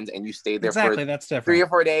 close friends and you stayed there for that's different. 3 or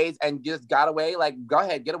 4 days and just got away, like go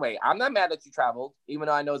ahead, get away. I'm not mad that you traveled, even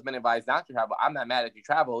though I know it's been advised not to travel. I'm not mad that you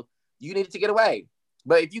traveled. You needed to get away.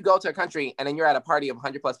 But if you go to a country and then you're at a party of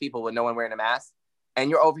 100 plus people with no one wearing a mask, and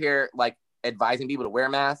you're over here like advising people to wear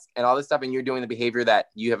masks and all this stuff, and you're doing the behavior that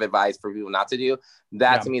you have advised for people not to do,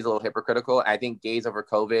 that to me is a little hypocritical. I think Gays Over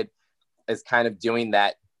COVID is kind of doing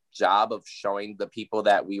that job of showing the people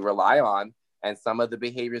that we rely on and some of the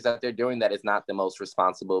behaviors that they're doing that is not the most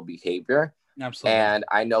responsible behavior. Absolutely. And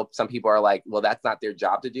I know some people are like, well, that's not their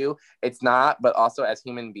job to do. It's not, but also as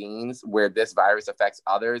human beings, where this virus affects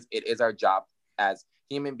others, it is our job as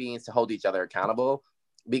human beings to hold each other accountable,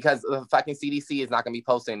 because the fucking CDC is not going to be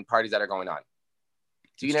posting parties that are going on.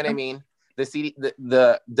 Do you know what I mean?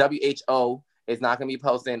 The WHO is not going to be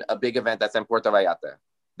posting a big event that's in Puerto Vallarta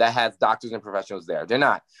that has doctors and professionals there. They're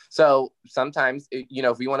not. So sometimes,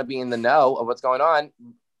 if we want to be in the know of what's going on,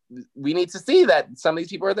 we need to see that some of these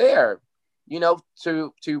people are there,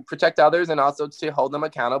 to protect others and also to hold them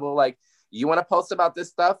accountable. Like, you want to post about this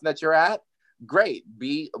stuff that you're at? Great.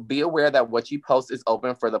 Be aware that what you post is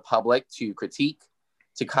open for the public to critique,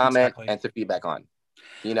 to comment, and to feedback on.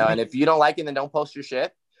 And if you don't like it, then don't post your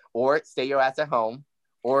shit, or stay your ass at home,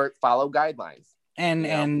 or follow guidelines.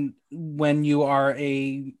 And when you are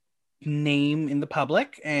a name in the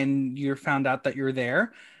public and you're found out that you're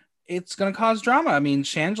there, it's going to cause drama. I mean,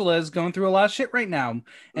 Shangela is going through a lot of shit right now.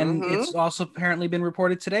 And Mm-hmm. it's also apparently been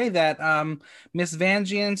reported today that Miss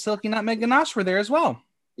Vanjie and Silky Nutmeg Ganache were there as well.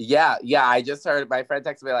 Yeah. I just heard my friend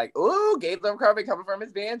text me like, "Ooh, Gates of COVID coming from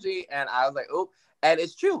Miss Vanjie," and I was like, "Ooh," and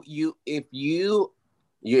it's true. If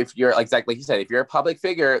you're exactly like you said, if you're a public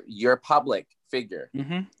figure, you're a public figure.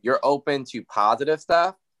 Mm-hmm. You're open to positive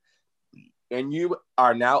stuff, and you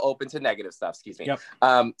are now open to negative stuff. Excuse me. Yep.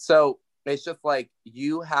 So it's just like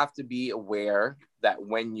you have to be aware that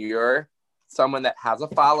when you're someone that has a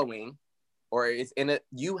following or is in it,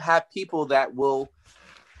 you have people that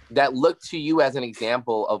look to you as an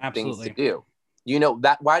example of Absolutely. things to do. You know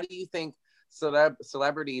that. Why do you think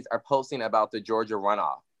celebrities are posting about the Georgia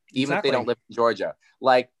runoff, even if they don't live in Georgia?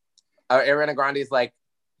 Like Ariana Grande is like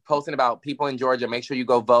posting about people in Georgia. Make sure you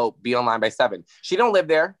go vote. Be online by 7. She don't live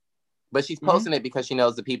there, but she's posting it because she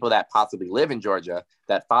knows the people that possibly live in Georgia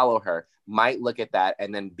that follow her might look at that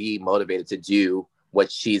and then be motivated to do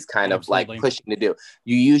what she's kind of like pushing to do.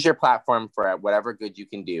 You use your platform for whatever good you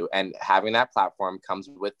can do. And having that platform comes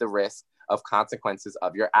with the risk of consequences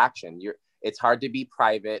of your action. It's hard to be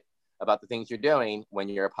private about the things you're doing when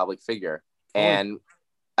you're a public figure. And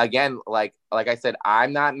again, like I said,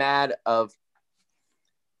 I'm not mad of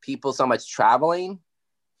people so much traveling.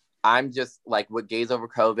 I'm just like what Gays Over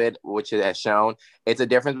COVID, which it has shown, it's a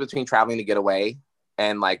difference between traveling to get away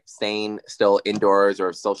and like staying still indoors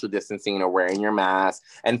or social distancing or wearing your mask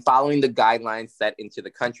and following the guidelines set into the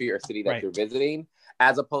country or city that you're visiting,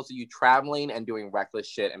 as opposed to you traveling and doing reckless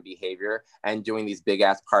shit and behavior and doing these big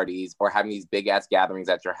ass parties or having these big ass gatherings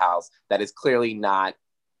at your house that is clearly not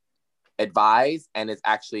advised and is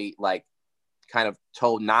actually like kind of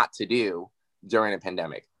told not to do during a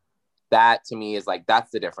pandemic. That to me is like, that's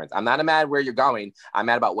the difference. I'm not mad where you're going. I'm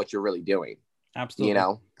mad about what you're really doing. Absolutely. You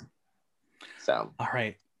know? So. All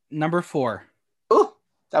right. Number 4. Ooh,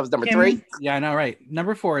 that was number 3. Yeah, I know, right.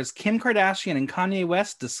 Number 4 is Kim Kardashian and Kanye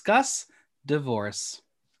West discuss divorce.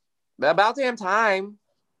 About damn time.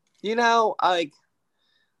 You know, like.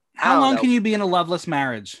 How long can you be in a loveless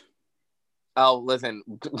marriage? Oh, listen,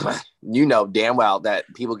 you know damn well that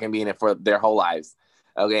people can be in it for their whole lives.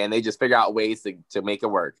 Okay, and they just figure out ways to make it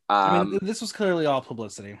work. I mean, this was clearly all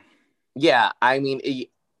publicity. Yeah, I mean,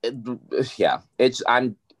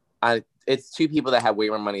 it's two people that have way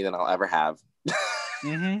more money than I'll ever have,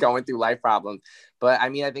 going through life problems. But I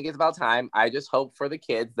mean, I think it's about time. I just hope for the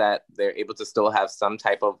kids that they're able to still have some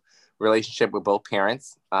type of relationship with both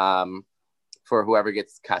parents, for whoever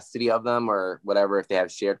gets custody of them or whatever, if they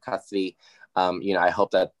have shared custody. You know, I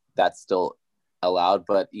hope that that's still allowed.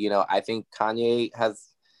 But you know, I think Kanye has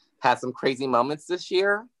had some crazy moments this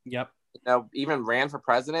year. Yep. You know, even ran for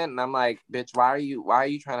president, and I'm like, bitch, why are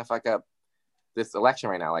you trying to fuck up this election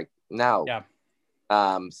right now? Like, no. Yeah.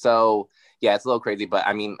 So yeah, it's a little crazy, but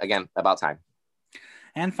I mean, again, about time.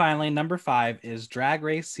 And finally, number 5 is Drag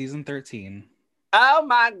Race season 13. Oh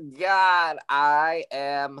my God, I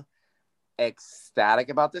am ecstatic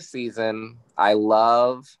about this season. I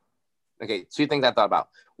love. Okay, 2 things I thought about.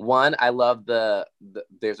 1, I love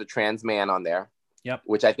there's a trans man on there. Yep.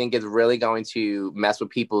 Which I think is really going to mess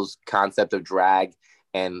with people's concept of drag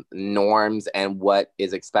and norms and what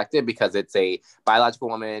is expected, because it's a biological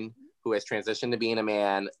woman who has transitioned to being a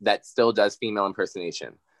man that still does female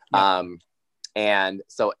impersonation. Yep. And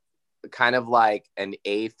so kind of like an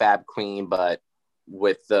AFAB queen, but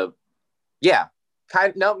with no.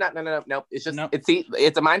 It's just,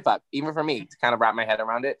 it's a mind fuck, even for me to kind of wrap my head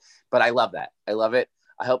around it. But I love that. I love it.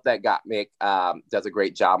 I hope that Gottmik does a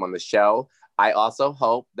great job on the show. I also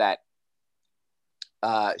hope that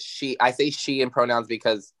I say she in pronouns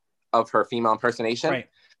because of her female impersonation, right?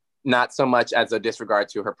 Not so much as a disregard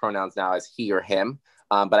to her pronouns now as he or him.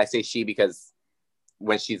 But I say she because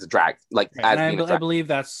when she's a drag, like, right. I believe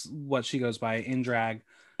that's what she goes by in drag.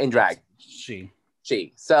 In drag. She.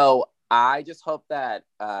 So I just hope that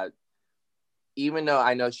even though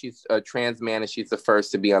I know she's a trans man and she's the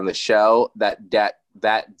first to be on the show, that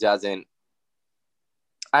doesn't.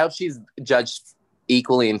 I hope she's judged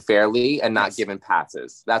equally and fairly and not given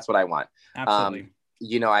passes. That's what I want. Absolutely.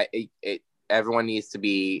 You know, everyone needs to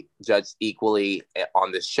be judged equally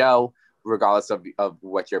on this show, regardless of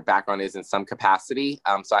what your background is in some capacity.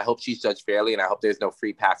 So I hope she's judged fairly, and I hope there's no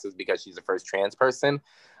free passes because she's the first trans person.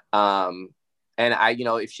 And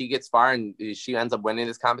if she gets far and she ends up winning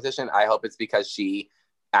this competition, I hope it's because she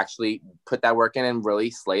actually put that work in and really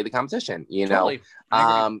slay the competition. You know,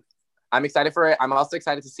 I'm excited for it. I'm also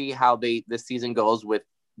excited to see how this season goes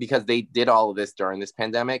because they did all of this during this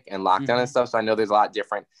pandemic and lockdown and stuff. So I know there's a lot of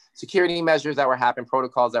different security measures that were happening,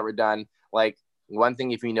 protocols that were done. Like, one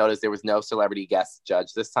thing, if you notice, there was no celebrity guest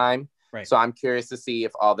judge this time. Right. So I'm curious to see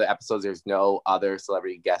if all the episodes there's no other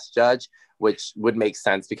celebrity guest judge, which would make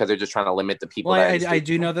sense because they're just trying to limit the people. Well, I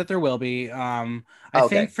do know that there will be. I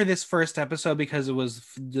think for this first episode, because it was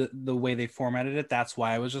the way they formatted it, that's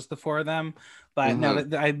why it was just the 4 of them. But now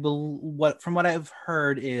that from what I've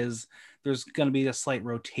heard is there's going to be a slight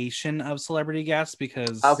rotation of celebrity guests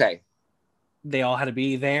because they all had to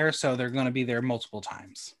be there, so they're going to be there multiple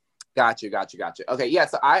times. Got you. Okay, yeah,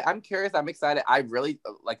 so I'm curious. I'm excited. I really,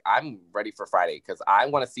 I'm ready for Friday because I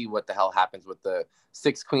want to see what the hell happens with the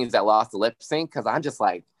 6 queens that lost the lip sync because I'm just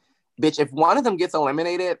like, bitch, if one of them gets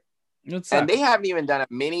eliminated and they haven't even done a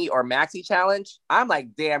mini or maxi challenge, I'm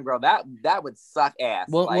like, damn, girl, that would suck ass.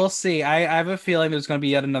 Well, we'll see. I have a feeling there's going to be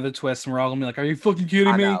yet another twist and we're all going to be like, are you fucking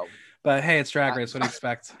kidding me? But hey, it's Drag Race. What do you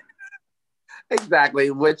expect?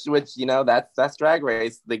 Exactly. Which that's Drag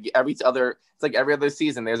Race. It's like every other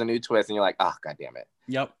season there's a new twist and you're like, oh, god damn it.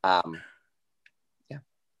 Yep. Yeah.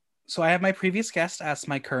 So I have my previous guest ask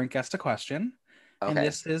my current guest a question. Okay. And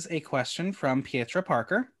this is a question from Pietra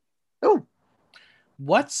Parker. Oh.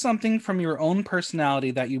 What's something from your own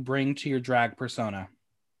personality that you bring to your drag persona?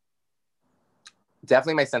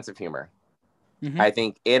 Definitely my sense of humor. Mm-hmm. I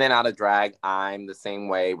think in and out of drag, I'm the same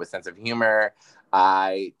way with sense of humor.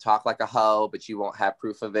 I talk like a hoe, but you won't have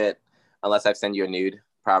proof of it unless I send you a nude,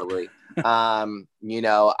 probably. I'm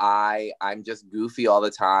just goofy all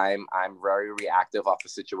the time. I'm very reactive off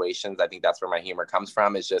of situations. I think that's where my humor comes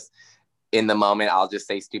from. It's just in the moment, I'll just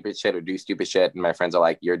say stupid shit or do stupid shit. And my friends are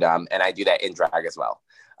like, you're dumb. And I do that in drag as well.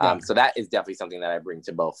 Yeah. So that is definitely something that I bring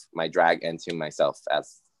to both my drag and to myself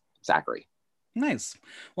as Zachary. Nice.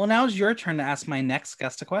 Well, now it's your turn to ask my next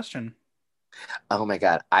guest a question. Oh my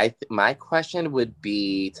God. My question would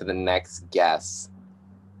be to the next guest.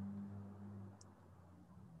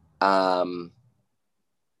 What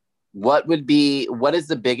is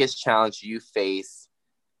the biggest challenge you face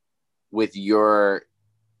with your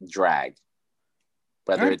drag?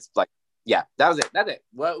 Whether it's like, yeah, that was it. That's it.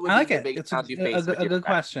 What would be the biggest challenge you face? A good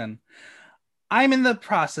question. I'm in the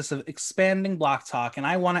process of expanding Block Talk, and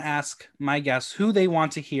I want to ask my guests who they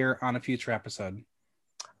want to hear on a future episode.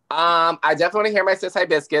 I definitely want to hear my sis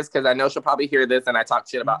Hibiscus because I know she'll probably hear this and I talk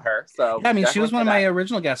shit about her. So yeah, I mean, she was one of my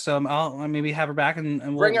original guests, so I'll maybe have her back and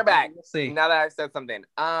we'll bring her back. We'll see. Now that I've said something,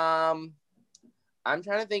 I'm trying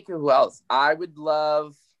to think of who else I would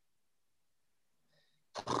love.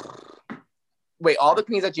 Wait, all the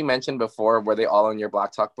queens that you mentioned before, were they all on your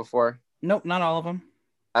Block Talk before? Nope, not all of them.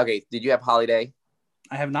 Okay, did you have Holiday?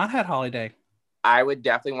 I have not had Holiday. I would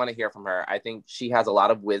definitely want to hear from her. I think she has a lot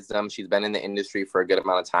of wisdom. She's been in the industry for a good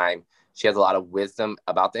amount of time. She has a lot of wisdom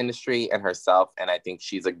about the industry and herself. And I think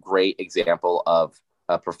she's a great example of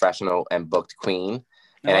a professional and booked queen.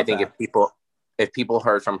 And I think if people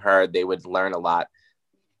heard from her, they would learn a lot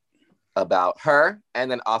about her and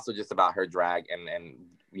then also just about her drag and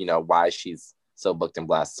why she's so booked and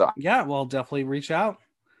blessed. So yeah, well, definitely reach out.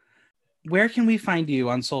 Where can we find you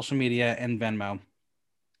on social media and Venmo?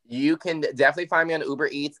 You can definitely find me on Uber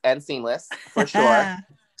Eats and Seamless for sure.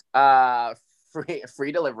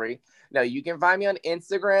 Free delivery. No, you can find me on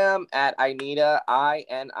Instagram at Inita,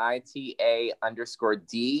 INITA_D.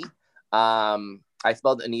 I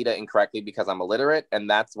spelled Anita incorrectly because I'm illiterate, and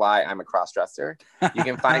that's why I'm a crossdresser. You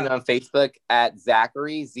can find me on Facebook at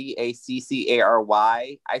Zachary,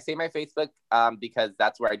 ZACCARY. I say my Facebook because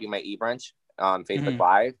that's where I do my e-brunch on Facebook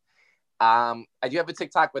Live. I do have a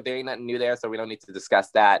TikTok, but there ain't nothing new there, so we don't need to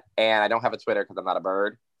discuss that. And I don't have a Twitter because I'm not a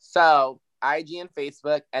bird. So IG and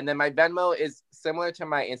Facebook. And then my Venmo is similar to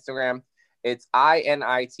my Instagram. It's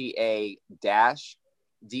INITA-D.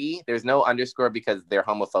 There's no underscore because they're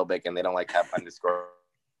homophobic and they don't like have underscore.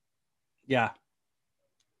 Yeah.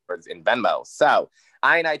 In Venmo. So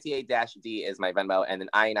INITA-D is my Venmo, and then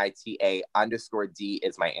INITA_D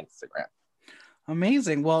is my Instagram.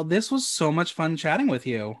 Amazing. Well, this was so much fun chatting with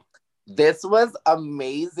you. This was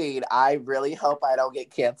amazing. I really hope I don't get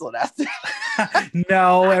canceled after.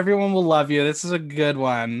 No, everyone will love you. This is a good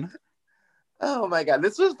one. Oh my God,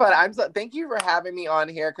 this was fun. Thank you for having me on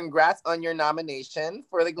here. Congrats on your nomination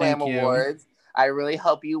for the Glam Awards. I really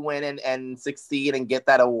hope you win and succeed and get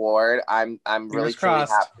that award. I'm really truly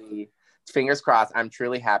happy. Fingers crossed. I'm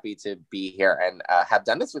truly happy to be here and have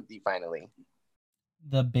done this with you finally.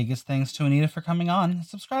 The biggest thanks to Anita for coming on.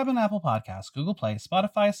 Subscribe on Apple Podcasts, Google Play,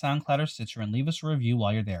 Spotify, SoundCloud, or Stitcher, and leave us a review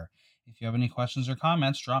while you're there. If you have any questions or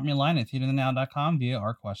comments, drop me a line at theaterthenow.com via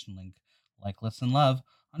our question link. Like, listen, love.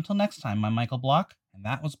 Until next time, I'm Michael Block, and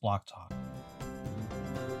that was Block Talk.